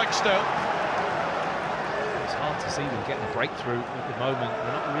cleared by Dijksteel. It's hard to see them getting a breakthrough at the moment.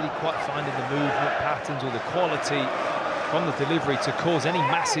 They're not really quite finding the movement patterns or the quality from the delivery to cause any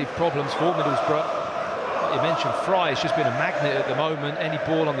massive problems for Middlesbrough. Like you mentioned, Fry has just been a magnet at the moment. Any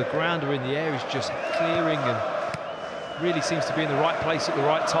ball on the ground or in the air is just clearing and really seems to be in the right place at the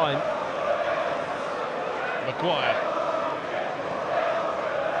right time. Maguire.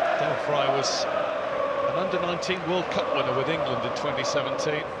 Del Fry was an under-19 World Cup winner with England in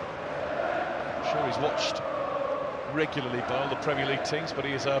 2017. I'm sure he's watched regularly by all the Premier League teams, but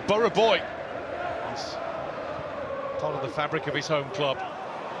he is a Borough boy. He's part of the fabric of his home club.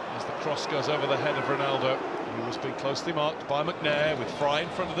 As the cross goes over the head of Ronaldo, who was being closely marked by McNair, with Fry in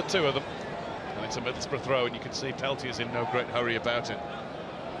front of the two of them. And it's a Middlesbrough throw, and you can see Peltier's in no great hurry about it.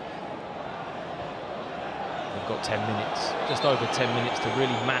 They've got 10 minutes, just over 10 minutes to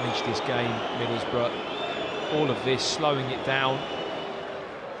really manage this game, Middlesbrough. All of this, slowing it down,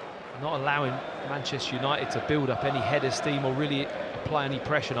 not allowing Manchester United to build up any head of steam or really apply any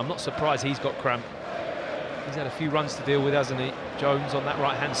pressure. And I'm not surprised he's got cramp. He's had a few runs to deal with, hasn't he? Jones on that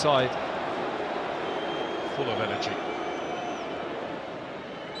right-hand side. Full of energy.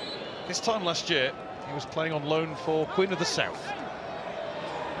 This time last year, he was playing on loan for Queen of the South,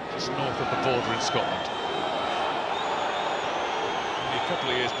 just north of the border in Scotland. Only a couple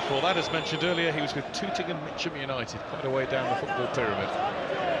of years before that, as mentioned earlier, he was with Tooting and Mitcham United, quite a way down the football pyramid.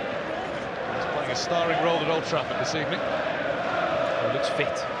 He's playing a starring role at Old Trafford this evening. He looks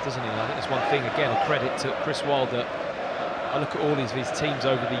fit, doesn't he? I think that's one thing, again, a credit to Chris Wilder. I look at all of his teams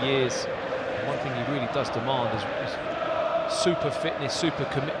over the years, and one thing he really does demand is super fitness, super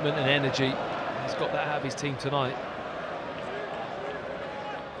commitment and energy. He's got that out of his team tonight.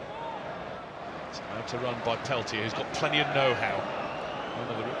 It's now to run by Peltier, who's got plenty of know-how.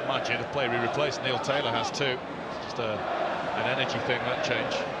 Mind you, the player he replaced, Neil Taylor, has too. It's just an energy thing, that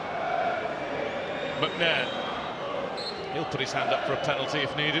change. McNair. He'll put his hand up for a penalty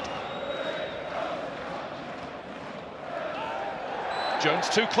if needed. Jones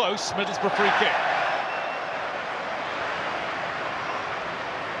too close, Middlesbrough free kick.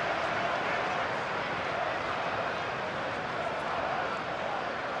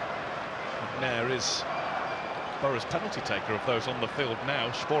 McNair is Borough's penalty taker of those on the field now.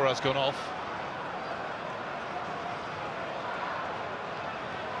 Spora's gone off.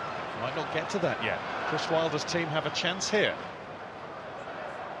 Might not get to that yet. Chris Wilder's team have a chance here.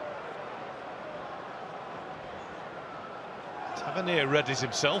 Tavernier readies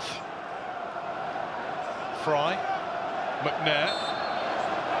himself. Fry, McNair,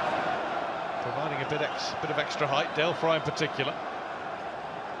 providing a bit of extra height. Del Fry in particular.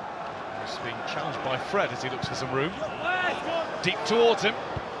 He's being challenged by Fred as he looks for some room. Deep towards him.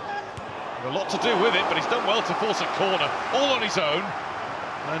 A lot to do with it, but he's done well to force a corner, all on his own.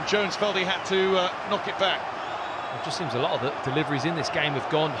 And Jones felt he had to knock it back. It just seems a lot of the deliveries in this game have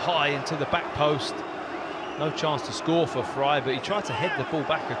gone high into the back post. No chance to score for Fry, but he tried to head the ball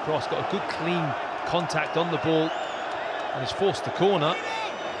back across, got a good clean contact on the ball, and has forced the corner.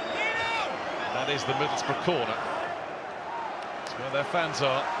 That is the Middlesbrough corner. It's where their fans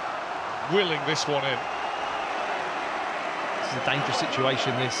are, willing this one in. This is a dangerous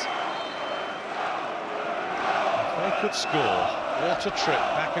situation, this. If they could score, what a trip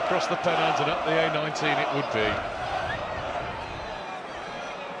back across the Pennines and up the A19 it would be.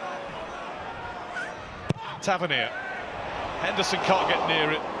 Tavernier. Henderson can't get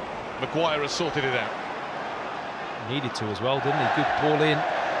near it. Maguire has sorted it out. Needed to as well, didn't he? Good ball in,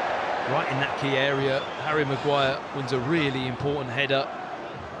 right in that key area. Harry Maguire wins a really important header.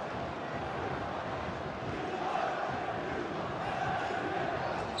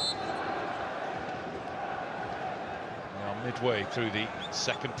 Midway through the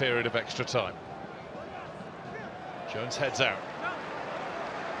second period of extra time. Jones heads out.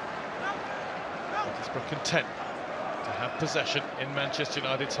 Middlesbrough content to have possession in Manchester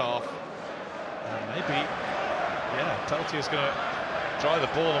United's half. And maybe, yeah, Peltier's going to try the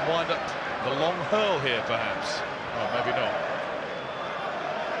ball and wind up the long hurl here, perhaps. Oh, maybe not.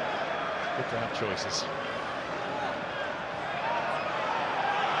 Good to have choices.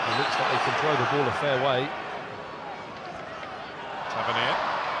 It looks like they can throw the ball a fair way. Tavernier,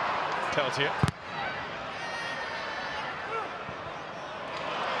 Peltier.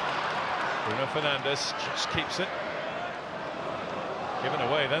 Bruno Fernandes just keeps it. Given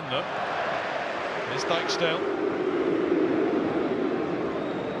away then, though. Here's Dijksteel.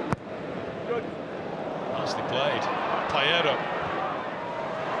 Good. Nicely played. Paero.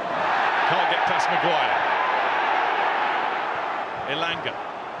 Can't past Maguire. Elanga.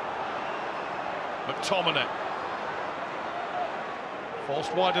 McTominay.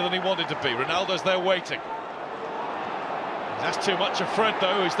 Forced wider than he wanted to be. Ronaldo's there waiting. That's too much of Fred,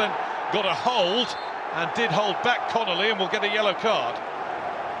 though, who's then got a hold and did hold back Connolly and will get a yellow card.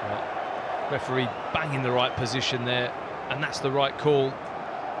 Well, referee banging the right position there, and that's the right call.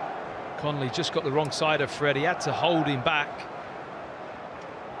 Connolly just got the wrong side of Fred. He had to hold him back.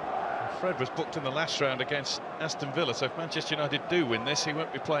 Fred was booked in the last round against Aston Villa, so if Manchester United do win this, he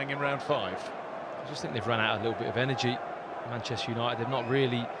won't be playing in round 5. I just think they've run out a little bit of energy. Manchester United, they've not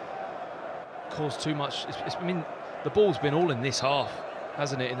really caused too much. I mean, the ball's been all in this half,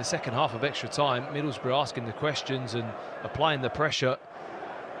 hasn't it? In the second half of extra time, Middlesbrough asking the questions and applying the pressure.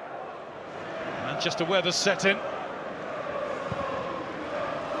 Manchester weather's set in.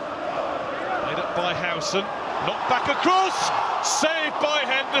 Made up by Howson. Knocked back across. Saved by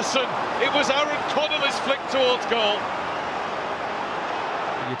Henderson. It was Aaron Connolly's flick towards goal.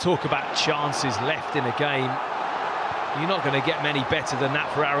 You talk about chances left in a game. You're not going to get many better than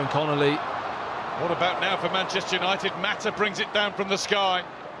that for Aaron Connolly. What about now for Manchester United? Mata brings it down from the sky.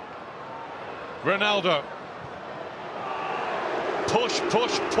 Ronaldo. Push,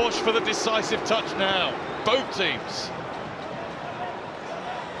 push, push for the decisive touch now. Both teams.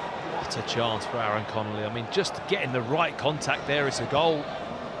 What a chance for Aaron Connolly. I mean, just getting the right contact there is a goal.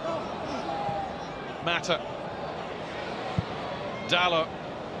 Mata. Dallo.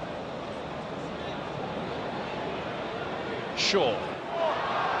 Shaw.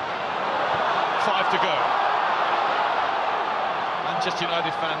 5 to go. Manchester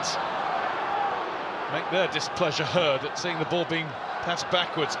United fans make their displeasure heard at seeing the ball being passed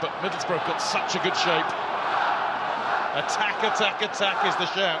backwards, but Middlesbrough got such a good shape. Attack, attack, attack is the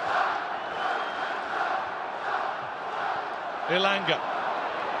shout. Elanga.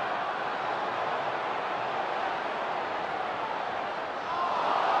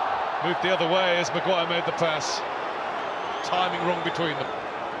 Moved the other way as Maguire made the pass. Timing wrong between them.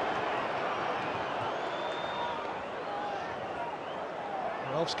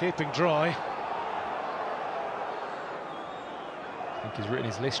 Ralph's keeping dry. I think he's written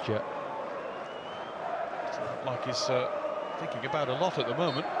his list yet. It's not like he's thinking about a lot at the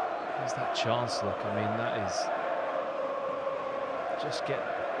moment. There's that chance, look. I mean, that is... Just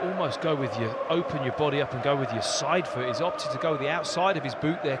almost go with your... Open your body up and go with your side foot. He's opted to go the outside of his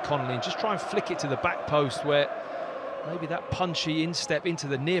boot there, Connolly, and just try and flick it to the back post where maybe that punchy instep into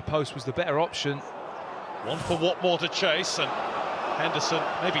the near post was the better option. One for Watmore to chase, and Henderson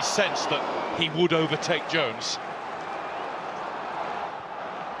maybe sensed that he would overtake Jones.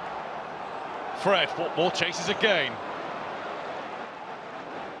 Fred, Watmore chases again.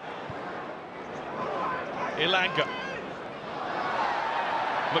 Elanga.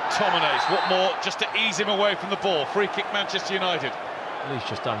 McTominay's Watmore just to ease him away from the ball. Free kick Manchester United. Well, he's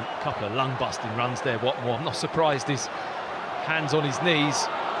just done a couple of lung-busting runs there, Watmore. I'm not surprised his hands on his knees,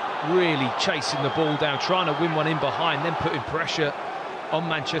 really chasing the ball down, trying to win one in behind, then putting pressure on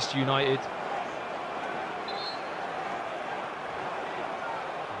Manchester United.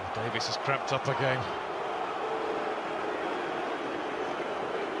 Davis has cramped up again.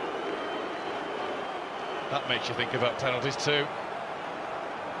 That makes you think about penalties too.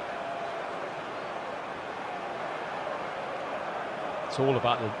 It's all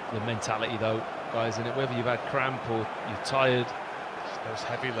about the mentality though, guys, isn't it? Whether you've had cramp or you're tired. Those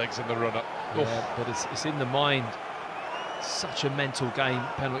heavy legs in the run-up. Yeah, but it's in the mind. Such a mental game,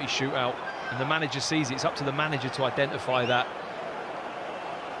 penalty shootout. And the manager sees it. It's up to the manager to identify that.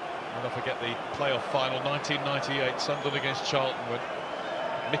 And don't forget the playoff final, 1998, Sunderland against Charlton, when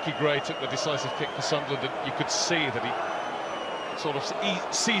Mickey Gray took the decisive kick for Sunderland, and you could see that he sort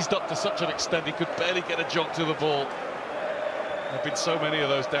of seized up to such an extent he could barely get a jog to the ball. There have been so many of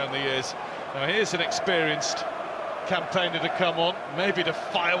those down the years. Now here's an experienced campaigner to come on, maybe to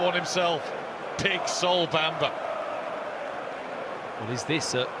fire one himself. Big Sol Bamba. Well, is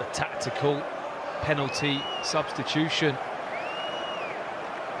this a tactical penalty substitution?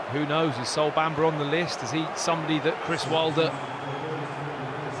 Who knows? Is Sol Bamba on the list? Is he somebody that Chris Wilder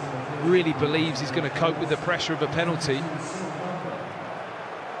really believes he's going to cope with the pressure of a penalty?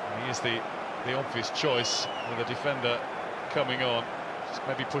 He is the obvious choice with a defender coming on. Just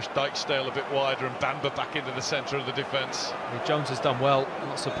maybe push Dijksteel a bit wider and Bamba back into the centre of the defence. I mean, Jones has done well. I'm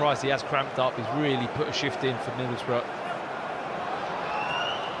not surprised he has cramped up. He's really put a shift in for Middlesbrough.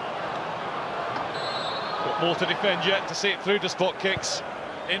 Got more to defend yet, to see it through to spot kicks.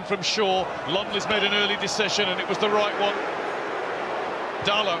 In from Shaw. Lumley's made an early decision and it was the right one.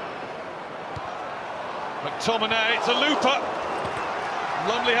 Dallo. McTominay, it's a looper.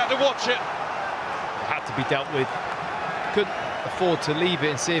 Lumley had to watch it. to be dealt with. Couldn't afford to leave it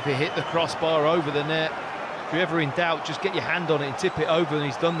and see if it hit the crossbar over the net. If you're ever in doubt, just get your hand on it and tip it over, and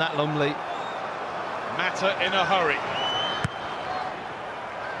he's done that, Lumley. Mata in a hurry.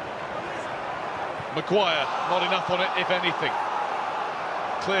 Maguire, not enough on it, if anything.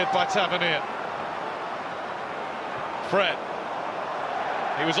 Cleared by Tavernier. Fred.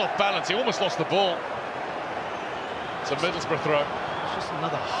 He was off balance, he almost lost the ball. It's a Middlesbrough throw. It's just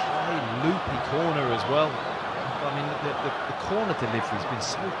another high, loopy corner as well. I mean, the corner delivery's been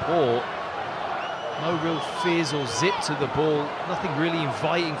so poor. No real fizz or zip to the ball. Nothing really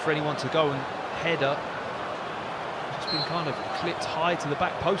inviting for anyone to go and header. Just been kind of clipped high to the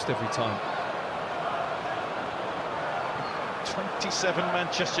back post every time. 27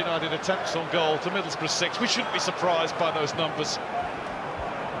 Manchester United attempts on goal to Middlesbrough 6. We shouldn't be surprised by those numbers.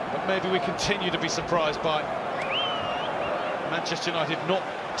 But maybe we continue to be surprised by Manchester United not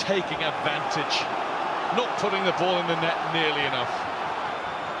taking advantage, not putting the ball in the net nearly enough.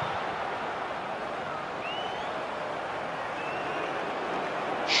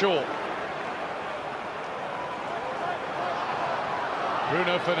 Shaw.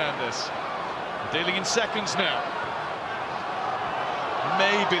 Bruno Fernandes. Dealing in seconds now.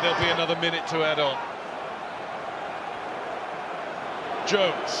 Maybe there'll be another minute to add on.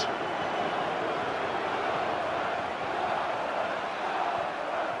 Jones.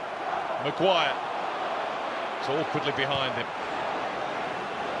 Maguire. It's awkwardly behind him.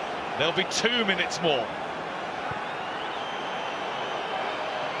 There'll be 2 minutes more.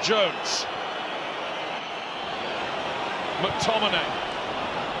 Jones. McTominay.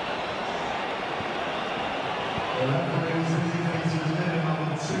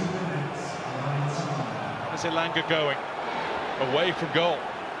 Where's Elanga going? Away from goal.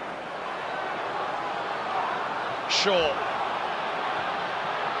 Shaw.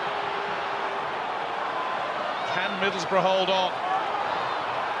 Can Middlesbrough hold on?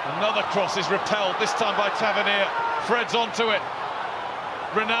 Another cross is repelled, this time by Tavernier. Fred's onto it.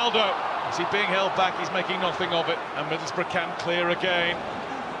 Ronaldo. Is he being held back? He's making nothing of it, and Middlesbrough can clear again.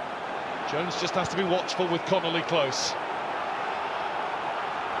 Jones just has to be watchful with Connolly close.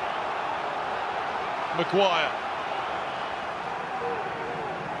 Maguire.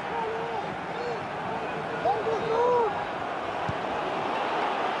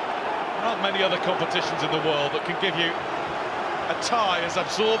 There aren't many other competitions in the world that can give you a tie as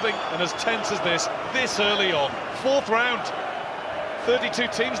absorbing and as tense as this early on. 4th round. 32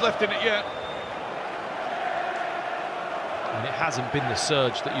 teams left in it yet. And it hasn't been the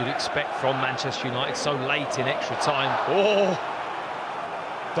surge that you'd expect from Manchester United so late in extra time. Oh,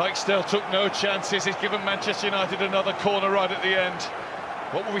 Dijksteel took no chances. He's given Manchester United another corner right at the end.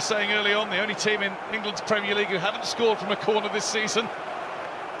 What were we saying early on? The only team in England's Premier League who haven't scored from a corner this season.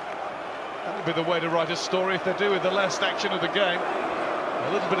 That would be the way to write a story if they do with the last action of the game.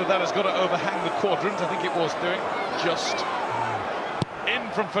 A little bit of that has got to overhang the quadrant. I think it was doing. Just in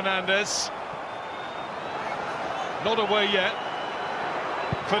from Fernandes. Not away yet.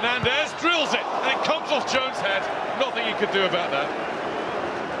 Fernandes drills it, and it comes off Jones' head. Nothing he could do about that.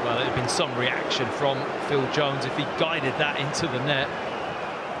 Well, there'd been some reaction from Phil Jones if he guided that into the net.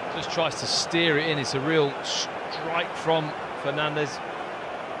 Just tries to steer it in. It's a real strike from Fernandes.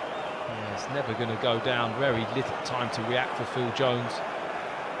 Yeah, it's never going to go down. Very little time to react for Phil Jones.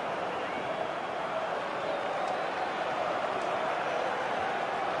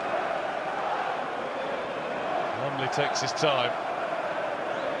 Lumley takes his time.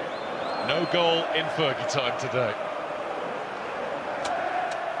 No goal in Fergie time today.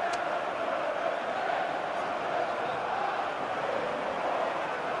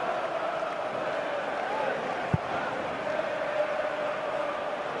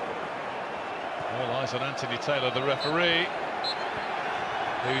 All eyes on Anthony Taylor, the referee,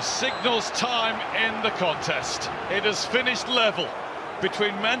 who signals time in the contest. It has finished level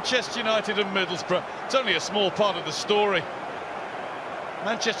between Manchester United and Middlesbrough. It's only a small part of the story.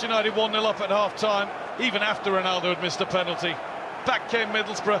 Manchester United 1-0 up at half-time, even after Ronaldo had missed a penalty. Back came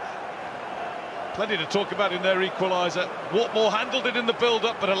Middlesbrough. Plenty to talk about in their equaliser. Watmore handled it in the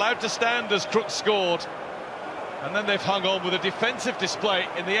build-up, but allowed to stand as Crooks scored. And then they've hung on with a defensive display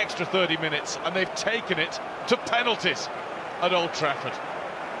in the extra 30 minutes, and they've taken it to penalties at Old Trafford.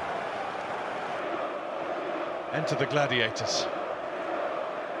 Enter the Gladiators.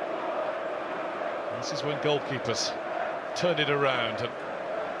 This is when goalkeepers turn it around, and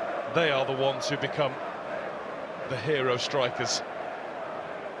they are the ones who become the hero strikers.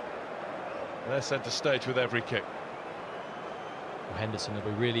 They're centre stage with every kick. Well, Henderson will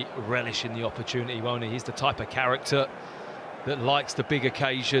be really relishing the opportunity, won't he? He's the type of character that likes the big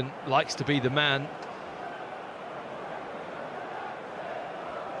occasion, likes to be the man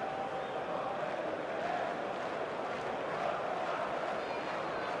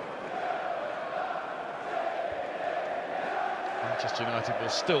Manchester United will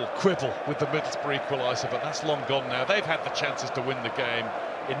still quibble with the Middlesbrough equaliser, but that's long gone now. They've had the chances to win the game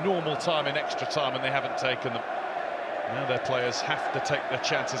in normal time, in extra time, and they haven't taken them. Now their players have to take their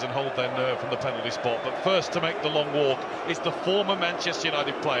chances and hold their nerve from the penalty spot. But first to make the long walk is the former Manchester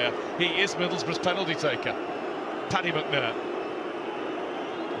United player. He is Middlesbrough's penalty taker, Paddy McNair.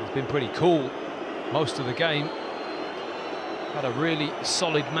 He's been pretty cool most of the game. Had a really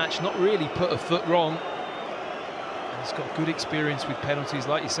solid match, not really put a foot wrong. He's got good experience with penalties,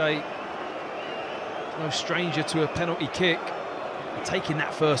 like you say. No stranger to a penalty kick. Taking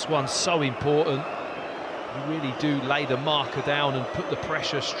that first one, so important. You really do lay the marker down and put the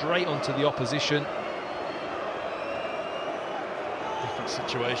pressure straight onto the opposition. Different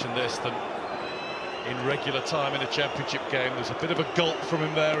situation this than in regular time in a championship game. There's a bit of a gulp from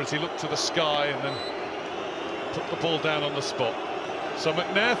him there as he looked to the sky and then put the ball down on the spot. So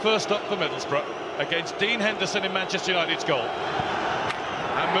McNair first up for Middlesbrough against Dean Henderson in Manchester United's goal.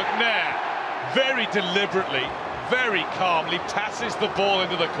 And McNair very deliberately, very calmly passes the ball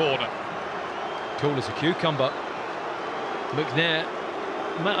into the corner. Cool as a cucumber. McNair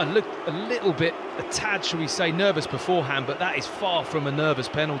might have looked a little bit, a tad, shall we say, nervous beforehand, but that is far from a nervous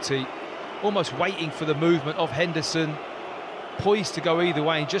penalty. Almost waiting for the movement of Henderson, poised to go either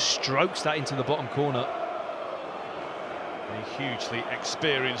way, and just strokes that into the bottom corner. A hugely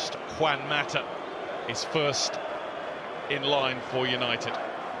experienced Juan Mata is first in line for United.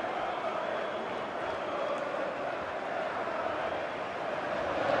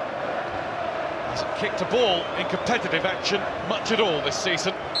 Hasn't kicked a ball in competitive action much at all this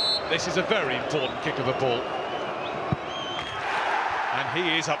season. This is a very important kick of the ball. And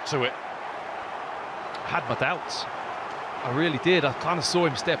he is up to it. Had my doubts. I really did. I kind of saw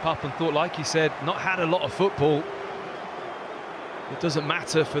him step up and thought, like you said, not had a lot of football. It doesn't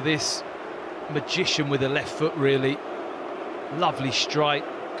matter for this magician with a left foot, really. Lovely strike,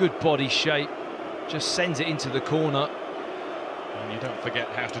 good body shape, just sends it into the corner. And you don't forget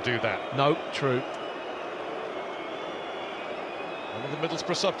how to do that. No, true. One of the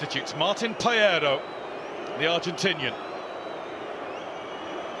Middlesbrough substitutes, Martin Paero, the Argentinian.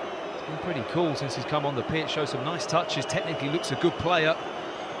 It's been pretty cool since he's come on the pitch, shows some nice touches, technically looks a good player.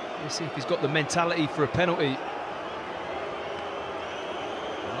 Let's see if he's got the mentality for a penalty.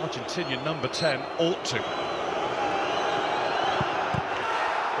 Argentinian number 10 ought to.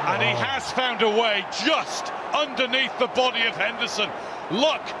 And he has found a way just underneath the body of Henderson.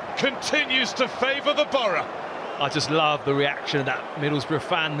 Luck continues to favour the Borough. I just love the reaction of that Middlesbrough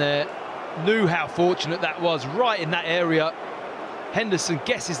fan there. Knew how fortunate that was, right in that area. Henderson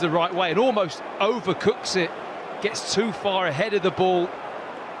guesses the right way and almost overcooks it. Gets too far ahead of the ball.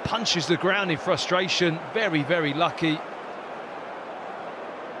 Punches the ground in frustration. Very, very lucky.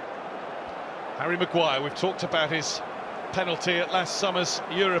 Harry Maguire, we've talked about his penalty at last summer's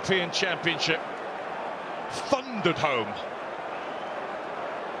European Championship. Thundered home.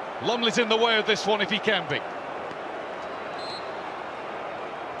 Lumley's in the way of this one if he can be.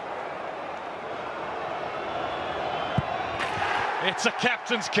 It's a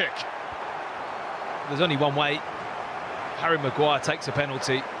captain's kick. There's only one way. Harry Maguire takes a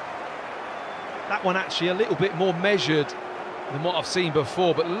penalty. That one actually a little bit more measured than what I've seen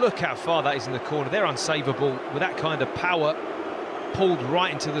before, but look how far that is in the corner. They're unsavable with that kind of power, pulled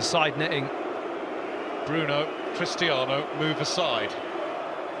right into the side netting. Bruno, Cristiano move aside.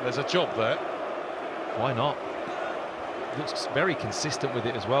 There's a job there. Why not? Looks very consistent with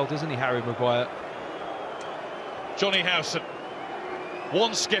it as well, doesn't he, Harry Maguire? Johnny Howson.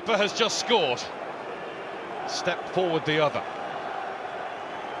 One skipper has just scored. Step forward the other.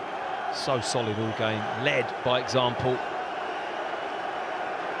 So solid all game, led by example.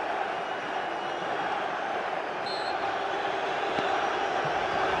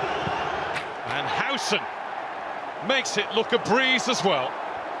 And Howson makes it look a breeze as well.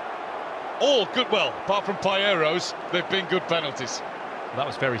 All good, well, apart from Paero's, they've been good penalties. That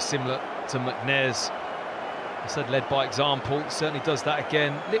was very similar to McNair's. I said led by example, certainly does that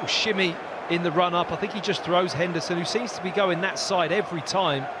again. Little shimmy in the run-up. I think he just throws Henderson, who seems to be going that side every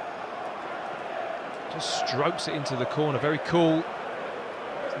time. Just strokes it into the corner, very cool.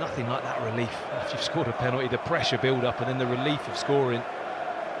 There's nothing like that relief after you've scored a penalty, the pressure build-up and then the relief of scoring.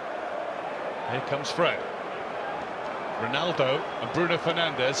 Here comes Fred. Ronaldo and Bruno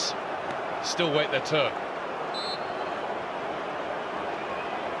Fernandes still wait their turn.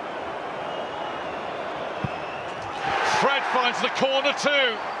 Fred finds the corner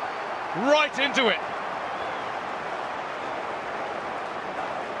too, right into it.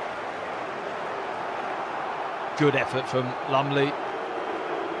 Good effort from Lumley.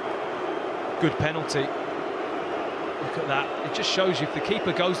 Good penalty. Look at that. It just shows you if the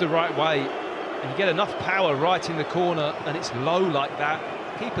keeper goes the right way and you get enough power right in the corner and it's low like that,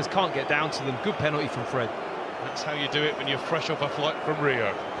 keepers can't get down to them. Good penalty from Fred. That's how you do it when you're fresh off a flight from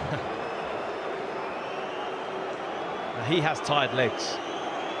Rio. He has tired legs.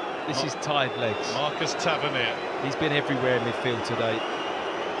 This is tired legs. Marcus Tavernier. He's been everywhere in midfield today.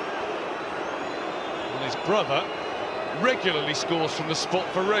 And his brother regularly scores from the spot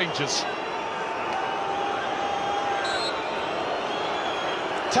for Rangers.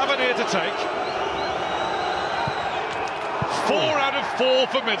 Tavernier to take. 4 out of 4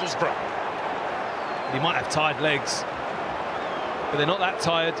 for Middlesbrough. He might have tired legs, but they're not that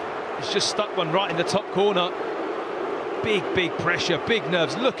tired. He's just stuck one right in the top corner. Big pressure, big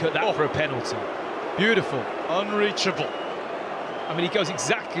nerves. Look at that for a penalty. Beautiful. Unreachable. I mean, he goes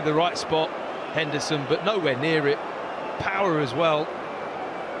exactly the right spot, Henderson, but nowhere near it. Power as well.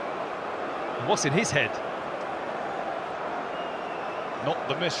 And what's in his head? Not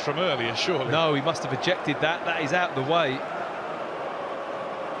the miss from earlier, surely. No, he must have ejected that. That is out the way.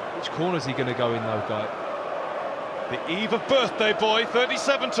 Which corner is he going to go in, though, Guy? The eve of birthday boy,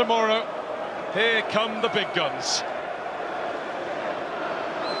 37 tomorrow. Here come the big guns.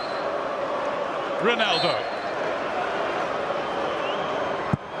 Ronaldo.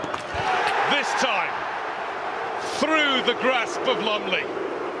 This time, through the grasp of Lumley.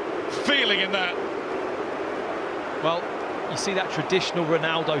 Feeling in that. Well, you see that traditional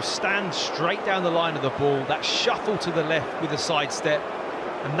Ronaldo stand straight down the line of the ball, that shuffle to the left with a sidestep,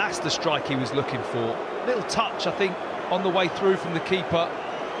 and that's the strike he was looking for. Little touch, I think, on the way through from the keeper,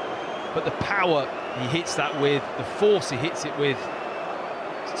 but the power he hits that with, the force he hits it with,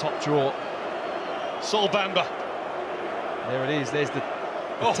 it's top draw. Sol Bamba. There it is, there's the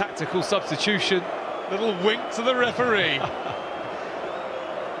tactical substitution. Little wink to the referee.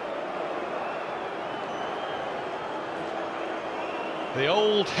 The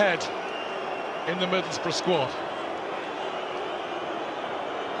old head in the Middlesbrough squad.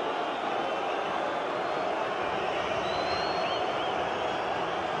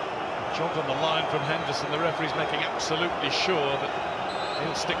 Jog on the line from Henderson. The referee's making absolutely sure that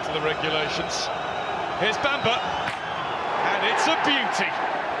he'll stick to the regulations. Here's Bamba, and it's a beauty.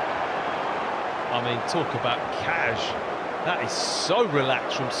 I mean, talk about cash. That is so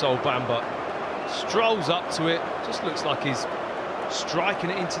relaxed from Sol Bamba. Strolls up to it, just looks like he's striking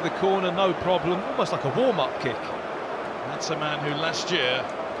it into the corner, no problem, almost like a warm-up kick. That's a man who last year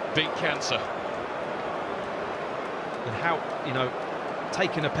beat cancer. And how, you know,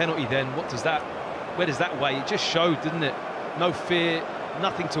 taking a penalty then, where does that weigh? It just showed, didn't it? No fear,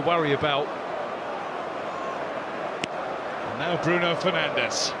 nothing to worry about. And now Bruno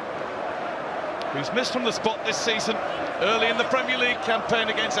Fernandes, who's missed from the spot this season, early in the Premier League campaign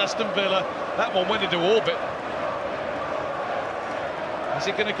against Aston Villa. That one went into orbit. Is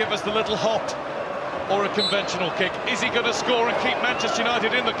he going to give us the little hop or a conventional kick? Is he going to score and keep Manchester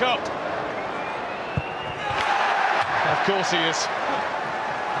United in the cup? Of course he is.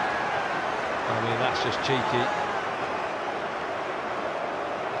 I mean, that's just cheeky.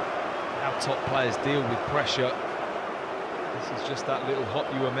 How top players deal with pressure. This is just that little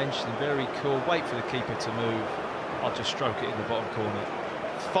hop you were mentioning. Very cool. Wait for the keeper to move. I'll just stroke it in the bottom corner.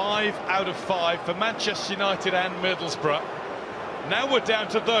 5 out of 5 for Manchester United and Middlesbrough. Now we're down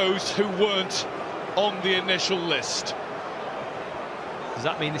to those who weren't on the initial list. Does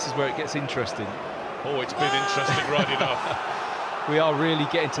that mean this is where it gets interesting? Oh, it's been interesting right enough. We are really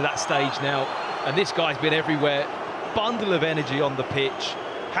getting to that stage now, and this guy's been everywhere. Bundle of energy on the pitch.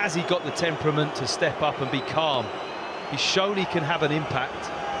 Has he got the temperament to step up and be calm? He's shown he can have an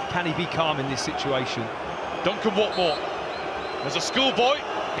impact. Can he be calm in this situation? Duncan Watmore. As a schoolboy,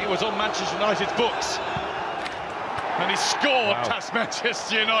 he was on Manchester United's books. And he scored past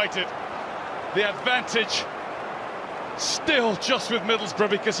Manchester United. The advantage still just with Middlesbrough,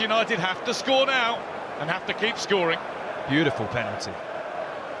 because United have to score now and have to keep scoring. Beautiful penalty.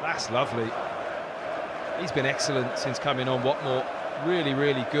 That's lovely. He's been excellent since coming on, Watmore. Really,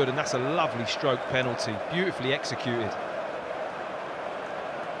 really good, and that's a lovely stroke penalty. Beautifully executed.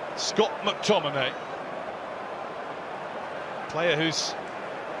 Scott McTominay, player who's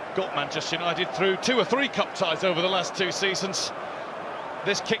got Manchester United through 2 or 3 cup ties over the last 2 seasons.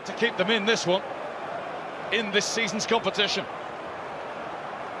 This kick to keep them in this one, in this season's competition.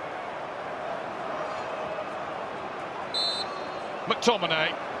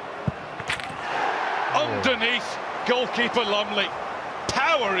 McTominay. Underneath goalkeeper Lumley.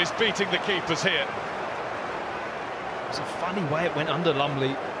 Power is beating the keepers here. It's a funny way it went under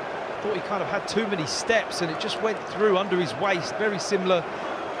Lumley. Thought he kind of had too many steps and it just went through under his waist, very similar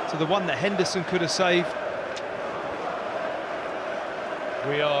to the one that Henderson could have saved.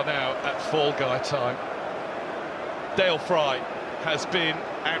 We are now at fall guy time. Dale Fry has been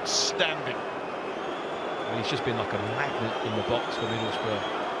outstanding. Well, he's just been like a magnet in the box for Middlesbrough.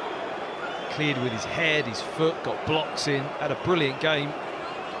 Cleared with his head, his foot, got blocks in, had a brilliant game.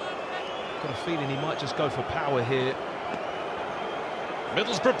 Got a feeling he might just go for power here.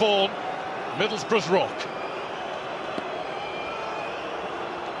 Middlesbrough born, Middlesbrough's rock.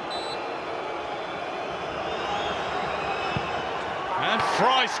 And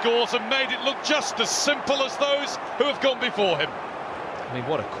Fry scores and made it look just as simple as those who have gone before him. I mean,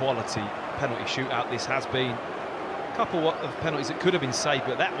 what a quality penalty shootout this has been. A couple of penalties that could have been saved,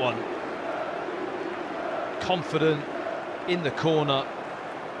 but that one, confident, in the corner.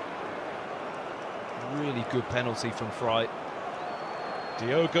 Really good penalty from Fry.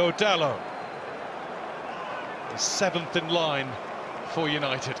 Diogo Dalot, the 7th in line for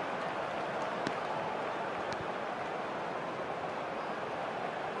United.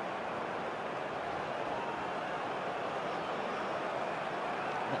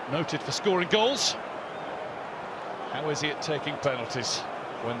 Not noted for scoring goals. How is he at taking penalties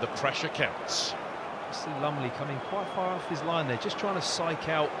when the pressure counts? I see Lumley coming quite far off his line there, just trying to psych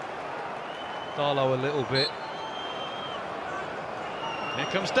out Darlow a little bit. Here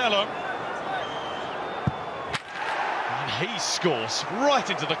comes Dalot. And he scores right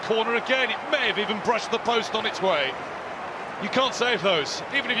into the corner again. It may have even brushed the post on its way. You can't save those.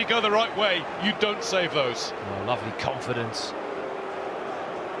 Even if you go the right way, you don't save those. Oh, lovely confidence.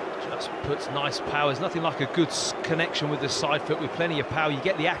 Just puts nice power. There's nothing like a good connection with the side foot with plenty of power. You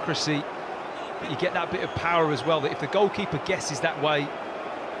get the accuracy, but you get that bit of power as well, that if the goalkeeper guesses that way,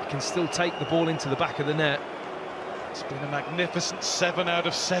 he can still take the ball into the back of the net. It's been a magnificent 7 out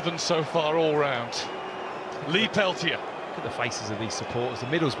of 7 so far all round. Lee Peltier. Look at the faces of these supporters, the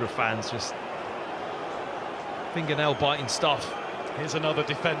Middlesbrough fans, just fingernail-biting stuff. Here's another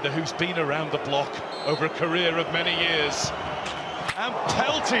defender who's been around the block over a career of many years. And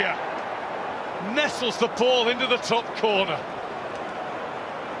Peltier nestles the ball into the top corner.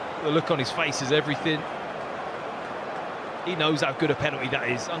 The look on his face is everything. He knows how good a penalty that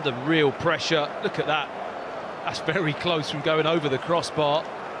is, under real pressure. Look at that. That's very close from going over the crossbar.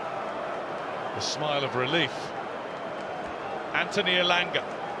 The smile of relief. Anthony Elanga,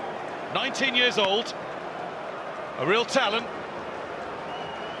 19 years old, a real talent.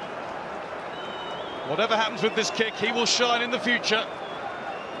 Whatever happens with this kick, he will shine in the future.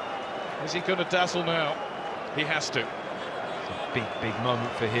 Is he going to dazzle now? He has to. It's a big, big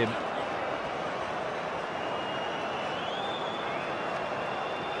moment for him.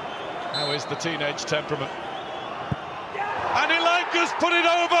 How is the teenage temperament? And Elanga's put it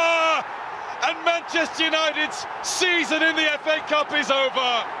over! And Manchester United's season in the FA Cup is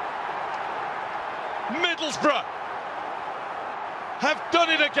over. Middlesbrough have done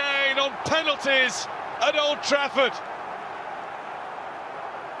it again on penalties at Old Trafford.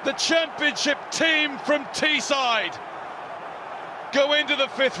 The championship team from Teesside go into the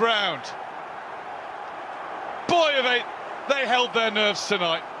 5th round. Boy, have they held their nerves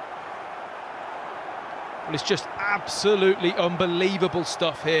tonight. Well, it's just absolutely unbelievable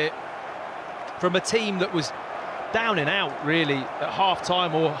stuff here from a team that was down and out, really, at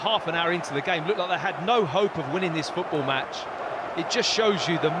half-time or half an hour into the game. Looked like they had no hope of winning this football match. It just shows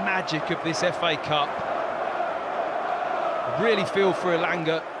you the magic of this FA Cup. I really feel for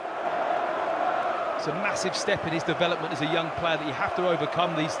Elanga. It's a massive step in his development as a young player that you have to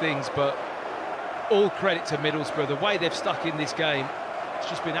overcome these things, but all credit to Middlesbrough. The way they've stuck in this game, it's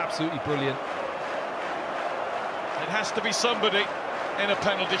just been absolutely brilliant. It has to be somebody in a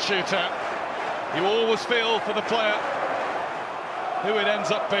penalty shootout. You always feel for the player who it ends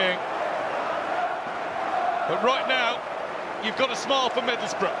up being. But right now, you've got to smile for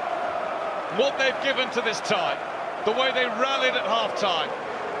Middlesbrough. What they've given to this tie, the way they rallied at half-time,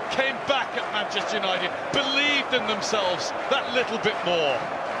 came back at Manchester United, believed in themselves that little bit more.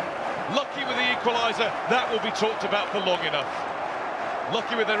 Lucky with the equaliser, that will be talked about for long enough.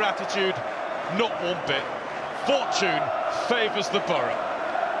 Lucky with their attitude, not one bit. Fortune favours the Borough.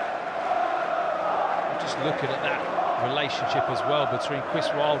 Just looking at that relationship as well between Chris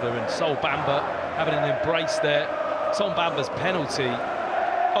Wilder and Sol Bamba, having an embrace there. Sol Bamba's penalty,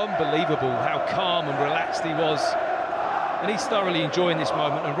 unbelievable how calm and relaxed he was. And he's thoroughly enjoying this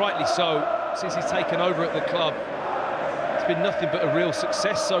moment, and rightly so, since he's taken over at the club. It's been nothing but a real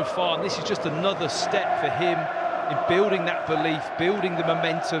success so far, and this is just another step for him in building that belief, building the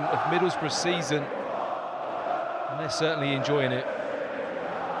momentum of Middlesbrough's season. And they're certainly enjoying it.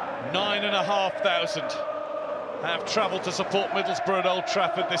 9,500 have travelled to support Middlesbrough at Old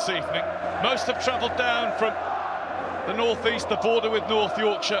Trafford this evening. Most have travelled down from the northeast, the border with North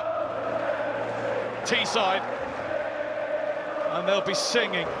Yorkshire, Teesside, and they'll be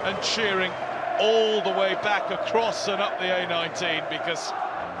singing and cheering all the way back across and up the A19, because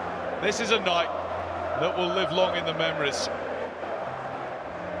this is a night that will live long in the memories.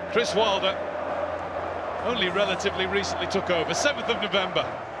 Chris Wilder only relatively recently took over, 7th of November.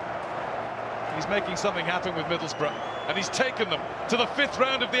 He's making something happen with Middlesbrough, and he's taken them to the 5th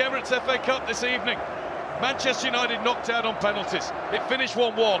round of the Emirates FA Cup this evening. Manchester United knocked out on penalties. It finished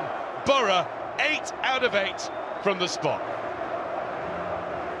 1-1. Borough 8 out of 8 from the spot.